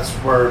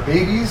Rugrats were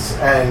babies,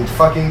 and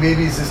fucking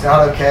babies is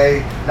not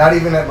okay. Not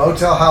even at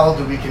Motel Howell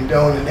do we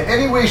condone in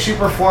any way,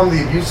 shape, or form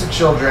the abuse of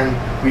children.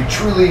 We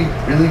truly,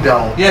 really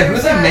don't. Yeah,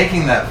 who's they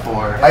making that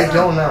for? I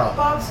don't know.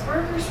 Bob's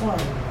Burgers one.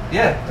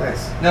 Yeah.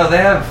 Nice. No, they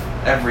have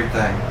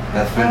everything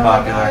that's been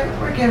popular.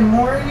 Rick and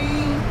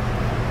Morty.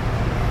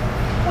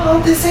 Oh,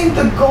 this ain't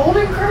the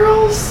Golden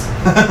Girls?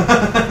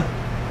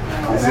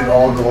 Is it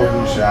all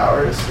golden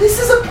showers? This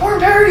is a porn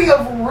parody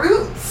of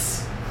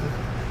Roots.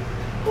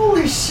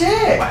 Holy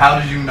shit. How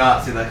did you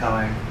not see that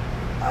coming?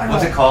 I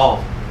What's it don't-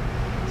 called?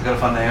 It's got a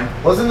fun name.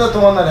 Wasn't that the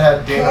one that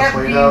had Dana Can't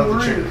Be Plato, the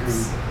chick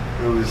Roots.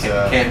 who was...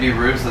 Can't be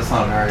Roots. That's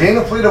not very.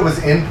 Dana Plato was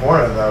in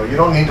porno, though. You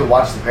don't need to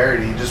watch the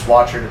parody. You just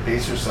watch her to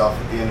pace herself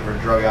at the end of her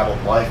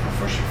drug-addled life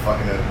before she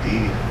fucking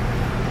OD'd.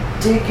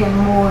 Dick and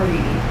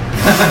Morty.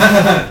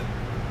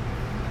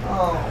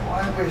 Oh, I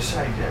wish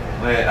I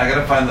didn't. Wait, I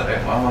gotta find the.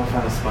 I want to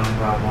find the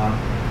SpongeBob one.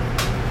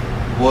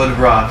 Wood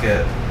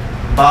Rocket.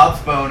 Bob's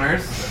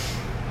Boners.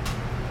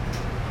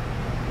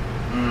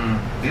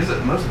 These are,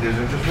 most of these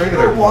are just You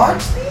regular. ever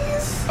watch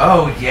these?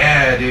 Oh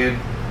yeah, dude.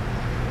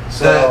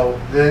 So,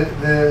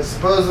 the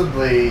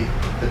supposedly,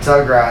 the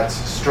Tugrats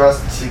stress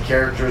that the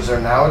characters are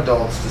now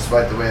adults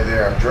despite the way they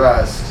are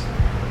dressed,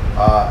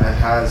 and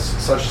has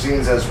such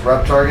scenes as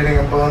Reptar getting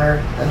a boner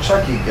and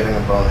Chucky getting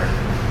a boner.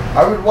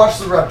 I would watch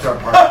the Reptar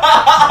part.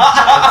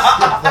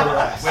 And skip the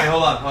rest. Wait,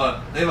 hold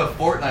on. They have a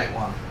Fortnite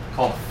one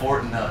called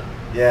Fortnite.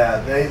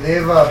 Yeah, they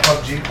have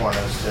PUBG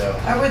pornos too.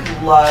 I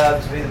would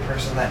love to be the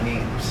person that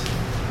names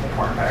the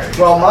porn parody.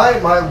 Well,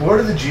 my Lord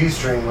of the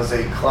G-String was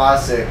a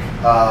classic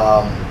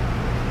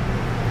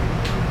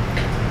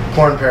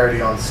porn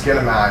parody on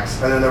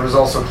Skinamax, and then there was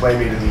also Play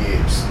Me to the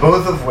Apes,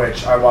 both of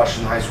which I watched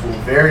in high school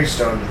very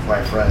stoned with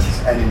my friends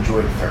and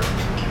enjoyed thoroughly.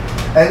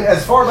 And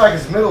as far back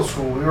as middle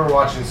school, we were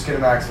watching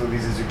Skinamax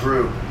movies as a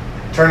group,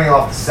 turning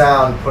off the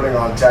sound, putting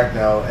on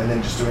techno, and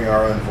then just doing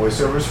our own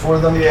voiceovers for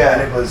them. Yeah.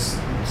 And it was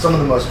some of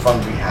the most fun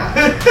we had.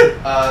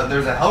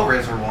 There's a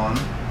Hellraiser one.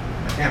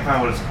 I can't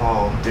find what it's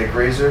called. Dick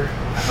Razor.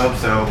 I hope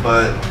so,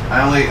 but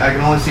I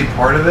can only see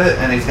part of it,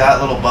 and he's got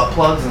little butt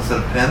plugs instead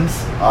of pins.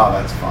 Oh,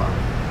 that's fun.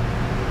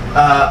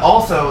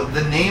 Also,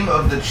 the name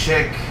of the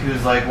chick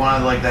who's like one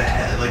of like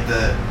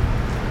the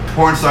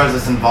porn stars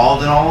that's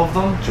involved in all of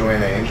them.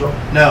 Joanna Angel.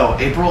 No,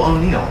 April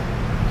O'Neil.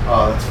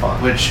 Oh, that's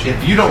fun. Which,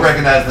 if you don't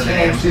recognize the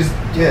name, She's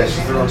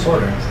the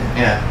reporter.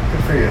 yeah,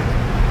 Good for you.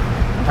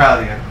 I'm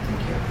proud of you.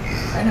 Thank you.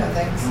 I know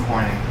things. I'm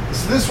horny.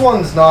 So this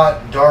one's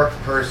not dark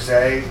per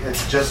se.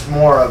 It's just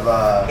more of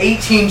a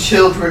 18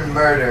 children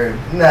murdered.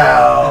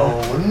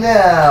 no.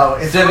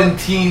 It's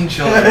 17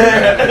 children.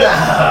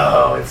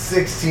 No, it's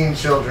 16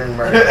 children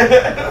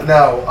murdered.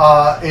 No,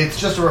 it's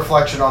just a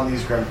reflection on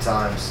these grim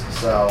times.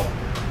 So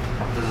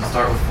Does it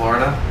start with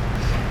Florida?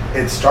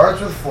 it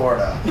starts with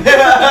Florida.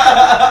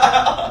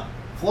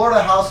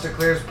 Florida House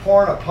declares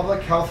porn a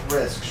public health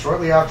risk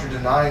shortly after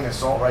denying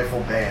assault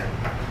rifle ban.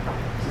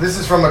 So this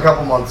is from a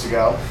couple months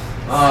ago.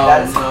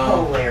 That is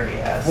no.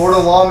 hilarious. Florida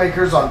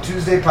lawmakers on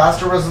Tuesday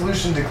passed a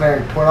resolution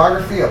declaring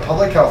pornography a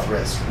public health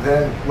risk,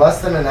 then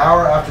less than an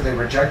hour after they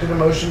rejected a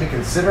motion to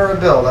consider a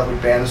bill that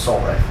would ban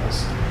assault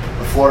rifles.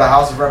 The Florida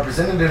House of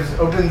Representatives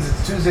opens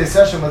its Tuesday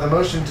session with a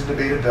motion to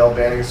debate a bill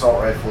banning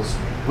assault rifles,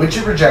 which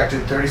it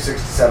rejected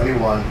 36 to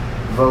 71,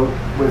 a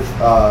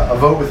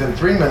vote within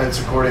 3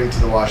 minutes, according to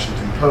the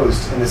Washington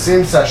Post. In the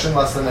same session,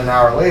 less than an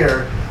hour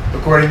later,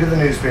 according to the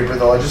newspaper,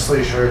 the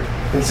legislature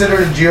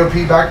considered a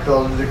GOP-backed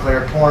bill to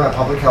declare porn a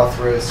public health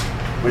risk,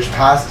 which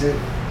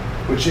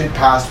it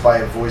passed by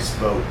a voice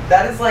vote.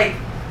 That is like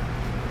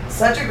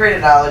such a great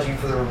analogy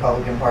for the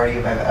Republican Party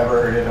if I've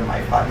ever heard it in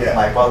my fucking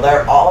life. Well,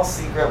 they're all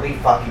secretly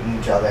fucking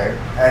each other.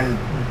 And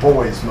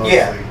boys, mostly.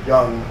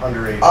 Young,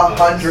 underage.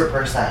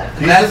 100%.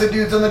 These are the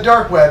dudes on the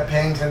dark web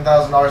paying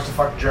 $10,000 to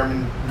fuck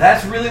German.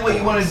 That's really what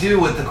you want to do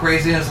with the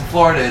craziness of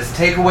Florida is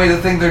take away the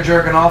thing they're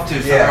jerking off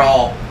to so they're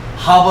all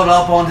hobbled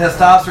up on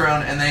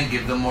testosterone and then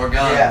give them more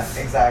guns. Yes,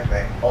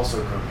 exactly.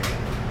 Also cocaine.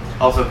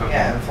 Also cocaine.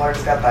 Yeah, and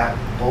Florida's got that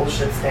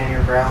bullshit stand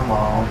your ground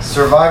law.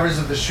 Survivors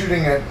of the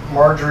shooting at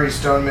Marjorie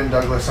Stoneman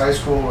Douglas High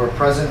School were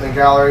present in the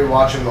gallery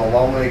watching the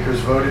lawmakers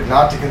voted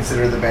not to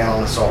consider the ban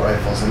on assault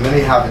rifles, and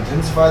many have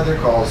intensified their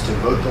calls to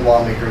vote the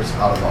lawmakers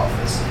out of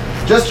office.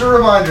 Just a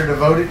reminder to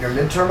vote at your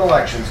midterm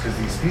elections because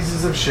these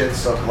pieces of shit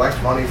still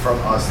collect money from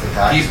us, the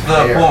taxpayer. Keep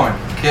the porn.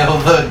 Kill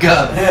the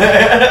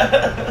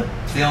gun.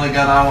 It's the only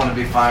gun I want to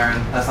be firing.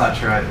 That's not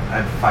true.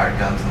 I've fired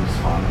guns and it was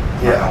fun.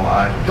 I'm not gonna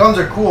lie. Guns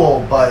are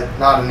cool, but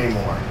not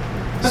anymore.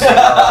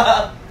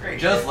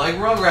 Just like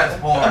Rugrats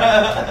porn.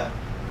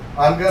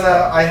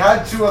 I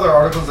had 2 other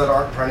articles that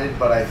aren't printed,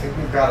 but I think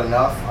we've got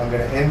enough. I'm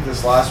gonna end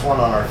this last one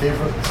on our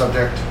favorite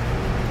subject,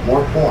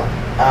 more porn.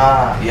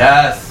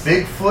 Yes.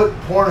 Bigfoot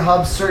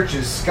Pornhub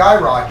searches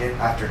skyrocket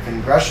after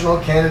congressional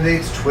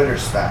candidate's Twitter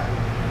spat.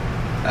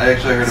 I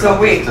actually heard So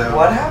about wait, this too.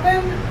 what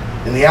happened?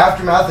 In the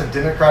aftermath of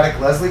Democratic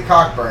Leslie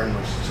Cockburn,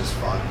 which is just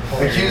fun,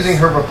 accusing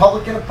her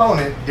Republican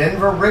opponent,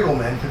 Denver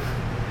Riggleman,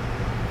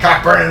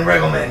 Cockburn and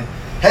Riggleman,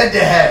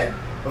 head-to-head,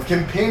 of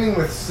campaigning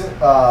with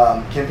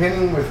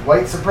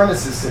white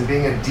supremacists and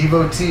being a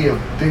devotee of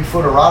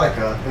Bigfoot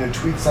erotica in a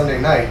tweet Sunday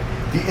night,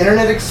 the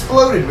internet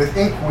exploded with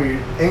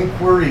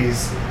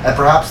inquiries at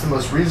perhaps the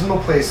most reasonable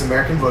place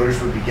American voters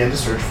would begin to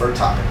search for a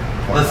topic.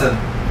 Listen,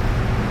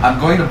 I'm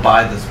going to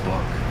buy this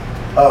book.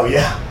 Oh,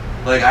 yeah.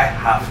 Like, I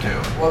have to.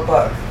 What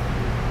book?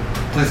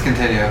 Please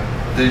continue.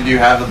 Did you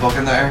have the book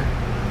in there?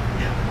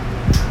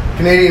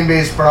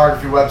 Canadian-based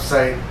pornography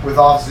website with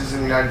offices in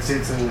the United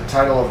States and the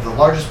title of the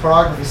largest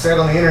pornography site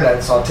on the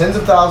internet saw tens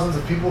of thousands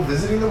of people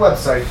visiting the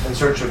website in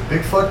search of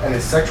Bigfoot and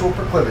his sexual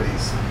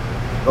proclivities.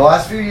 The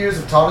last few years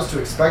have taught us to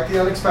expect the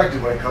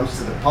unexpected when it comes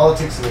to the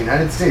politics in the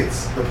United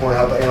States, the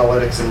Pornhub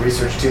analytics and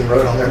research team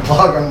wrote on their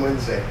blog on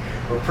Wednesday.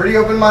 We're pretty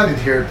open-minded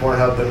here at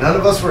Pornhub, but none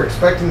of us were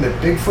expecting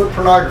that Bigfoot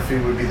pornography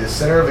would be the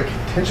center of a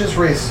contentious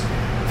race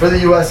for the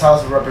U.S.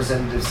 House of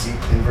Representatives seat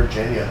in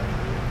Virginia.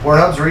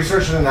 Pornhub's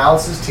research and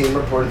analysis team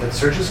reported that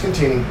searches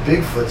containing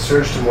Bigfoot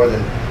surged to more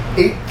than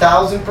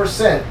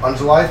 8,000% on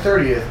July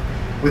 30th,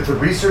 with the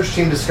research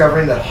team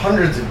discovering that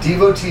hundreds of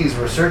devotees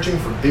were searching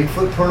for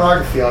Bigfoot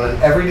pornography on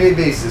an everyday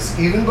basis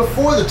even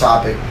before the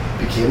topic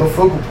became a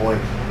focal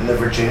point in the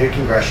Virginia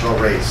congressional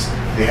race.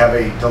 They have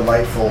a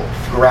delightful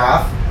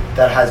graph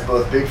that has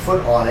both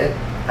Bigfoot on it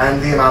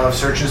and the amount of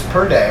searches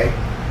per day.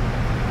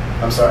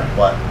 I'm sorry,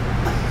 what?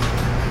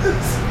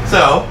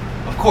 So,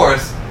 of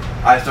course,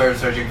 I started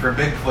searching for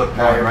Bigfoot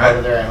Now porn, you're right? part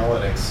of their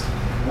analytics.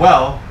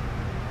 Well,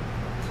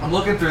 I'm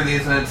looking through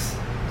these and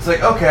it's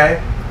like,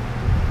 okay,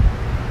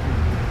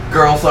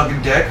 girl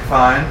sucking dick,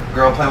 fine.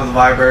 Girl playing with a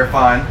vibrator,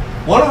 fine.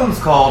 One of them's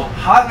called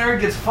Hot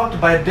Nerd Gets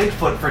Fucked by a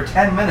Bigfoot for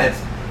 10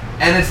 minutes.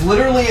 And it's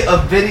literally a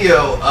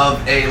video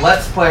of a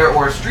Let's Player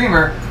or a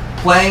streamer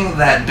playing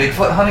that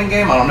Bigfoot hunting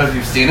game. I don't know if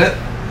you've seen it,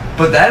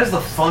 but that is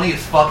the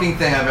funniest fucking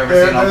thing I've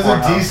ever seen on There's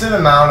Pornhub. a decent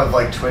amount of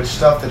like Twitch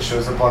stuff that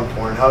shows up on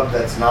Pornhub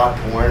that's not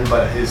porn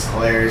but is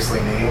hilariously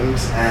named,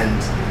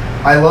 and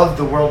I love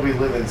the world we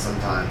live in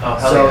sometimes. Oh,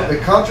 hell so yeah. the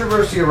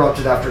controversy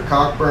erupted after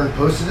Cockburn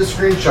posted a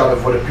screenshot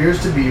of what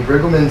appears to be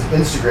Riggleman's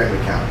Instagram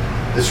account.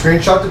 The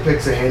screenshot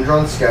depicts a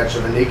hand-drawn sketch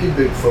of a naked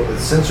Bigfoot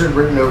with censored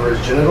written over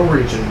his genital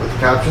region with the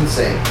caption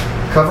saying,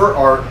 "Cover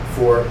art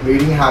for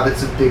Mating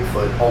Habits of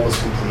Bigfoot almost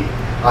complete.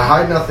 I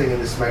hide nothing in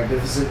this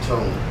magnificent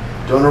tome.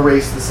 Don't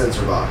erase the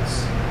censor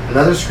box."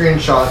 Another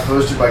screenshot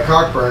posted by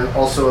Cockburn,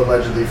 also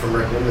allegedly from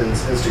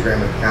Riggleman's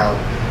Instagram account,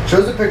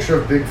 shows a picture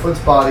of Bigfoot's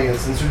body and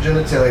censored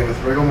genitalia with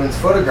Riggleman's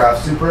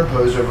photograph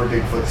superimposed over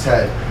Bigfoot's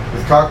head,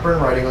 with Cockburn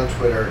writing on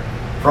Twitter,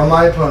 "From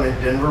my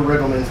opponent, Denver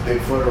Riggleman's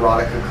Bigfoot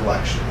erotica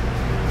collection."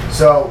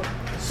 So,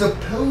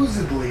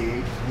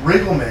 supposedly,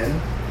 Riggleman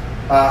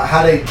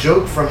had a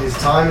joke from his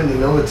time in the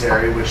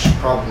military, which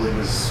probably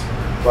was,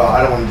 well,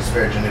 I don't want to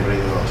disparage anybody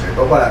in the military,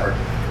 but whatever.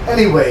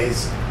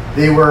 Anyways,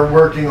 they were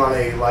working on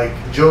a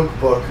joke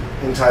book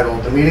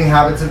entitled "The Mating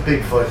Habits of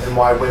Bigfoot and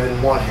Why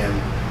Women Want Him."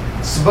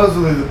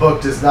 Supposedly the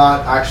book does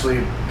not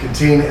actually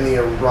contain any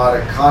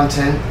erotic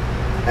content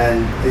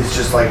and it's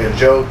just like a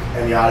joke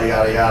and yada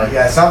yada yada.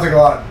 Yeah, it sounds like a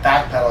lot of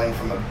backpedaling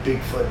from a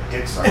Bigfoot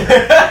dick sucker.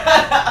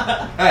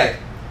 Hey,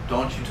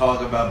 don't you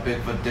talk about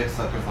Bigfoot dick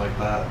suckers like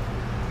that.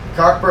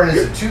 Cockburn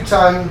is a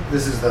two-time,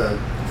 this is the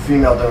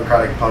female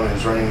Democratic opponent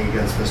who's running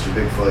against Mr.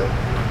 Bigfoot,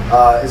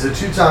 is a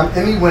two-time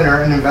Emmy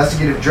winner, an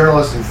investigative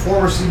journalist, and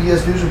former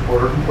CBS News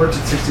reporter who worked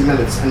at 60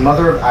 Minutes, and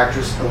mother of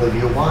actress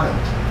Olivia Wilde.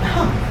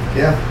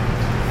 Yeah.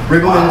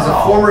 Riggleman is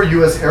a former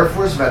U.S. Air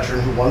Force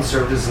veteran who once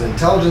served as an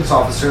intelligence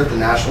officer at the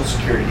National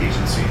Security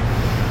Agency.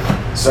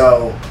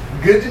 So,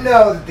 Good to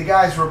know that the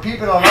guys who are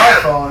peeping on our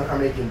phone are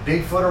making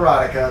Bigfoot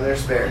erotica in their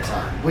spare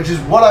time, which is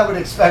what I would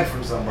expect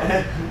from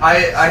somebody.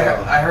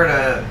 I heard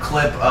a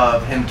clip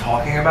of him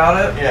talking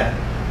about it. Yeah.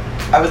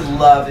 I would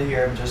love to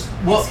hear him just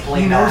Well,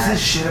 explain he knows that.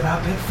 his shit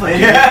about Bigfoot.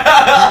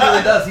 Yeah. He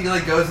really does. He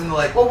like goes into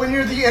like. Well, when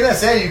you're the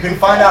NSA, you can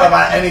find out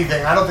about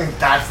anything. I don't think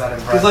that's that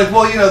He's impressive. like,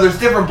 well, you know, there's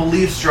different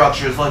belief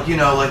structures, like, you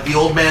know, like the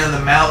old man in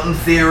the mountain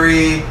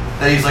theory,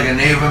 that he's like a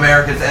Native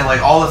American, and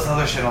like all this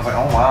other shit. I was like,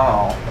 oh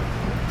wow.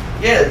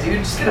 Yeah, dude,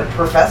 just get a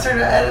professor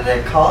to edit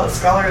it, call it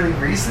scholarly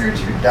research,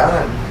 you're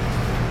done.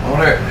 I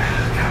wonder.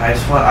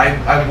 God,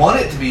 I want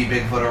it to be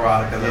Bigfoot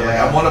erotica. Though. Like,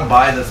 Yeah. I want to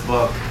buy this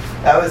book.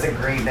 That was a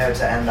great note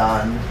to end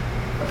on.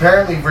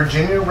 Apparently,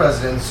 Virginia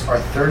residents are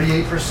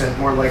 38%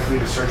 more likely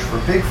to search for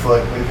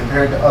Bigfoot when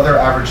compared to other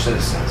average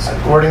citizens,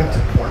 according to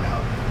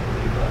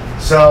Pornhub.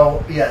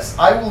 So, yes,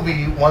 I will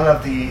be one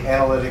of the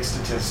analytic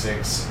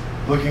statistics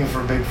looking for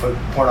Bigfoot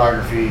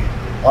pornography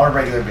on a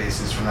regular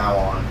basis from now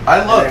on.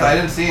 I looked. And I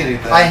didn't see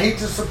anything. I hate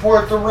to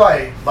support the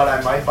right, but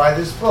I might buy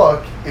this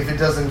book if it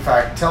does in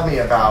fact tell me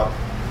about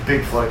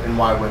Bigfoot and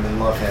why women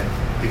love him.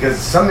 Because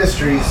some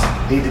mysteries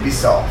need to be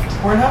solved.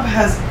 Pornhub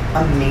has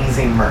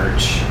amazing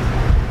merch.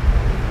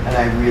 And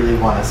I really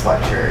want a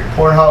sweatshirt.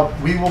 Pornhub,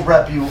 we will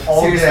rep you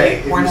all Seriously, day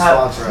if you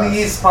Pornhub, sponsor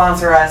please us.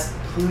 sponsor us.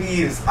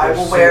 Please. I We're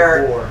will so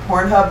wear poor.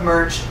 Pornhub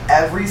merch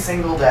every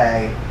single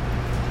day.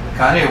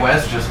 Kanye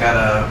West just got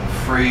a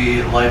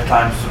free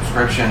lifetime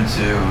subscription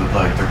to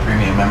like their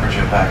premium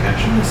membership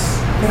package.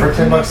 For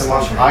 $10 a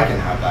month, I can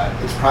have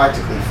that. It's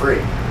practically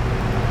free.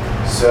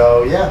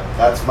 So yeah,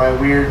 that's my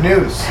weird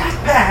news.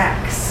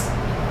 Backpacks.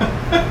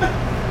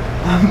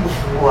 I'm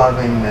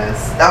loving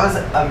this. That was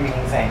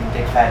amazing,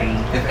 Dick Fetty.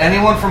 If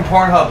anyone from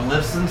Pornhub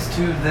listens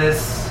to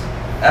this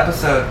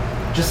episode,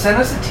 just send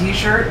us a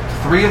T-shirt.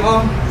 3 of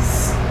them.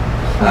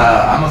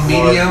 I'm a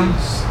medium.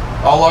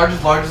 All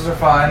larges are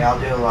fine. Okay, I'll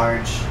do a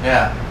large.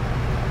 Yeah.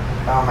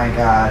 Oh my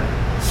god.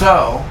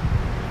 So,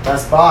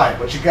 Best Buy,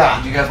 what you do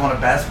got? you guys want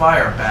a Best Buy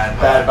or a Bad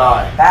Buy? Bad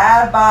Buy.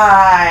 Bad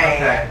bye.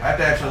 Okay, I have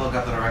to actually look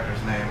up the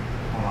director's name.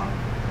 Hold on.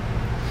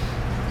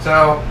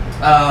 So,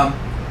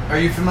 are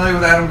you familiar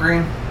with Adam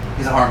Green?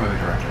 He's a horror movie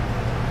director.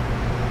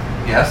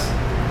 Yes?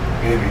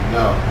 Maybe,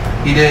 no.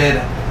 He did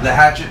the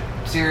Hatchet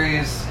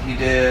series. He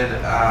did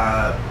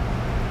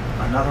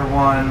another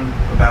one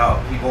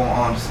about people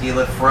on ski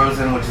lift,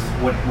 Frozen, which is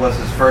what was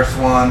his first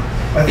one.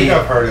 I think He-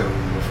 I've heard of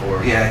him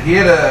before. Yeah, he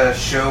had a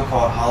show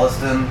called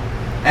Holliston.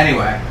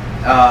 Anyway,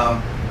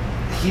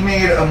 he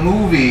made a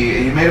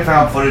movie. He made a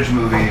found footage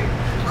movie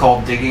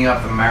called Digging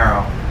Up the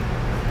Marrow,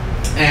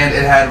 and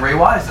it had Ray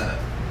Wise in it.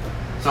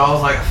 So I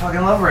was like, I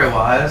fucking love Ray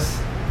Wise,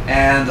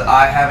 and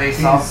I have a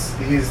soft.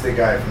 He's the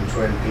guy from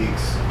Twin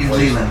Peaks. He's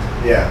Plays- Leland.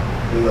 Yeah,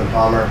 Leland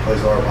Palmer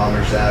plays Laura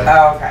Palmer's dad.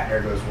 Oh, okay.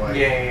 Hair goes white.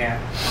 Yeah.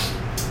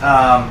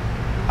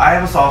 I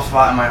have a soft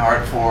spot in my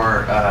heart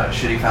for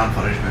shitty found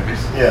footage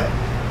movies. Yeah,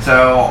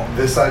 So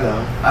this I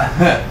know.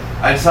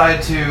 I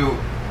decided to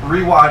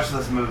rewatch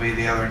this movie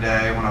the other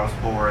day when I was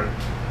bored,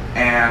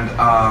 and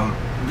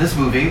this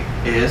movie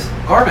is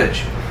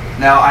garbage.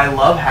 Now, I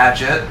love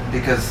Hatchet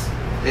because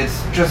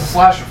it's just a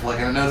slasher flick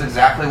and it knows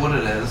exactly what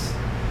it is.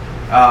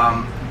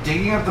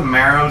 Digging Up the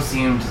Marrow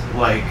seemed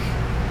like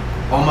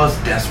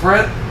almost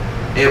desperate.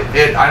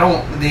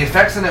 The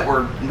effects in it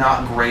were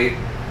not great.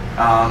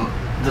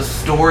 The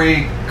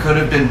story could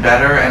have been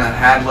better, and it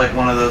had like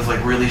one of those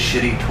like really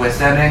shitty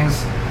twist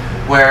endings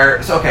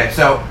where, so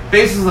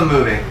basis of the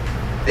movie,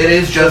 it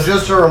is So just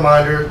just a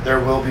reminder, there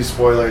will be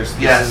spoilers.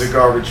 This Yes. is a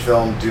garbage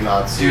film. Do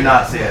not see do it.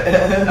 not see it.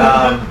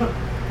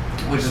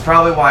 Which is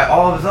probably why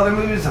all of his other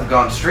movies have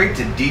gone straight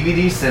to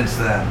DVD since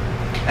then.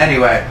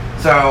 Anyway,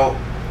 so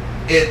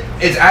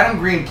it's Adam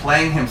Green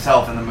playing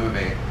himself in the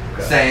movie,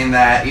 Okay. saying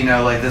that, you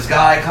know, like this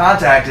guy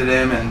contacted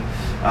him and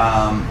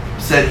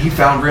said he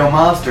found real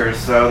monsters,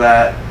 so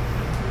that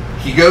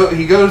he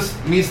goes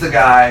meets the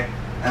guy,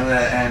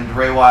 and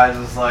Ray Wise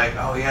is like,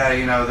 oh yeah,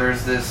 you know,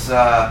 there's these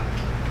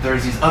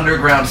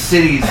underground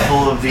cities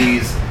full of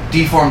these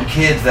deformed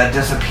kids that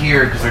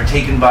disappeared because they're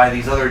taken by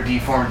these other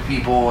deformed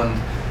people, and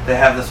they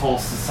have this whole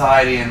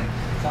society, and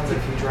Sounds like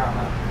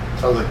Futurama.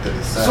 Sounds like The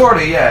Descent.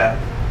 sorta, yeah.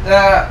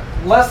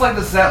 Less like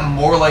The Descent,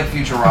 more like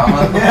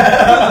Futurama.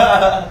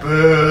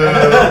 Boo.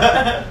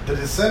 The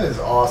Descent is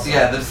awesome.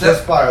 Yeah, The Descent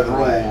Just by the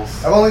way.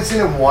 rules. I've only seen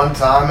it one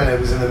time, and it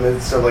was in the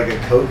midst of like a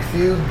Coke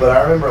feud, but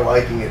I remember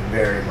liking it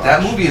very much.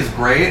 That movie is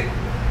great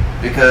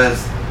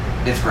because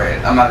it's great.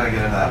 I'm not gonna get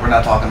into that. We're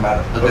not talking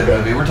about a good Okay.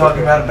 movie. We're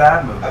talking about a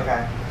bad movie.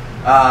 Okay.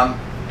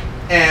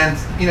 And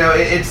you know,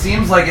 it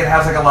seems like it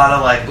has like a lot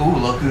of like, ooh,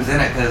 look who's in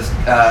it, because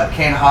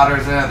Kane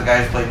Hodder's in it, the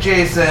guy who played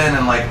Jason,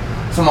 and like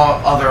some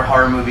other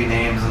horror movie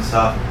names and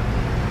stuff.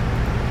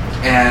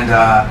 And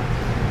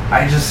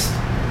I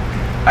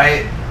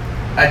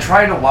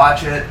tried to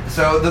watch it.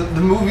 So the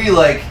movie,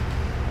 like,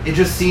 it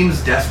just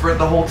seems desperate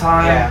the whole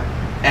time. Yeah.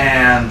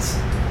 And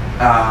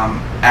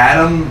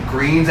Adam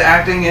Green's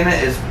acting in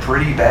it is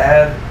pretty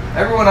bad.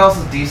 Everyone else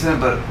is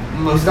decent, but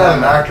most He's of not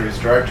them an actor, he's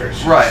a director. He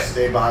should Right. just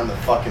stay behind the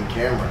fucking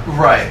camera.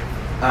 Right.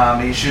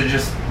 He should have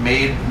just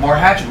made more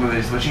Hatchet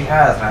movies, which he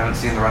has, and I haven't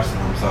seen the rest of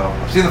them. So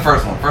I've seen the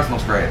first one. First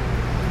one's great,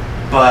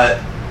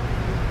 but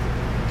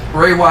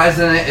Ray Wise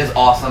in it is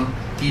awesome.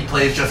 He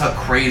plays just a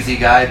crazy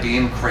guy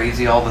being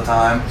crazy all the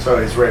time.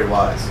 So he's Ray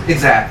Wise.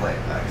 Exactly.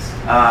 Nice.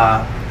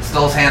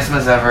 Still as handsome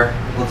as ever.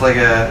 Looks like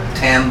a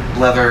tan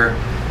leather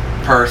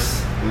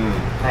purse.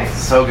 Nice.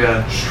 So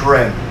good.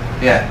 Shrimp.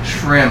 Yeah,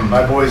 shrimp.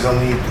 My boys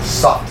only eat the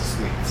softest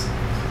meats.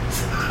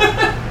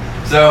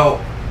 So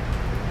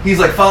he's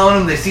like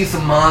following him. They see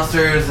some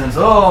monsters, and it's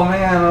oh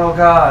man, oh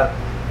god.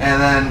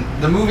 And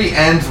then the movie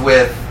ends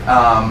with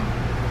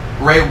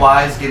Ray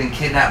Wise getting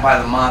kidnapped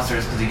by the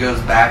monsters because he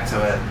goes back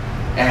to it.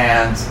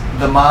 And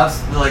the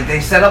like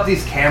they set up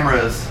these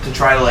cameras to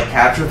try to like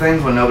capture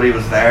things when nobody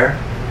was there,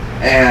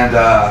 and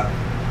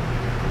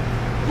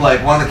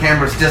like one of the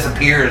cameras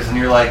disappears, and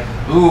you're like,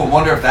 ooh,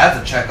 wonder if that's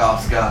a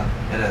Chekhov's gun.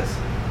 It is.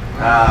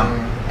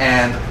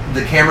 And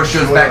the camera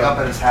shows back up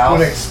at his house.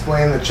 Want to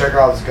explain the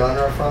Chekhov's gun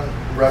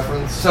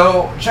reference?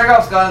 So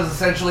Chekhov's gun is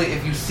essentially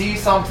if you see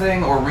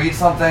something or read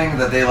something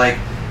that they like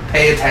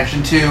pay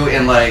attention to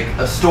in like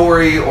a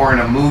story or in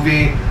a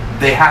movie,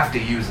 they have to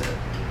use it.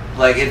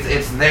 Like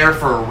it's there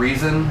for a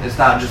reason. It's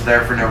not just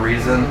there for no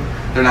reason.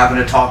 They're not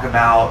going to talk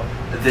about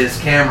this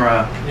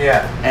camera.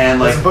 Yeah. And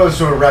like as opposed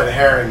to a red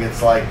herring,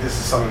 it's like this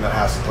is something that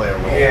has to play a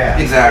role. Yeah.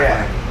 Exactly.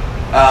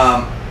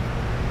 Yeah.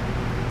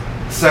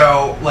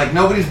 So like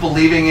nobody's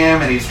believing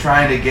him, and he's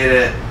trying to get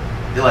it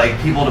like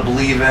people to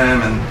believe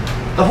him, and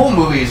the whole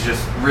movie is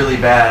just really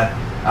bad.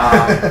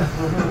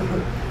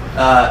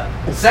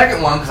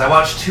 Second one, because I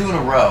watched 2 in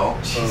a row.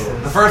 Jesus.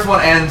 The first one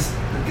ends.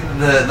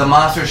 The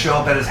monsters show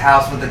up at his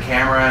house with the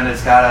camera, and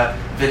it's got a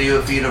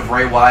video feed of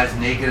Ray Wise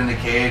naked in a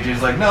cage.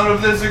 He's like, none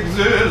of this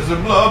exists,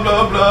 and blah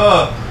blah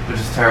blah, which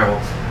is terrible.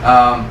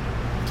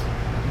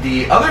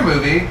 The other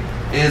movie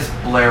is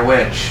Blair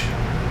Witch.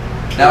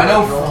 Now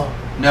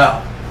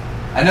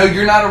I know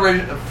you're not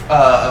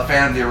a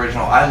fan of the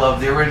original. I love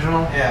the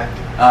original. Yeah.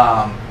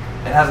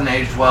 It hasn't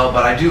aged well,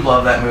 but I do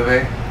love that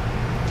movie.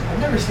 I've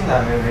never seen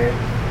that movie.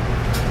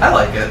 I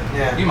like it.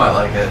 Yeah. You might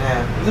like it.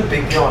 Yeah. It was a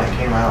big deal when it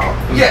came out.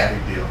 It was Yeah. a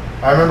big deal.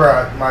 I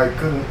remember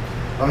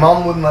my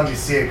mom wouldn't let me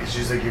see it because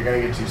she's like, you're gonna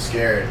get too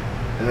scared.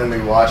 And then we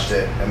watched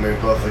it, and we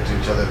both looked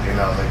at each other, and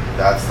I was like,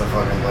 that's the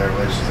fucking Blair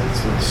Witch. She's like,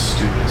 this movie's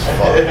stupid as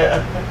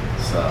fuck.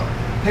 So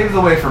Paved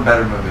the way for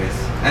better movies.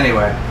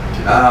 Anyway,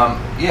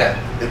 yeah.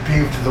 it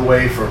paved the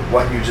way for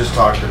what you just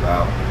talked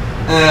about.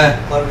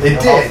 Cloverfield. It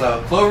did.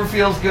 Also,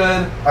 Cloverfield's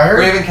good. I heard-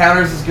 Grave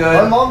Encounters is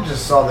good. My mom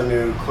just saw the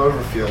new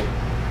Cloverfield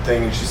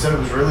thing, and she said it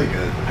was really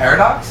good.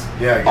 Paradox?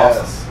 Yeah, I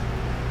guess.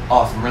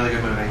 Awesome, really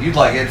good movie. You'd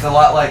like it. It's a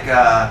lot like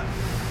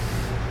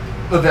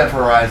Event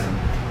Horizon.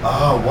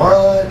 Oh,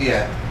 what?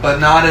 Yeah, but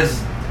not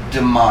as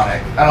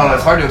demonic. I don't know,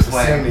 it's hard to Is Sam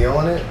explain. Neill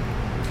in it?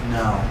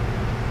 No.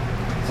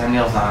 Sam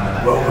Neill's not in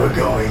it. Where we're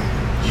going,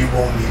 you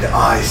won't need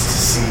eyes to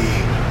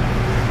see.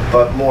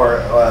 But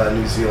more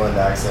New Zealand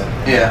accent.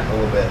 Yeah. A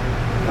little bit.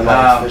 And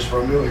like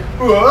Fishbone movie.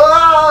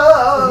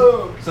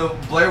 Whoa! So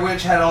Blair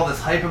Witch had all this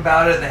hype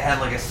about it. They had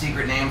like a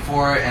secret name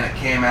for it, and it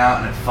came out,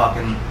 and it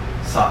fucking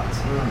sucked.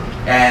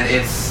 And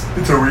it's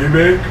It's a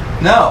remake?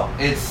 no,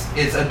 it's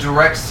a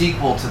direct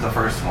sequel to the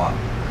first one.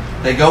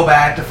 They go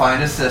back to find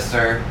his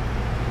sister,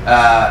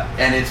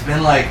 and it's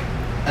been like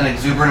an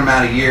exuberant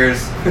amount of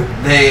years.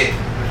 They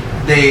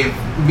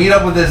meet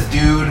up with this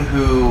dude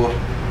who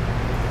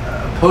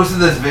posted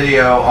this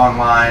video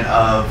online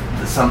of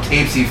some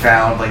tapes he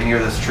found like near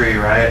this tree,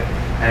 right?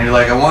 And you're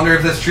like, I wonder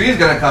if this tree is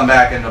gonna come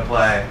back into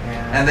play.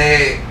 Yeah.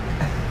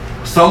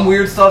 And some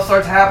weird stuff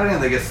starts happening,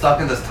 and they get stuck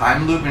in this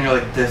time loop, and you're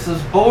like, this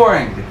is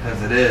boring,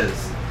 because it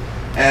is.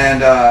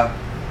 And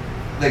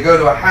they go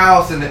to a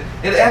house, and it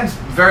ends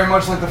very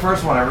much like the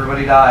first one.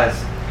 Everybody dies,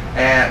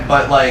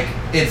 but like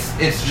it's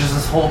just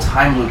this whole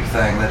time loop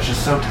thing that's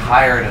just so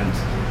tired and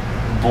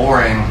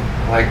boring.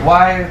 Like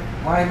why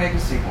make a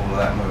sequel to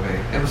that movie?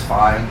 It was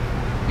fine.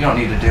 You don't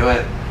need to do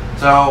it.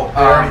 So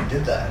They already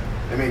did that.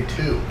 They made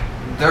 2.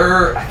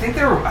 I think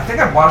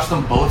I've watched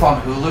them both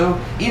on Hulu,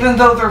 even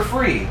though they're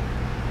free.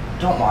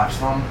 Don't watch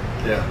them.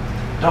 Yeah.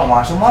 Don't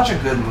watch them. Watch a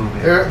good movie.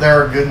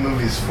 There are good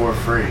movies for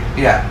free.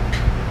 Yeah.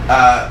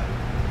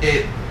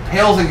 It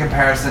pales in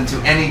comparison to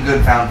any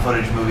good found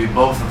footage movie,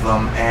 both of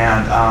them,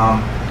 and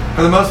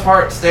for the most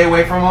part, stay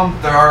away from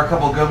them. There are a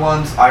couple good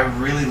ones. I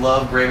really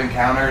love Grave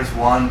Encounters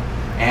 1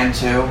 and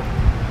 2.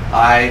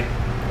 I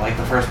like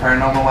the first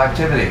Paranormal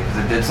Activity because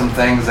it did some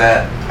things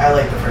that I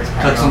like the first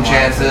took some Paranormal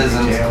chances,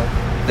 Activity,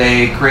 and too.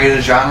 they created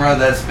a genre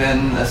that's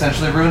been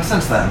essentially ruined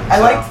since then. I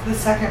So, liked the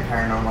second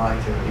Paranormal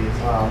Activity as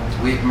well.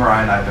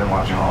 Mariah and I have been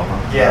watching all of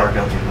them. Yeah. Our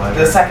guilty pleasure.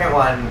 The second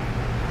one,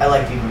 I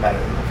liked even better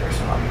than the first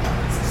one, I'll be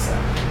honest.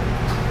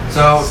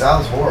 So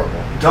Sounds horrible.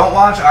 don't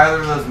watch either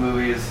of those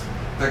movies.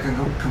 They're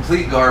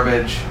complete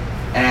garbage.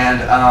 And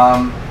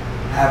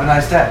have a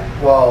nice day.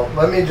 Well,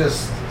 let me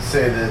just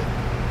say that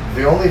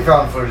the only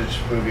found footage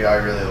movie I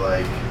really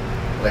like,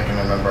 that I can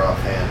remember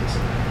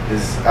offhand,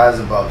 is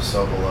As Above,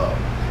 So Below.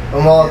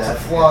 And while it's a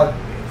flawed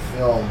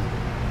film,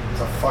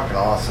 it's a fucking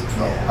awesome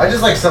film. Yeah. I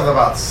just like stuff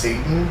about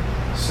Satan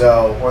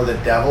So, or the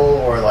devil,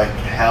 or like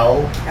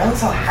hell. I only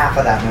saw half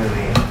of that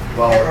movie.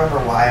 Well- I can't remember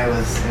why I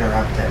was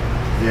interrupted.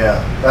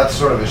 Yeah, that's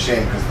sort of a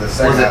shame because the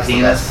second Was it half's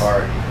the best penis?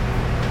 part.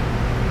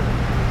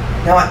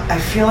 No, I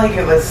feel like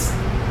it was.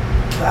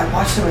 I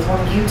watched it with one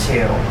of you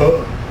two.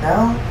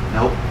 No?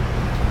 Nope.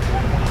 Who did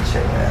I watch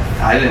it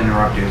with? I didn't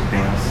interrupt you with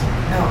penis.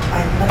 No,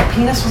 the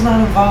penis was not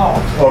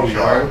involved. Oh, Sure.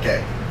 yeah,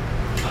 okay.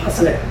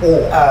 Wasn't it?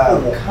 Oh,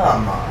 Oh, oh.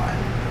 come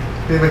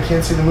on. Babe, I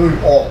can't see the movie.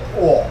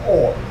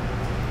 Oh.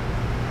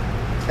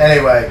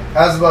 Anyway,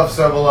 as above,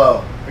 so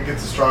below. I think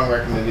it's a strong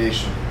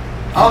recommendation.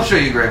 I'll show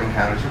you Grave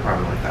Encounters. You'll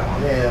probably like that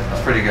one. Yeah.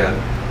 That's pretty good.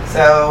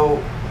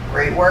 So,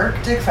 great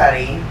work, Dick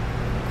Fetty.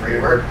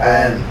 Great work,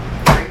 Ben.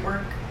 Great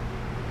work,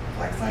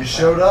 Flex You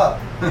showed up.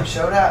 You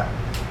showed up.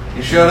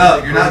 You showed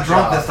up. You're not Great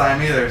drunk job. this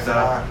time either,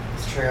 so.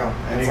 It's true.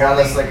 And It's you got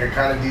only- us like a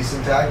kind of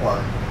decent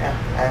tagline. Yeah,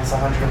 and it's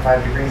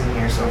 105 degrees in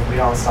here, so if we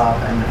don't stop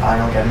and I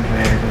don't get into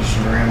an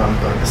air-conditioned room, I'm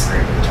going to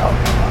scream at the top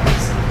of my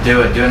lungs.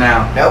 Do it. Do it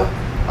now. Nope.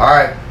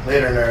 Alright,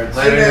 later, nerds.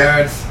 Later,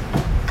 nerds.